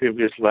find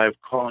previous life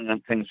calling on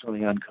things from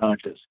the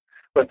unconscious.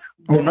 But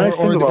or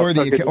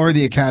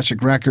the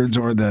Akashic records,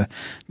 or the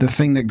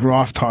thing that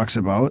Groff talks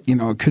about,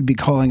 it could be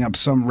calling up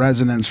some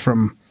resonance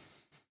from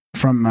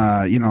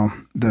the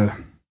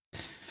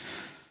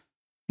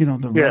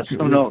yes,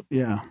 no.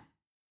 Yeah.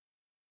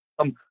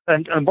 And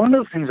one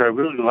of the things I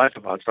really like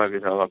about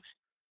psychedelics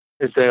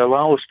is they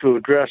allow us to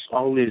address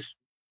all these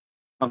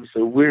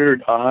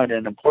weird, odd,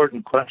 and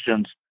important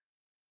questions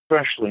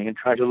freshly and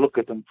try to look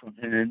at them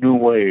in new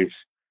ways.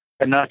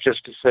 And not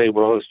just to say,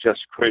 well, it's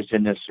just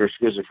craziness or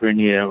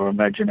schizophrenia or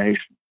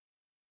imagination.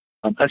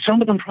 And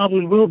some of them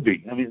probably will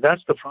be. I mean,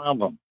 that's the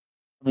problem.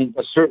 I mean,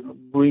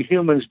 we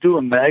humans do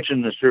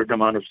imagine a certain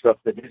amount of stuff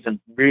that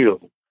isn't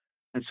real.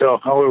 And so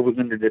how are we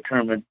going to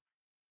determine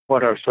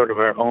what are sort of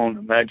our own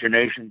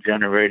imagination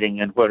generating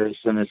and what is,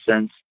 in a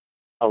sense,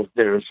 out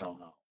there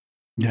somehow?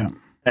 Yeah.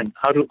 And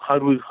how do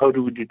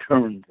we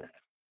determine that?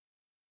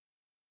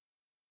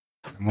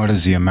 What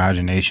is the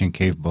imagination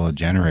capable of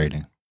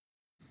generating?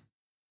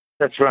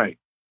 That's right.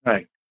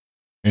 Right.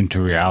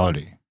 Into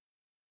reality.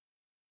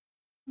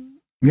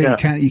 Yeah,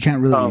 you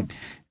can't really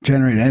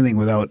generate anything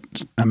without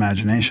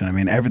imagination. I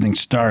mean, everything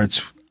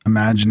starts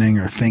imagining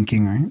or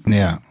thinking, right?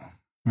 Yeah.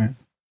 Right.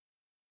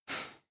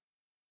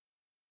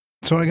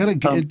 So I got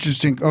a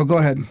interesting. Oh, go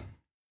ahead.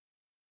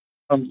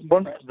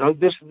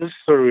 This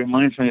sort of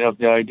reminds me of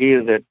the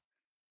idea that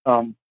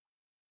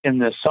in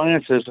the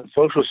sciences and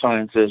social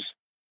sciences,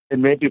 it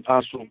may be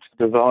possible to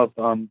develop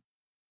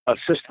a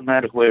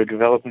systematic way of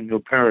developing new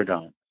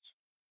paradigms.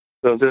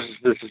 So this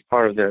is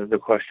part of the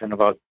question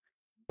about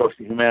both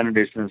the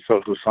humanities and the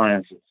social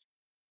sciences.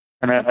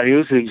 And I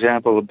use the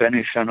example of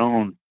Benny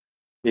Shannon,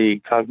 the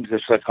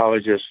cognitive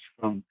psychologist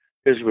from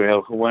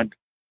Israel who went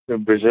to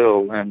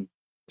Brazil. And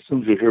as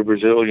soon as you hear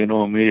Brazil, you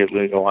know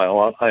immediately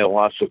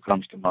ayahuasca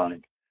comes to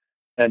mind.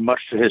 And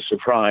much to his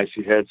surprise,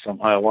 he had some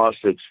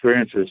ayahuasca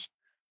experiences,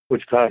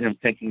 which got him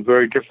thinking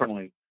very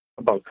differently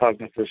about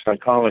cognitive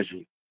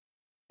psychology.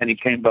 And he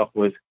came up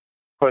with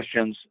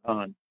questions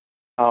on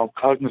how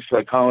cognitive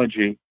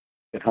psychology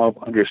can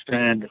help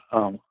understand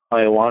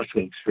ayahuasca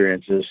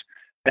experiences,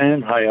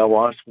 and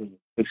ayahuasca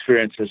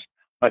experiences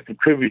might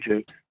contribute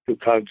to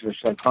cognitive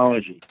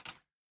psychology.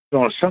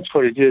 So in a sense,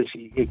 what he did is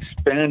he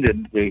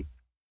expanded the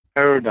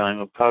paradigm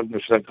of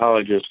cognitive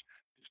psychologists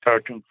to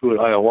start to include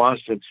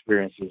ayahuasca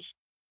experiences.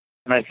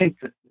 And I think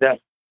that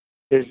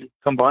is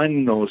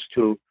combining those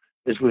two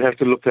is we have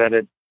to look at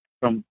it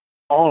from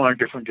all our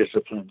different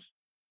disciplines.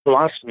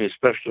 Philosophy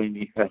especially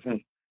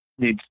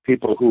needs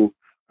people who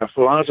are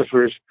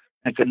philosophers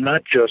and can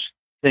not just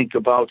think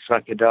about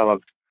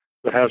psychedelics,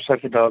 but have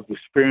psychedelic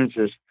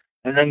experiences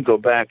and then go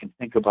back and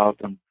think about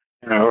them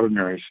in our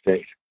ordinary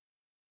state.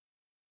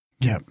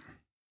 Yeah.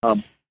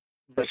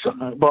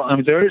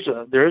 There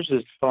is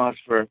this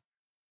philosopher,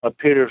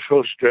 Peter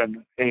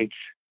Sjogren H.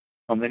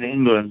 In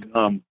England,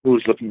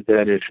 who's looking at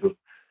that issue.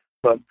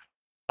 But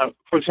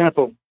for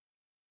example,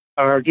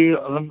 our idea.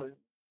 I'm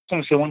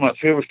going to say one of my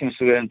favorite things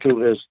to get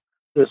into is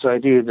this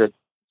idea that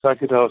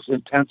psychedelics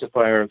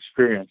intensify our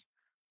experience.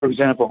 For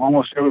example,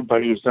 almost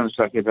everybody who's done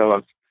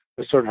psychedelics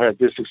has sort of had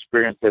this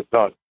experience. They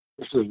thought,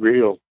 this is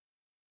real.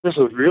 This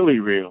is really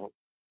real.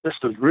 This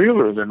is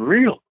realer than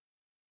real.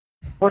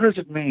 What does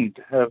it mean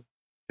to have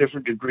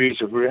different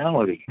degrees of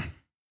reality?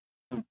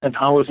 And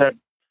how is that?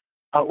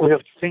 How we have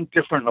to think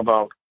different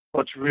about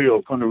what's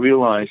real, going to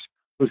realize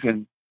we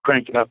can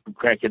crank it up and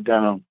crank it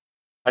down.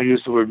 I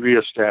use the word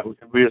rheostat. We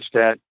can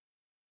rheostat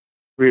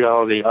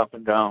reality up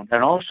and down.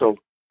 And also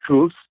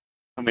truth.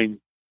 I mean,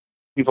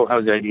 people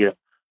have the idea,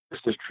 this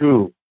is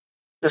true.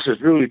 This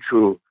is really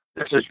true.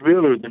 This is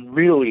realer than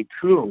really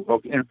true.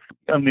 Okay. And,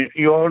 I mean,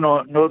 you all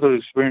know those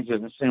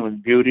experiences, and same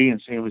with beauty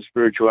and same with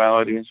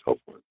spirituality and so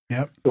forth.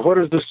 Yep. So what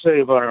does this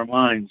say about our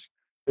minds?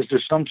 Is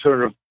there some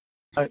sort of,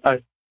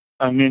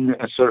 I mean,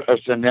 as an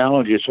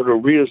analogy, a sort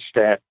of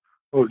rheostat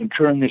where we can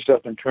turn this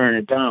up and turn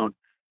it down?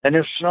 And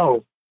if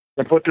so,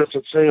 then what does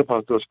it say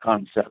about those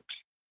concepts?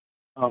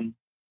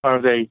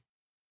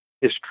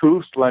 Is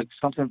truth like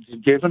something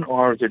that's given,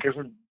 or are there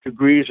different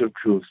degrees of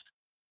truth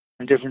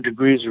and different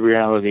degrees of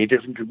reality,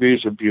 different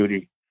degrees of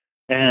beauty?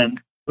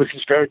 And we can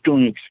start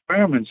doing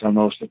experiments on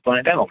those to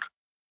find out.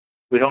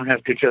 We don't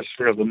have to just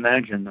sort of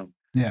imagine them.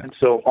 Yeah. And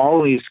so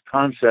all these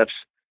concepts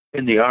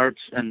in the arts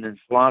and in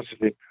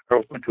philosophy are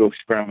open to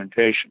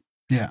experimentation.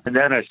 Yeah. And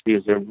that I see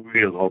as a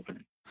real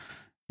opening.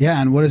 Yeah,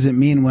 and what does it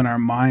mean when our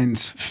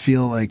minds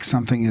feel like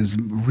something is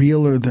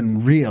realer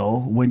than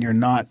real when you're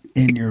not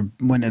in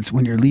when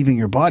you're leaving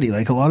your body?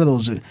 Like a lot of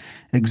those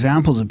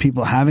examples of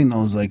people having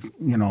those, like,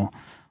 you know,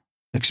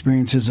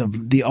 experiences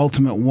of the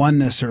ultimate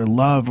oneness or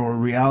love or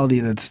reality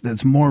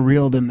that's more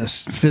real than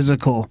this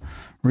physical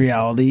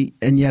reality,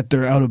 and yet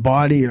they're out of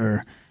body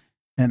or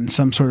in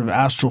some sort of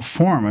astral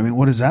form. I mean,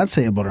 what does that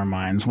say about our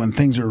minds when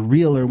things are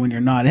realer when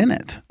you're not in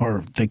it,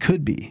 or they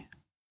could be?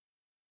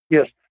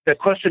 Yes, that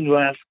question you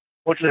asked,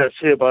 what does that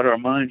say about our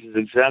minds, is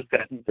exactly,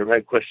 I think, the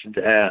right question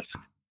to ask.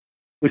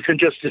 We can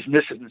just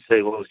dismiss it and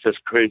say, well, it's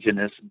just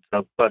craziness and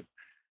stuff, but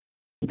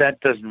that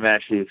doesn't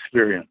match the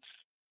experience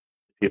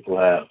people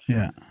have.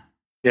 Yeah.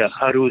 Yeah,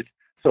 how do we...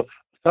 So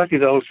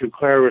psychedelics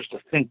require us to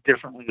think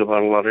differently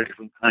about a lot of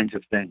different kinds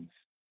of things,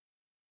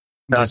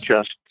 not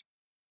just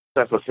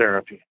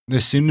psychotherapy. They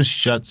seem to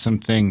shut some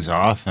things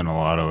off in a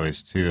lot of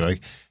ways, too.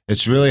 Like,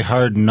 it's really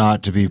hard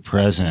not to be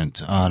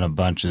present on a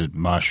bunch of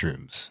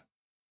mushrooms.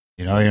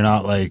 You know, you're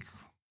not like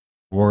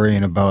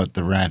worrying about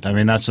the rent. I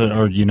mean,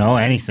 or you know,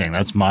 anything.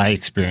 That's my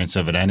experience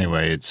of it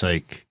anyway. It's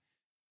like,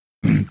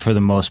 for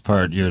the most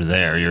part, you're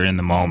there, you're in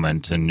the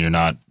moment, and you're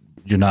not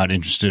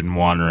interested in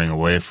wandering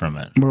away from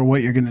it. Or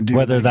what you're going to do.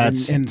 Whether like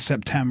that's in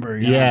September,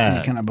 you're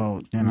not thinking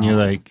about, you know. You're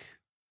like,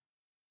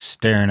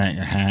 staring at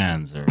your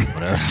hands or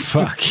whatever the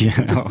fuck, you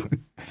know.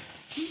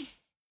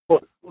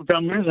 Well,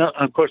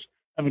 of course,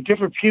 I mean,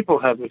 different people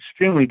have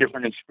extremely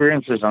different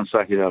experiences on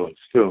psychedelics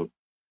too.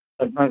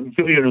 I'll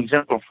give you an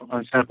example.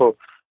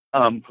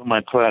 From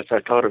my class, I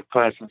taught a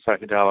class in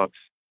psychedelics,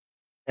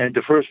 and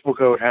the first book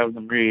I would have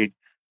them read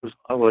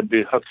would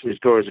be Huxley's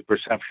Doors of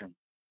Perception.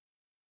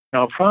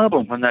 Now, a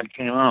problem when that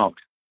came out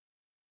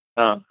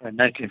in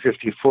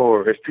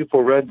 1954 is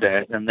people read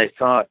that and they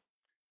thought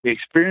the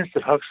experience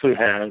that Huxley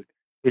had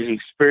is the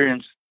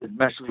experience that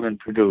mescaline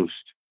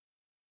produced.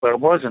 But it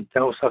wasn't.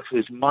 That was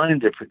Huxley's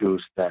mind that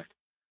produced that.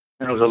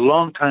 And it was a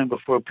long time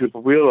before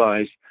people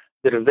realized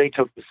that if they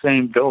took the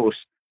same dose,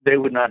 they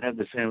would not have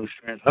the same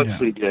experience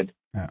Huxley did,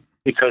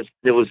 because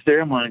it was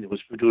their mind that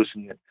was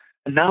producing it.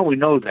 And now we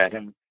know that,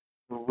 and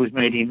we've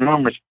made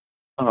enormous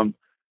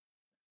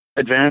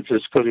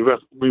advances because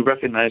we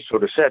recognize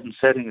sort of set and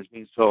setting as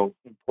being so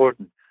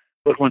important.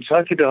 But when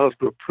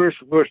psychedelics were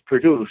first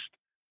produced,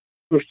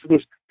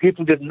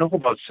 people didn't know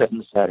about set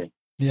and setting.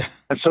 Yeah.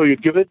 And so you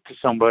give it to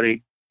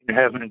somebody and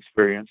have an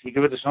experience. You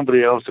give it to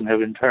somebody else and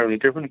have an entirely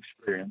different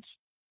experience.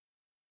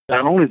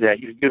 Not only that,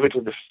 you give it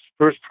to the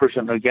first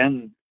person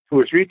again 2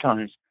 or 3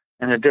 times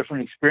and have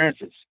different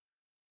experiences.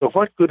 So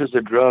what good is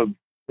a drug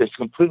that's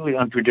completely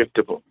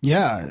unpredictable?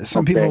 Yeah,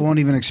 some people won't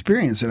even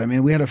experience it. I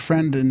mean, we had a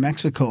friend in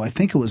Mexico. I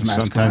think it was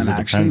mescaline,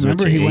 actually.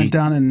 Remember, he went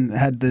down and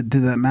did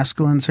the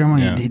mescaline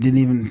ceremony. Yeah. He didn't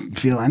even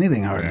feel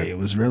anything hardly. Yeah. It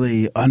was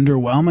really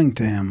underwhelming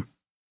to him.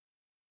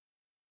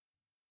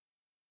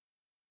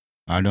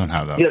 I don't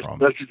have that problem.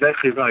 Yes, that's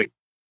exactly right.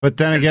 But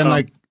then again,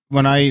 like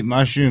when I eat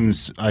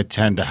mushrooms, I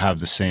tend to have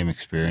the same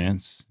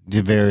experience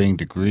to varying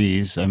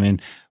degrees. I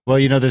mean, well,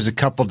 you know, there's a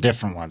couple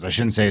different ones. I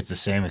shouldn't say it's the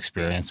same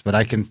experience, but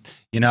I can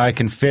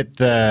fit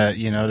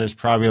there's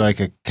probably like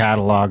a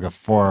catalog of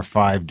 4 or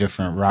 5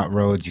 different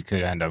roads you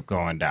could end up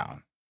going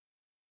down.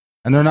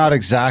 And they're not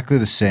exactly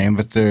the same,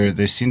 but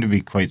they seem to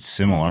be quite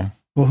similar.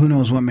 Well, who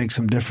knows what makes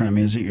them different? I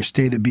mean, is it your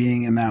state of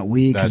being in that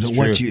week? Is it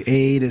what you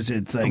ate? Is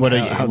it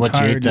like how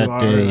tired you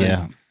are? Day,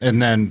 yeah.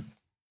 And then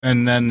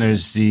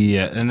there's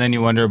and then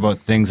you wonder about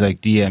things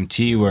like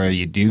DMT, where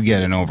you do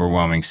get an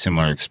overwhelming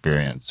similar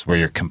experience, where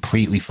you're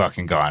completely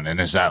fucking gone. And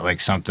is that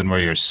like something where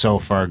you're so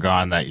far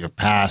gone that you're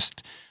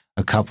past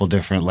a couple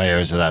different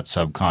layers of that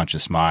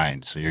subconscious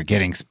mind? So you're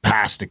getting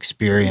past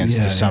experience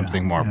to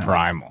something more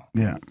primal.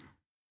 Yeah.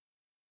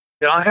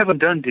 Yeah, I haven't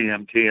done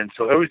DMT, and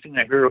so everything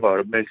I hear about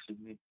it makes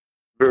me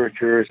very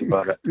curious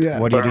about it. Yeah.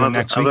 What are you doing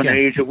next weekend? I'm an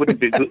age it wouldn't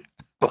be good.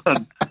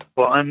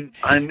 Well, I'm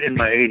in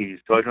my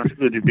 80s, so I don't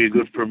think it would be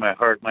good for my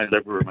heart, my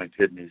liver, or my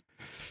kidneys.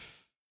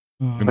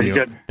 But you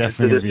got to this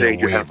age,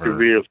 you have to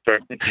really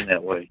start thinking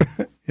that way.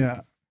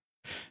 Yeah.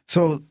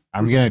 So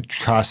I'm gonna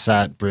cross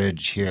that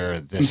bridge here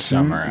this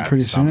summer.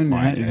 Pretty soon,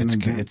 point. Yeah,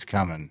 it's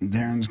coming.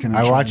 Darren's gonna.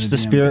 I watched the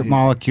Spirit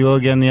Molecule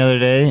again the other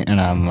day, and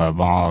I'm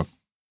all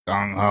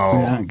gung ho.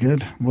 Yeah,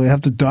 good. We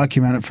have to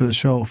document it for the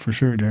show for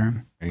sure,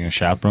 Darren. Are you gonna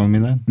chaperone me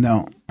then?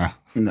 No.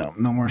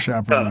 No more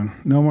chaperoning.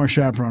 No more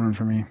chaperoning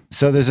for me.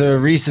 So there's a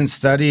recent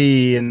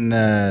study in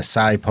the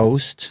Psy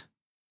Post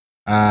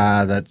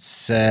that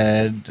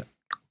said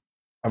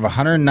of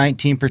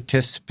 119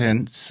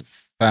 participants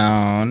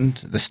found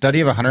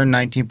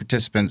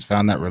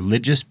that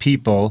religious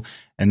people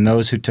and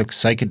those who took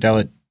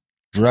psychedelic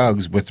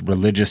drugs with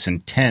religious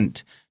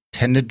intent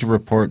tended to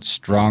report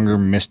stronger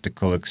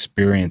mystical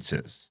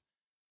experiences.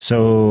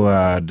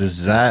 So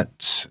does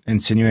that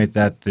insinuate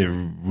that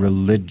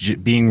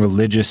being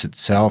religious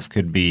itself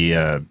could be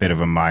a bit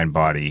of a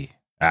mind-body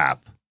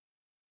app?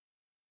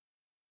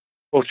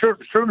 Well,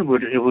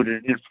 certainly it would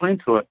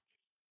influence it.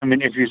 I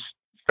mean, if you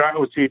start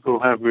with people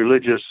who have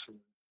religious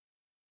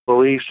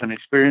beliefs and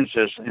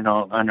experiences, in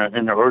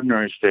their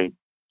ordinary state,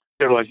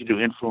 they're likely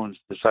to influence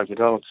the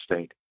psychedelic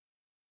state.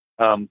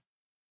 And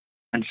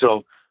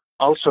so,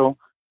 also,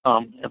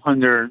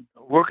 when they're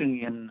working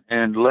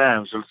in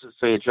labs, let's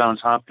say at Johns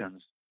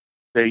Hopkins,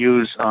 they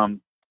use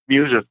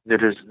music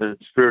that is the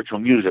spiritual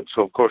music.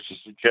 So, of course, it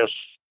suggests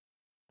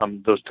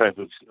those types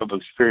of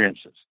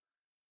experiences.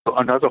 So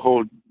another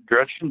whole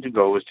direction to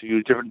go is to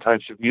use different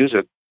types of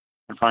music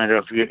and find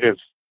out if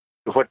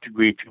to what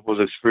degree people's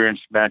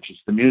experience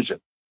matches the music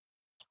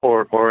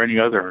or any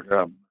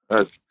other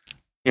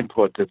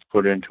input that's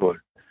put into it.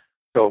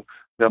 So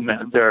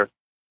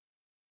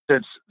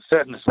since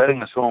set and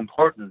setting is so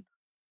important,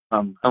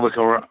 and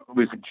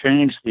we can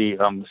change the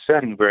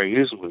setting very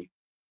easily.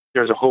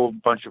 There's a whole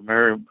bunch of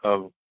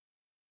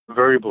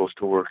variables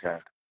to work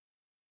at.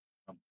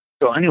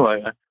 So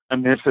anyway, I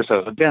mean, it's just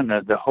again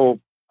the whole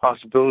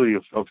possibility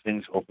of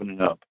things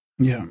opening up.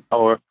 Yeah.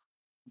 Or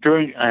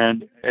during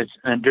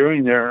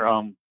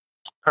their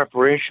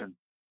preparation,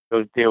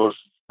 so they will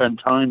spend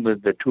time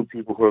with the 2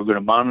 people who are going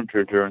to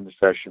monitor during the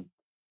session,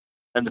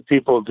 and the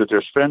people that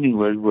they're spending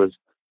with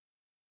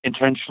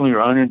intentionally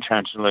or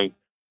unintentionally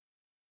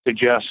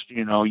suggest,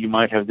 you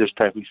might have this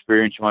type of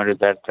experience, you might have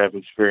that type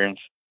of experience,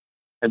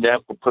 and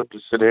that will put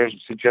the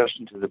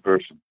suggestion to the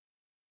person.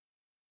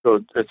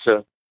 So it's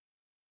a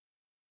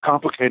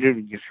complicated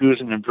and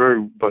confusing and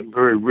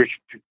very rich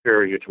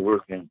area to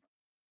work in.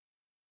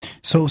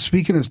 So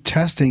speaking of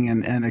testing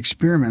and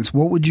experiments,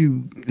 what would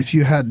you, if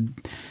you had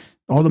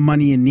all the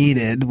money you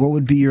needed, what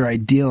would be your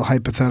ideal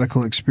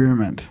hypothetical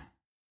experiment,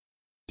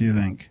 do you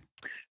think?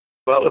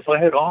 Well, if I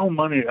had all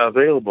money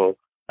available,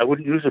 I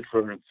wouldn't use it for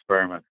an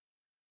experiment.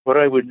 What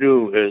I would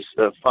do is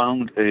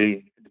found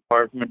a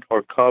department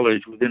or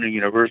college within a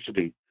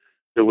university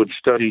that would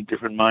study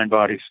different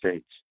mind-body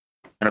states,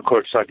 and of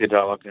course,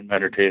 psychedelic and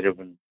meditative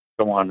and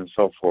so on and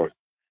so forth.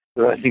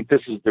 So I think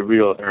this is the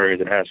real area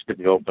that has to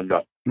be opened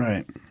up.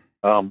 Right.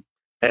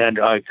 And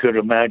I could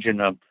imagine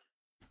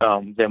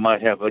they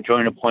might have a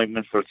joint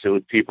appointment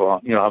with people,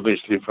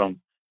 obviously from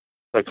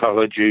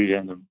psychology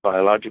and the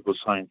biological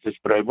sciences,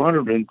 but I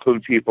wanted to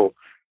include people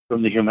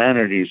from the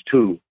humanities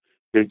too,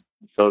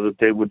 so that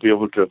they would be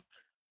able to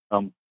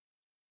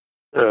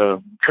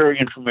carry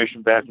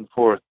information back and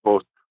forth,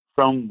 both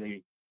from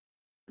the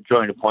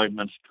joint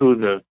appointments to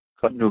the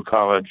new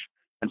college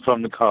and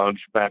from the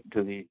college back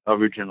to the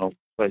original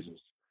places.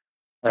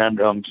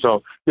 And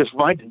so this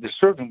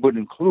certainly would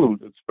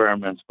include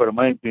experiments, but it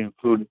might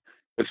include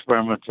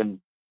experiments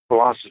in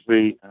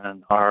philosophy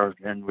and art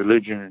and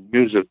religion and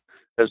music,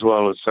 as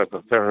well as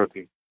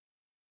psychotherapy.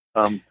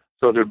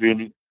 So there'd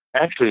be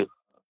actually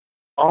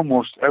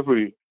almost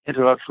every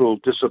intellectual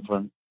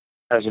discipline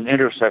has an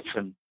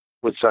intersection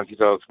with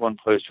psychedelics, one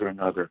place or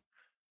another.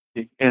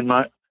 In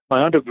my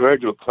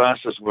undergraduate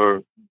classes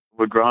were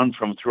drawn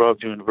from throughout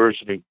the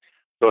university,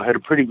 so I had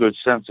a pretty good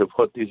sense of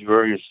what these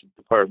various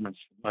departments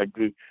might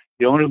be.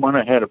 The only one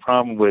I had a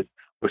problem with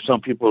were some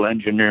people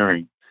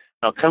engineering.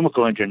 Now,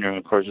 chemical engineering,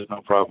 of course, is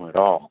no problem at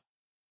all.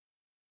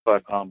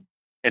 But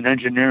in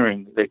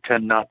engineering, they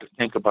tend not to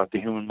think about the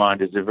human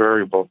mind as a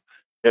variable,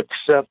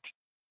 except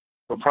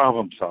for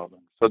problem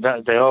solving. So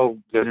that they all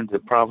get into the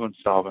problem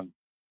solving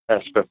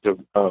aspect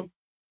of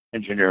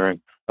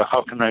engineering.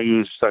 How can I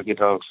use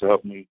psychedelics to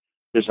help me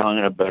design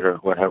a better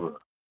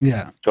whatever?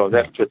 Yeah. So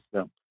that fits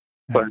them.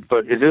 Yeah.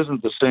 But it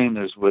isn't the same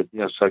as with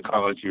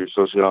psychology or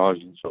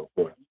sociology and so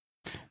forth.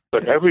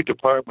 But every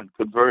department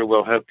could very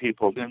well have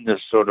people in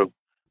this sort of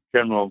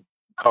general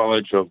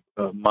college of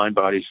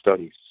mind-body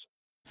studies.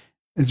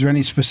 Is there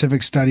any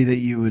specific study that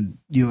you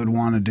would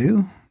want to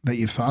do that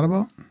you've thought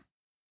about?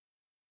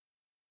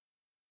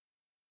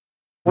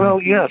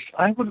 Well, yes,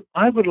 I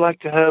would like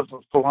to have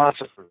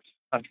philosophers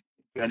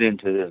get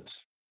into this.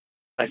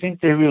 I think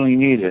they really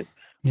need it.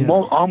 Yeah.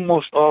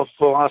 Almost all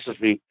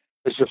philosophy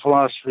is a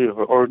philosophy of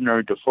an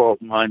ordinary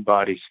default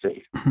mind-body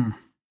state,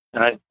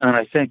 and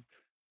I think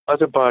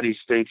other body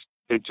states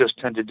they just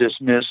tend to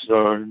dismiss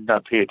or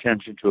not pay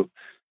attention to.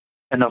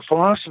 And now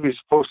philosophy is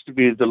supposed to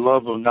be the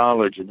love of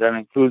knowledge, and that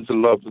includes the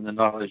love of the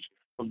knowledge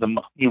of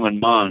the human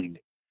mind.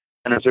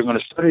 And if they're going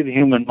to study the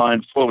human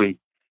mind fully,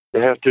 they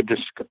have to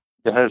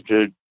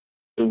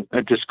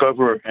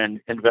discover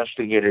and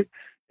investigate it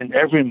in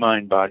every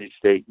mind-body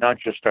state, not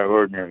just our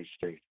ordinary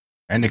state.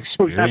 And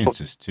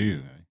experiences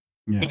too.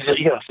 Yeah.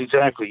 Yes,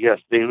 exactly. Yes,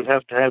 they would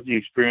have to have the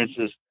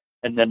experiences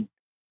and then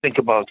think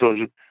about those.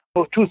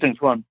 Well, two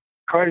things. One,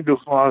 try to do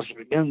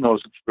philosophy in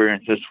those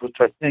experiences, which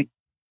I think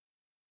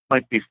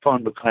might be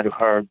fun but kind of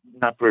hard,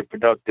 not very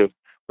productive.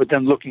 But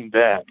then looking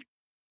back,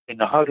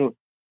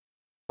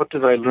 what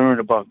did I learn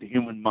about the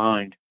human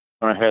mind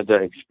when I had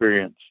that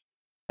experience?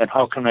 And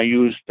how can I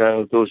use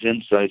those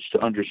insights to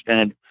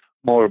understand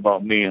more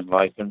about me and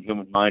life and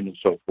human mind and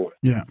so forth?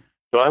 Yeah.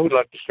 So I would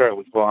like to start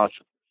with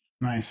philosophy.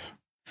 Nice.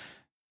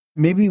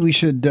 Maybe we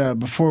should,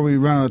 before we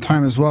run out of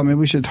time as well, maybe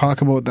we should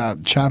talk about that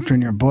chapter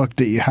in your book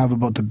that you have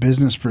about the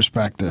business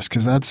prospectus,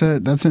 because that's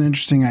an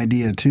interesting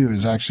idea too,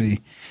 is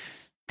actually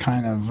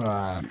kind of,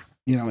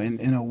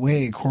 in a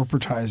way,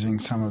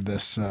 corporatizing some of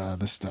this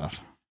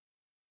stuff.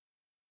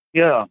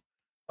 Yeah.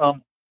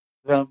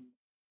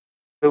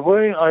 The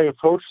way I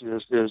approach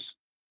this is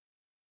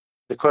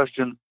the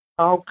question,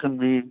 how can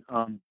we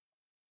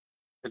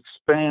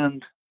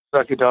expand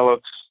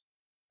psychedelics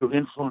to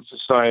influence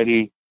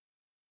society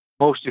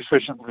most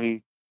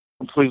efficiently,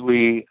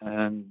 completely,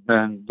 and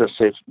then, let's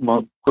say,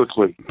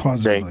 quickly.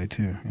 Positively,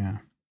 too, yeah.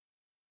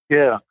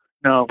 Yeah.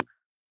 Now,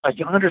 I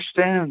can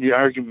understand the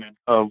argument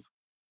of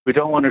we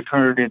don't want to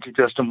turn it into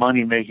just a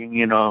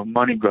money-making,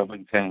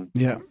 money-grubbing thing.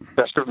 Yeah.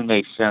 That certainly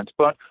makes sense.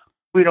 But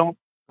we don't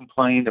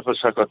complain if a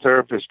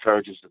psychotherapist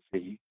charges a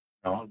fee.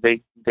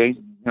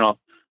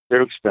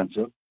 They're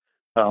expensive.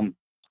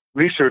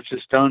 Research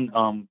is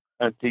done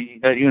at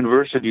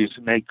universities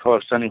may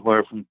cost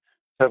anywhere from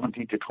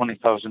 $17,000 to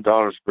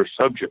 $20,000 per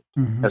subject.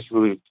 Mm-hmm. That's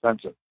really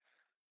expensive.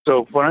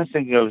 So what I'm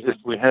thinking of is if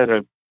we had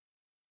a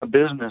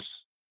business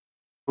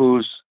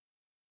whose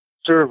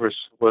service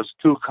was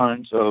two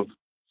kinds of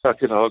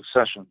psychedelic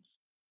sessions,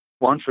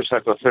 one for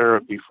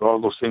psychotherapy for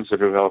all those things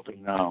that are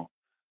developing now,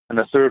 and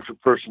a third for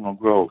personal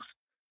growth.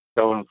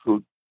 That will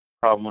include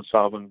problem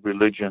solving,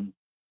 religion.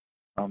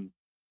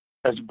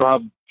 As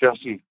Bob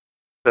Jesse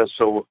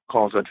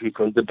calls it, he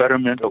calls the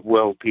betterment of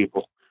well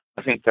people.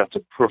 I think that's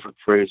a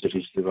perfect phrase that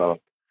he's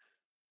developed.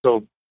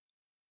 So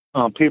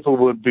people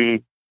would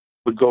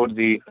go to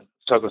the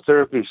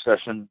psychotherapy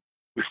session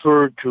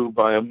referred to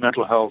by a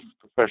mental health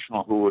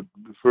professional who would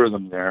refer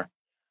them there.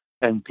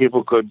 and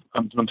people could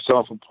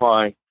themselves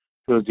apply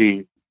to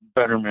the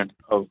betterment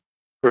of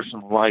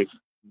personal life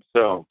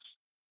themselves.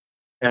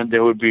 And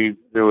there would be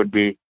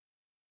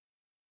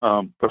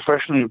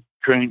professionally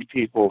trained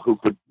people who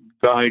could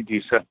guide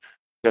these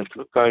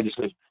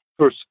sessions.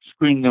 First,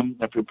 screen them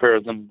and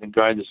prepare them, and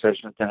guide the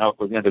session and help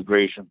with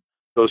integration.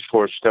 Those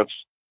 4 steps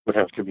would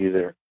have to be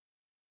there.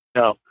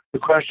 Now, the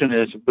question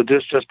is, would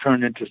this just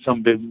turn into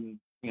some big,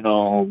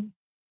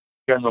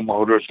 General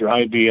Motors or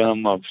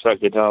IBM of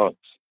psychedelics?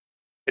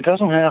 It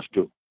doesn't have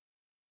to.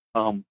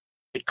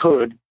 It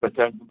could, but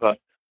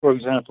for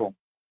example,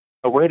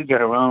 a way to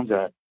get around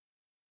that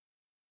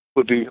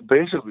would be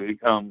basically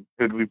it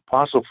would be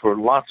possible for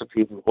lots of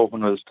people to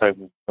open this type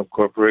of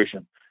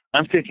corporation.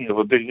 I'm thinking of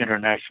a big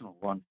international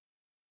one,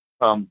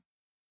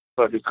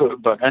 but it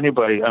could. But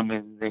anybody, I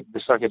mean, the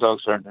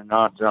psychedelics are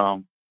not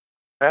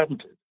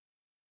patented,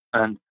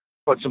 and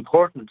what's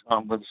important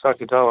with the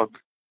psychedelic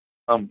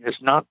is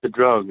not the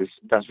drug.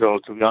 That's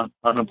relatively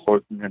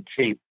unimportant and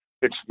cheap.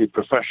 It's the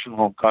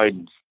professional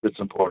guidance that's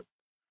important.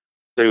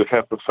 They would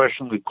have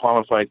professionally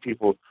qualified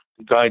people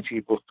to guide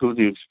people through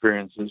the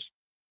experiences.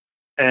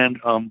 And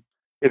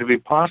it would be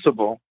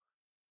possible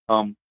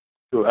to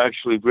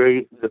actually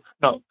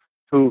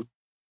to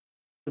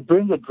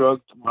bring the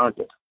drug to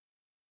market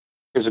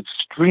is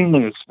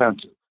extremely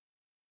expensive.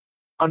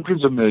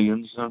 Hundreds of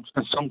millions, and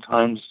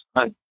sometimes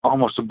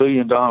almost $1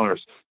 billion. It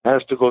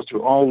has to go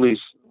through all these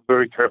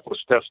very careful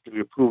steps to be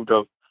approved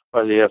of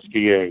by the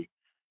FDA.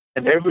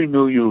 And every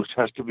new use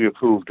has to be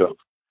approved of.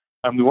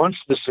 I mean, once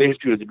the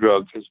safety of the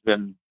drug has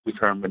been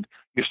determined,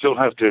 you still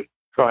have to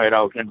try it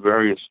out in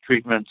various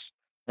treatments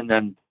and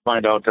then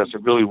find out, does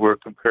it really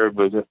work compared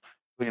with with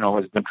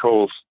the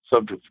control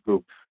subject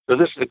group. So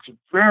this is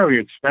very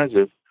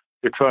expensive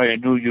to try a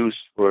new use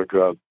for a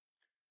drug.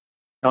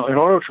 Now, in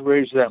order to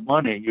raise that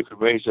money, you could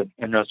raise it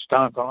in a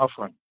stock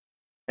offering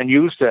and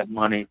use that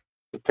money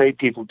to pay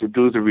people to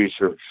do the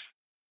research.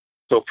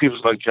 So people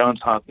like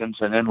Johns Hopkins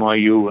and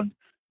NYU and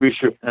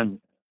research and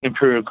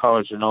Imperial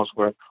College and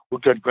elsewhere will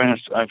get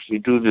grants to actually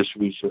do this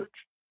research.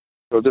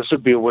 So this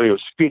would be a way of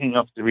speeding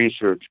up the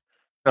research.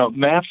 Now,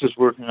 MAPS is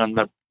working on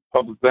the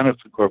Public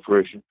Benefit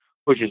Corporation,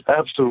 which is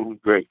absolutely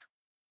great.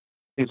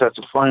 I think that's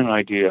a fine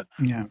idea.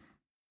 Yeah.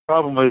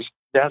 Problem is,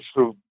 that's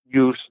for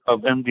use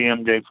of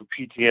MDMA for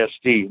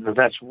PTSD. Now,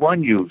 that's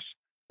one use,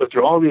 but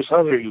there are all these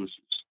other uses.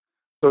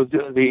 So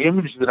the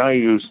image that I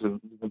use, the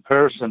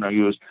comparison I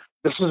use,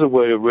 this is a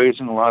way of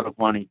raising a lot of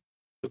money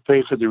to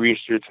pay for the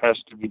research has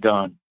to be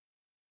done.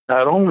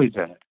 Not only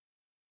that,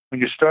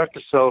 when you start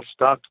to sell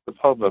stock to the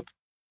public,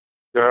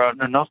 there are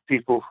enough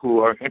people who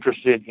are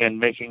interested in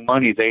making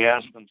money. They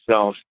ask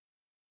themselves,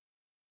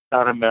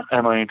 not am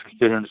I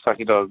interested in the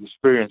psychedelic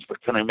experience,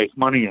 but can I make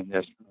money in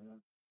this?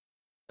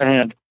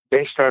 And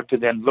they start to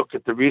then look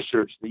at the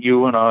research that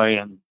you and I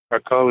and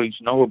our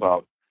colleagues know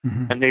about.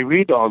 Mm-hmm. And they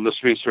read all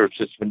this research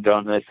that's been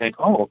done, and they think,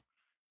 oh,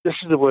 this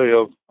is a way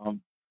of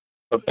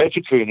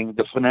educating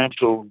the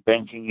financial,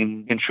 banking,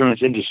 and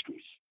insurance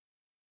industries,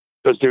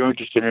 because they're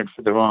interested in it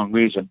for the wrong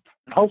reason.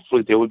 And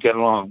hopefully they will get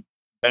along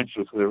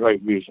eventually for the right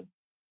reason.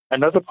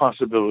 Another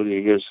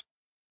possibility is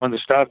when the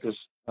stock is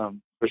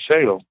for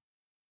sale,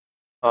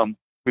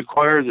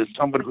 require that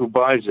somebody who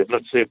buys it,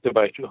 let's say if they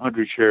buy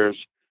 200 shares,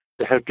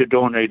 they have to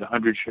donate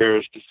 100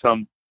 shares to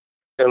some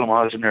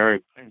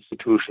eleemosynary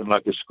institution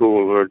like a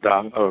school or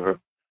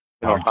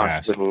a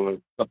hospital or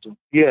something.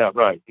 Yeah,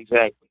 right,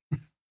 exactly.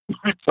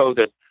 So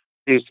that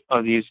these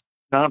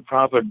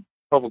nonprofit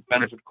public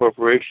benefit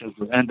corporations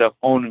will end up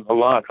owning a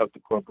lot of the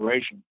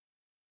corporation.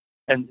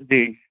 And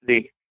the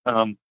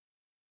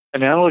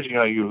analogy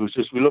I use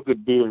is we look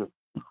at beer.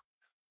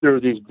 There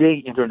are these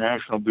big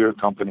international beer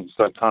companies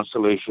like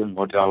Constellation,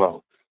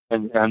 Modelo,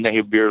 and they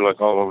have beer like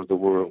all over the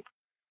world.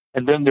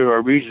 And then there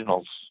are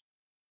regionals.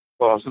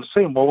 Well, I was going to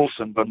say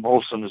Molson, but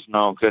Molson is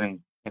now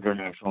getting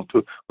international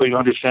too. But you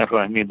understand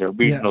what I mean. There are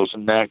regionals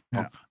and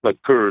national,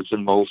 like Kurz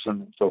and Molson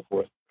and so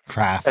forth.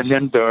 Crafts. And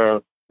then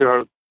there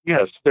are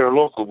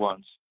local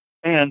ones.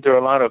 And there are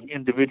a lot of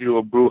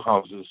individual brew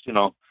houses,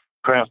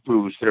 craft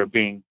brews that are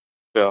being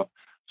built.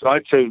 So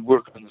I'd say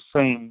work on the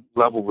same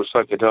level with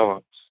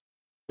psychedelics.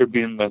 There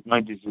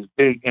might be these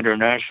big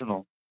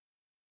international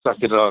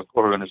psychedelic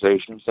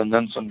organizations, and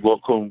then some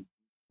local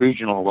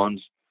regional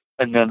ones,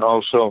 and then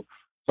also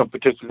some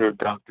particular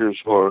doctors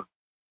or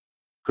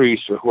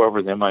priests or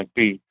whoever they might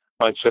be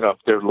might set up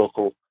their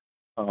local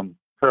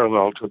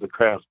parallel to the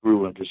craft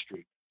brew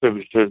industry.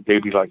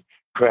 They'd be like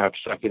craft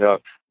psychedelic.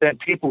 Then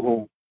people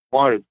who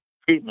wanted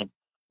treatment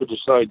to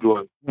decide,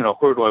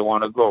 where do I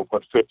want to go?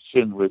 What fits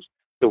in with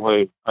the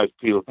way I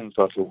feel things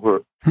ought to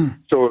work.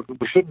 So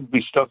we shouldn't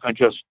be stuck on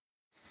just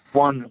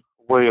one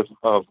way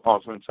of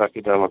offering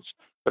psychedelics,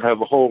 but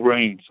have a whole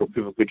range so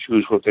people could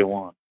choose what they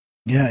want.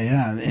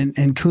 Yeah, and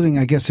including,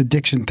 I guess,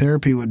 addiction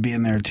therapy would be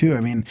in there too.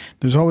 I mean,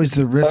 there's always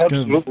the risk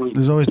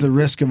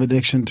of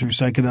addiction through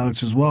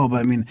psychedelics as well. But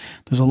I mean,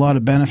 there's a lot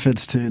of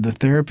benefits to the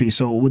therapy.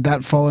 So would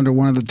that fall under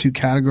one of the two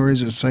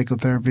categories of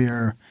psychotherapy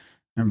or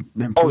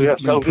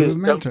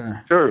improvement?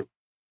 Sure.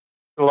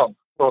 Well,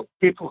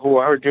 people who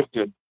are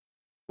addicted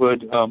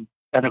would, and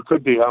it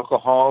could be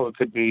alcohol, it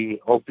could be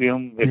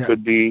opium, it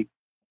could be,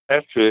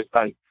 actually,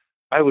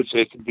 I would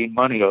say it could be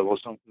money, although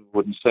some people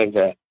wouldn't say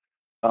that,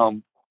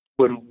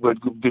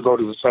 would go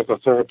to the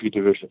psychotherapy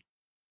division.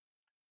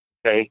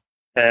 Okay?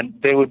 And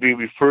they would be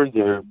referred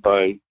there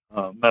by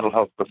mental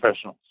health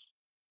professionals.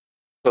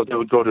 So they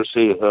would go to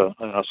see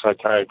a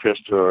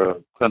psychiatrist or a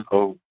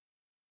clinical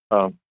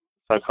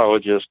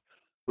psychologist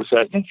who said,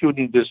 I think you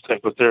need this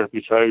type of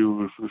therapy, so I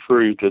will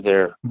refer you to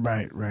there.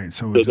 Right.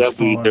 So we'll just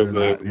fall under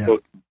that.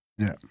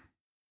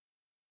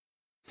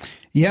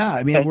 Yeah,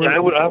 I mean, I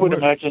would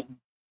imagine.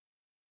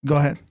 Go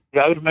ahead.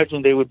 Yeah, I would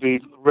imagine they would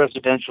be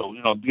residential,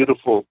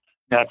 beautiful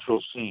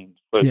natural scenes.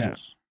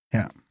 Places.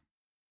 Yeah.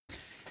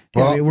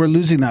 Well, I mean, we're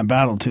losing that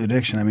battle to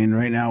addiction. I mean,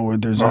 right now, where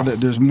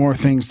there's more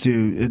things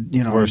to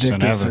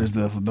addict us. There's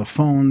the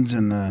phones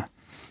and the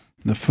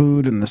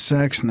food and the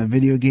sex and the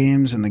video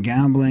games and the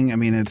gambling. I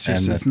mean, it's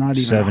not even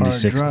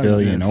 76 hard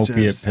billion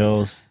opiate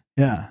pills.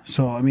 Yeah.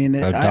 So I mean,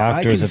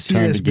 I can see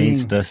this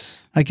against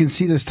us. I can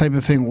see this type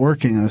of thing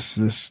working.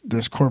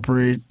 This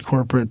corporate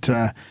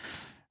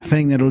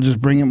thing that'll just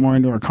bring it more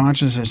into our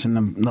consciousness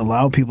and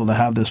allow people to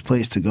have this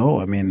place to go.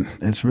 I mean,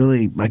 it's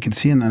really, I can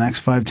see in the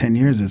next 5-10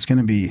 years, it's going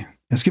to be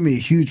a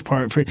huge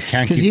part for.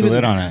 Can't keep the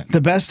lid on it. The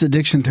best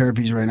addiction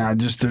therapies right now,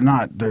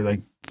 they're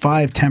like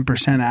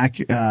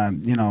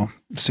 5-10%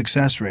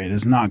 success rate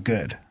is not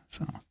good.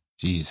 So,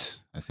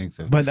 jeez, I think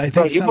that. But I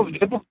think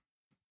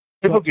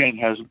Ibogaine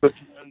has, but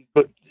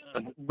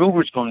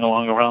rumors going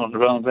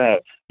around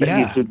that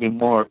needs to be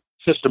more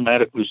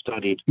systematically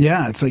studied.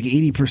 Yeah, it's like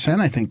 80%.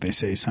 I think they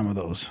say some of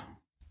those.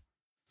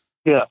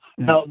 Yeah.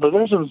 Now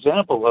there's an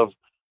example of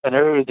an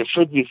area that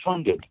should be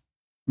funded.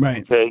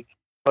 Right. Okay.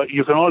 But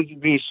you can only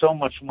be so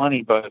much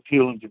money by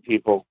appealing to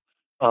people.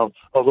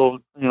 Although,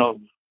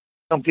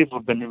 some people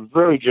have been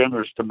very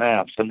generous to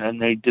MAPS,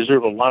 and they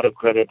deserve a lot of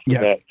credit for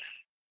that.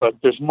 But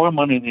there's more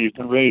money than you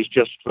can raise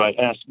just by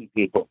asking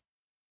people.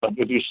 But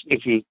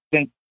if you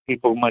think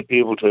people might be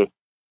able to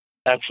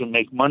actually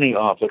make money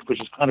off it,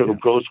 which is kind of a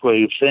gross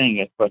way of saying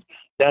it, but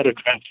that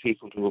attracts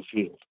people to a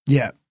field.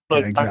 Yeah,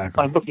 like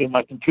exactly. I'm looking at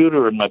my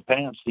computer and my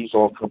pants. These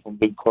all come from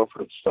big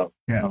corporate stuff.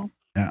 Yeah,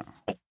 yeah.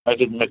 I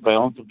didn't make my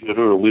own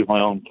computer or weave my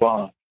own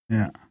cloth.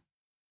 Yeah.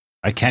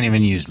 I can't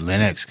even use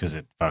Linux because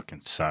it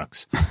fucking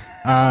sucks.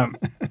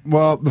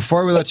 Well,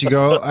 before we let you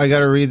go, I got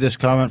to read this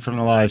comment from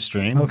the live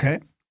stream. Okay.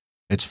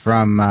 It's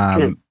from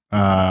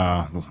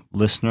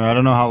listener. I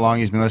don't know how long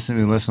he's been listening.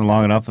 He's been listening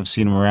long enough. I've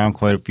seen him around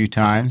quite a few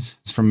times.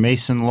 It's from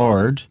Mason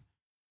Lord.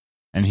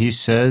 And he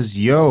says,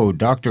 Yo,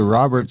 Dr.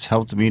 Roberts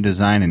helped me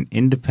design an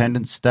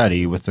independent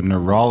study with a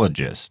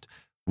neurologist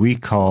we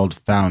called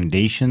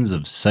Foundations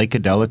of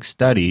Psychedelic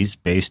Studies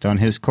based on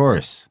his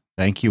course.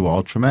 Thank you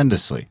all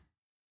tremendously.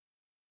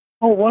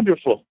 Oh,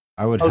 wonderful.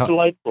 How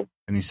delightful.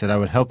 And he said, I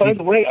would help By you. By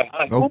the way,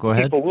 I hope go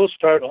ahead. people will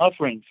start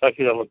offering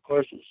psychedelic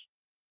courses.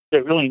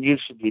 That really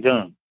needs to be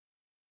done.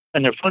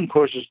 And they're fun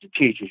courses to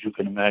teach, as you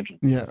can imagine.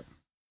 Yeah.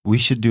 We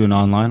should do an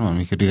online one.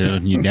 We could do it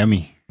on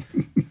Udemy.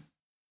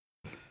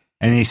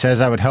 And he says,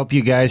 I would help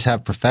you guys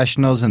have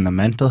professionals in the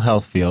mental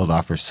health field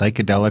offer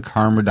psychedelic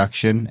harm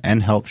reduction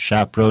and help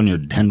chaperone your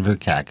Denver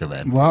CAC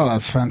event. Wow,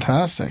 that's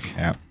fantastic.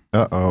 Yeah.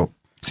 Uh-oh.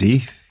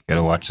 See? Got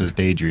to watch those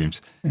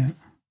daydreams. Yeah.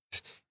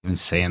 Even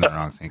saying the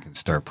wrong thing can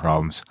start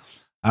problems.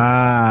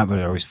 But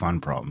they're always fun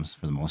problems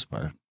for the most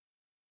part.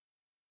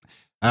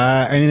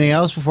 Anything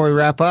else before we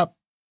wrap up?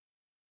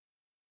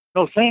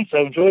 No, thanks. I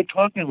enjoyed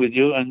talking with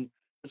you. And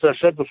as I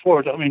said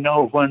before, let me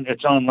know when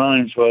it's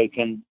online so I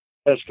can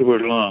pass the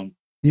word along.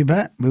 You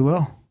bet. We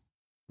will.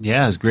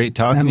 Yeah, it's great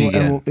talking to you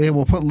again. And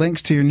we'll put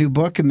links to your new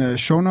book in the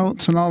show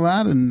notes and all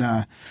that. And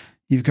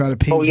you've got a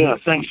page. Oh, yeah.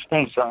 Thanks.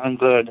 I'm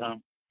glad.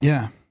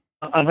 Yeah.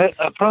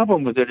 A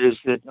problem with it is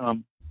that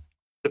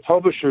the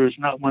publisher is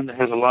not one that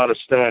has a lot of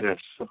status.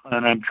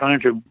 And I'm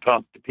trying to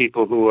talk to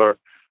people who are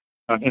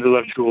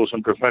intellectuals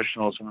and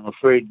professionals. And I'm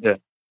afraid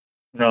that,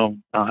 I'll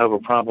have a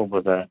problem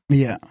with that.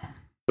 Yeah.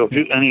 So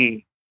if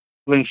any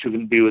links you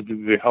can be would be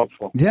very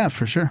helpful. Yeah,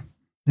 for sure.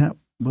 Yeah.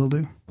 Will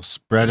do. We'll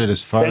spread it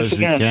as far as we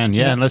can.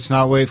 Yeah, and let's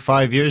not wait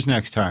 5 years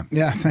next time.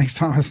 Yeah, thanks,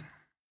 Thomas.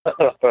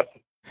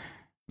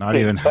 Not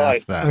even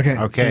half that.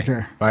 Okay. Take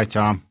care. Bye,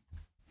 Tom.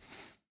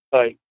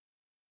 Bye.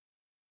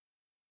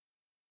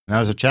 And that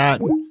was a chat.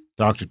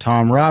 Dr.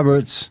 Tom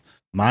Roberts,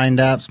 Mind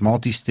Apps,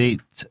 Multi-State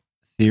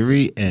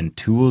Theory, and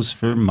Tools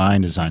for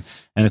Mind Design.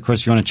 And, of course,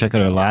 if you want to check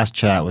out our last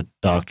chat with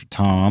Dr.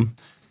 Tom,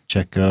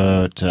 check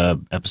out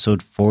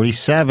episode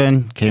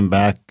 47. Came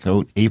back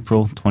out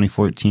April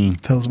 2014.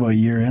 Tell us about a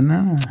year in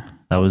that.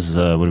 That was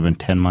would have been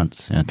 10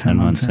 months. Yeah, 10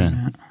 months in.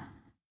 Yeah.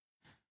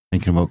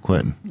 Thinking about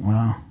quitting.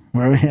 Wow.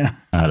 Where are we at?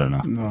 I don't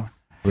know. No.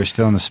 We're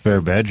still in the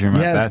spare bedroom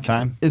at that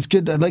time. It's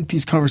good. I like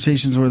these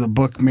conversations where the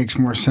book makes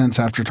more sense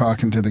after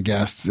talking to the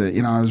guests.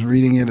 I was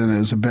reading it and it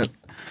was a bit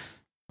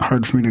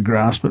hard for me to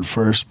grasp at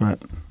first,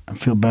 but I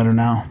feel better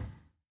now.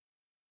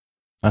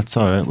 That's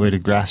all right. Way to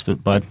grasp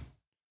it, bud.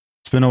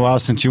 It's been a while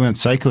since you went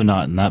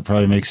psychonaut, and that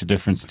probably makes a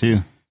difference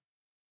too.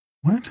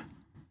 What?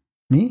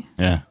 Me?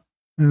 Yeah.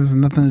 There's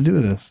nothing to do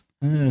with this.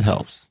 It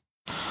helps.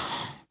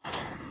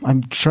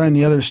 I'm trying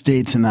the other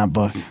states in that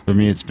book. For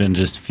me, it's been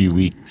just a few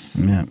weeks.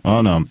 Yeah.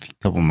 Oh, no, a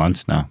couple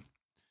months now.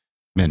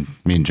 Me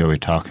and Joey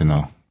talking,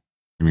 though.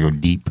 We go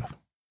deep.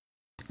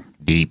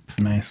 Deep.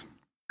 Nice.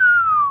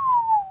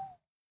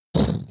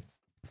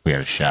 We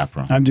had a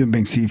chaperone. I'm doing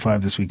Big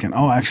C5 this weekend.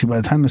 Oh, actually, by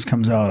the time this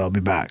comes out, I'll be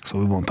back, so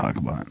we won't talk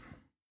about it.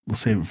 We'll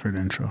save it for an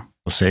intro.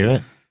 We'll save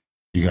it?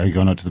 Are you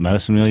going out to the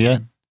medicine wheel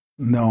yet?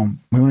 No,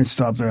 we might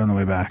stop there on the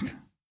way back.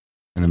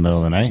 In the middle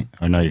of the night?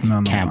 Or no, you're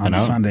camping on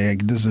out? Sunday.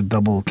 There's a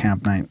double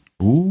camp night.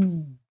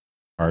 Ooh.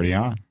 Party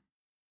on.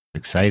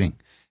 Exciting.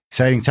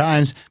 Exciting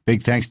times.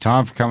 Big thanks,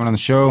 Tom, for coming on the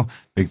show.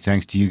 Big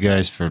thanks to you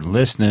guys for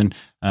listening.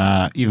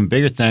 Even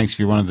bigger thanks if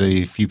you're one of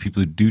the few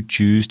people who do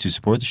choose to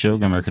support the show.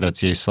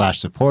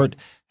 GuyAmerica.ca/support.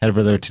 Head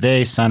over there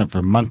today. Sign up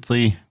for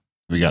monthly.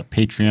 We got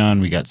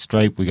Patreon. We got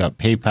Stripe. We got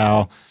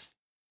PayPal.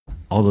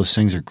 All those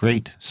things are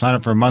great. Sign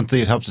up for a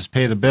monthly. It helps us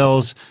pay the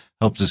bills,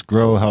 helps us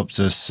grow, helps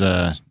us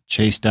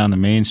chase down the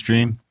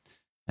mainstream,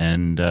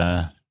 and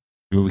do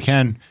what we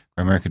can.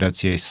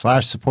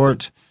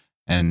 GuyAmerica.ca/support.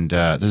 And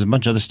there's a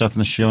bunch of other stuff in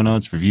the show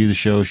notes. Review the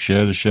show,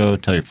 share the show,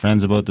 tell your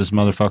friends about this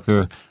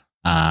motherfucker.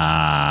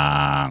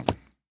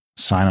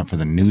 Sign up for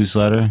the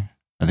newsletter.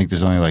 I think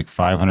there's only like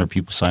 500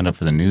 people signed up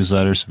for the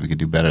newsletter, so we could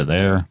do better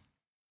there.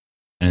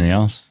 Anything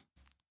else?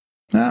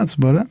 No, that's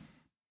about it.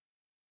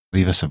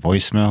 Leave us a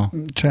voicemail.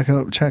 Check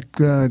I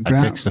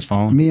fixed the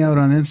phone. Me out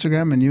on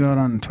Instagram and you out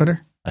on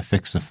Twitter. I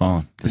fixed the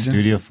phone. The Did you?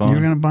 studio phone. You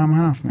were gonna buy mine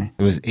off me.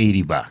 It was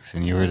 $80,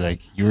 and you were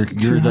like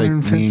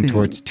leaning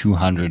towards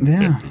 250.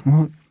 Yeah.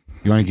 Well,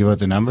 You want to give out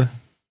the number?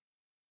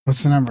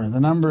 what's the number? The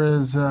number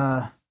is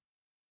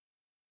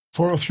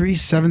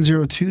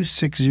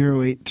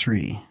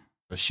 403-702-6083.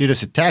 So shoot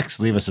us a text,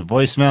 leave us a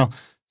voicemail,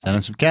 send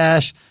us some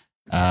cash,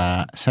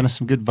 send us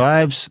some good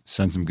vibes,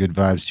 send some good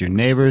vibes to your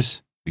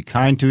neighbors. Be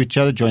kind to each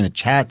other. Join the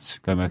chats.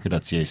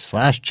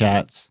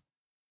 GuyAmerica.ca/chats.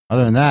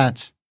 Other than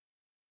that,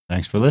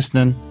 thanks for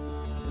listening,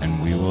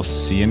 and we will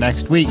see you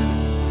next week.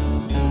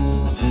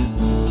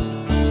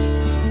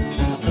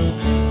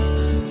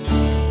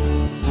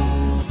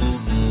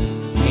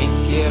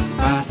 If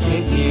I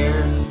sit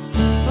here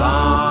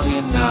long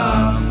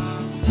enough,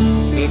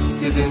 fixed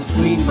to this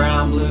green,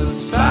 brown, blue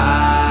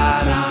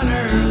spot on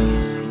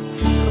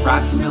Earth,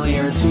 approximately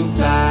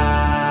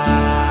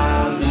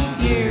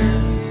 2,000 years.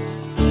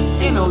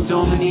 Ain't no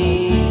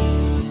Domini,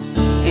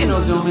 ain't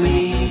no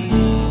Domini.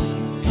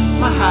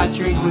 My hot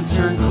drink would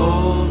turn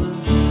cold,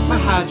 my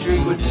hot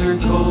drink would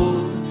turn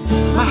cold,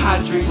 my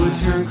hot drink would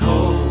turn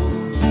cold.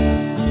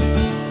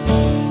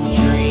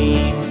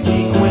 Dream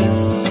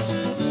sequence.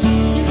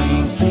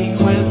 Dream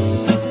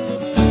sequence.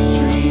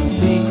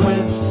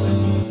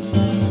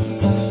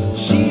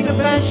 She'd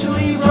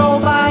eventually roll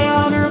by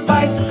on her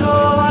bicycle,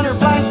 on her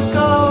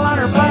bicycle, on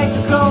her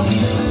bicycle.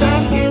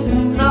 Basket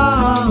and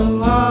all.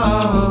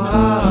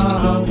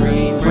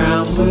 Green,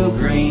 brown, blue,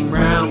 green,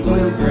 brown,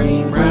 blue,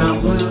 green, brown,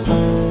 blue.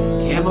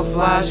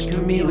 Camouflage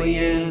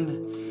chameleon,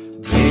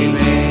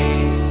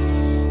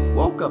 baby.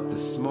 Woke up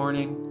this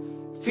morning,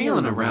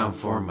 feeling around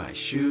for my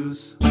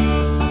shoes.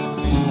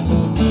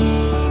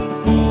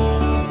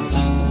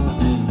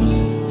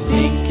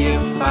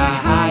 If I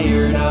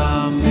hired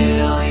a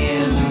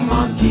million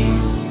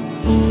monkeys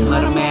and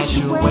let them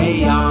mash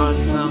away on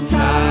some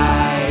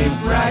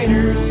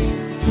typewriters,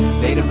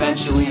 they'd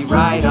eventually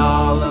write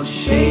all of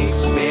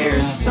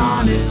Shakespeare's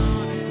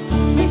sonnets.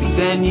 Maybe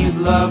then you'd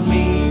love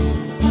me,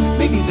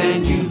 maybe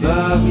then you'd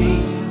love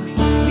me.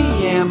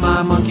 Me and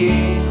my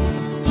monkey,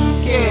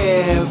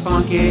 get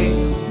funky.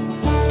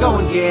 Go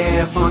and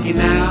get funky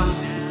now.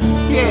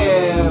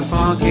 Get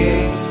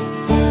funky,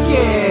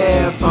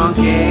 get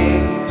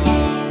funky.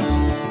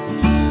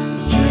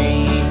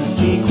 Dream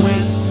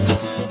sequence.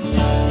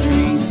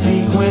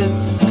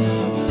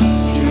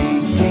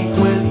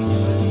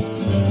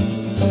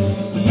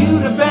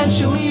 You'd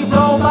eventually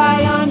roll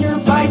by on your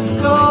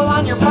bicycle,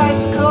 on your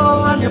bicycle,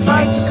 on your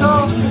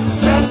bicycle.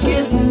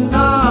 Basket and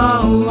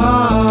all.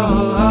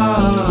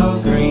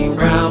 Green,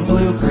 brown,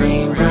 blue,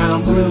 green,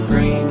 brown, blue,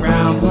 green,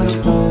 brown,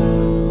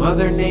 blue.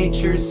 Mother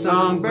Nature's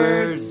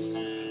songbirds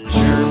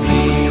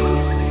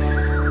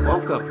chirping.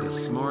 Woke up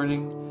this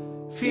morning,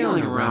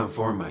 feeling around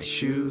for my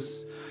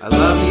shoes. I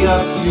love you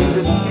up to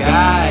the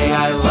sky,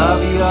 I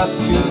love you up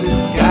to the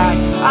sky,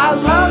 I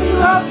love you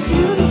up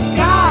to the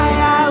sky,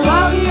 I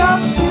love you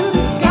up to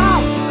the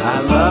sky, I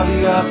love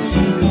you up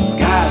to the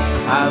sky,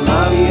 I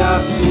love you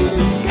up to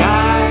the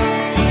sky.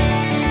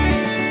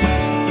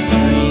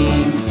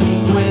 Dream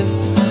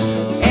sequence,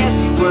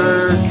 as you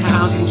were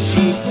counting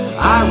sheep,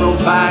 I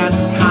rolled by on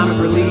some comic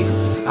relief.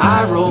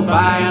 I rolled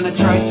by on a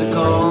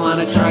tricycle,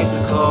 on a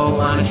tricycle,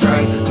 on a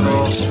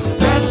tricycle.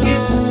 Basket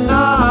and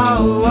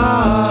all.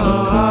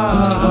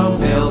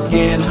 Milk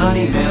and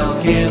honey,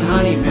 milk and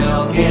honey,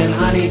 milk and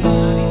honey.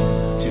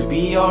 To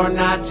be or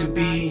not to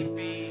be,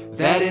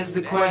 that is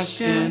the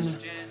question,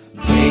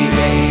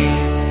 baby.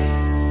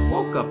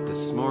 Woke up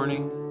this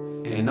morning,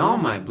 and all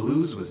my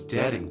blues was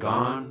dead and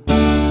gone.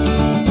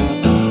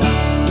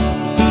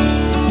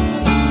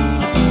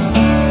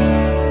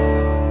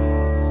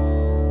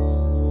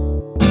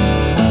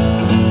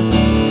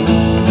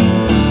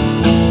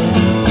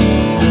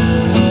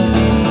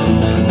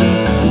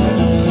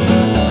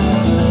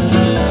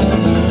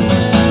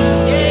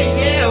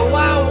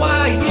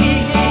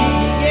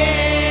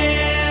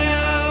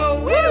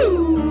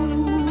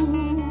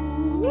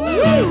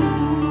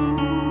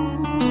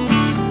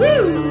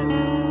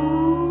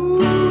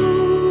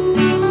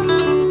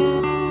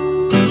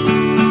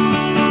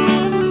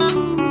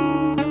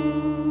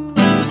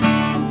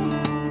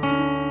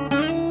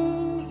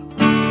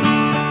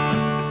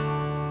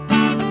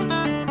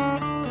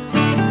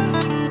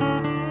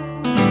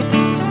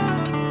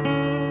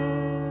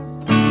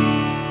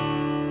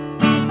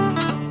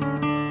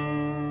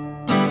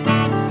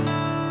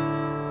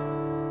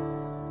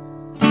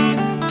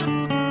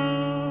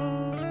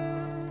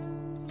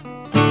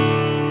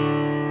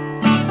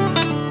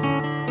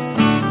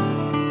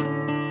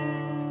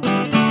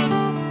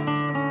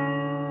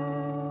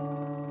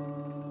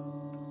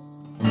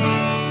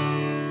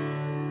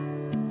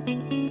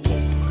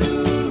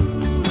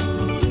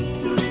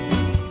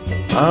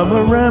 I'm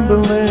a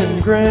rambling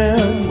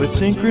gram with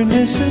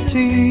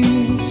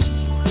synchronicities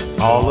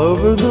all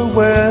over the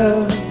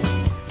web.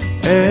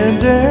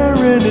 And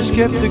Aaron is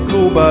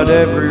skeptical about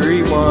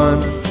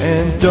everyone.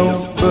 And don't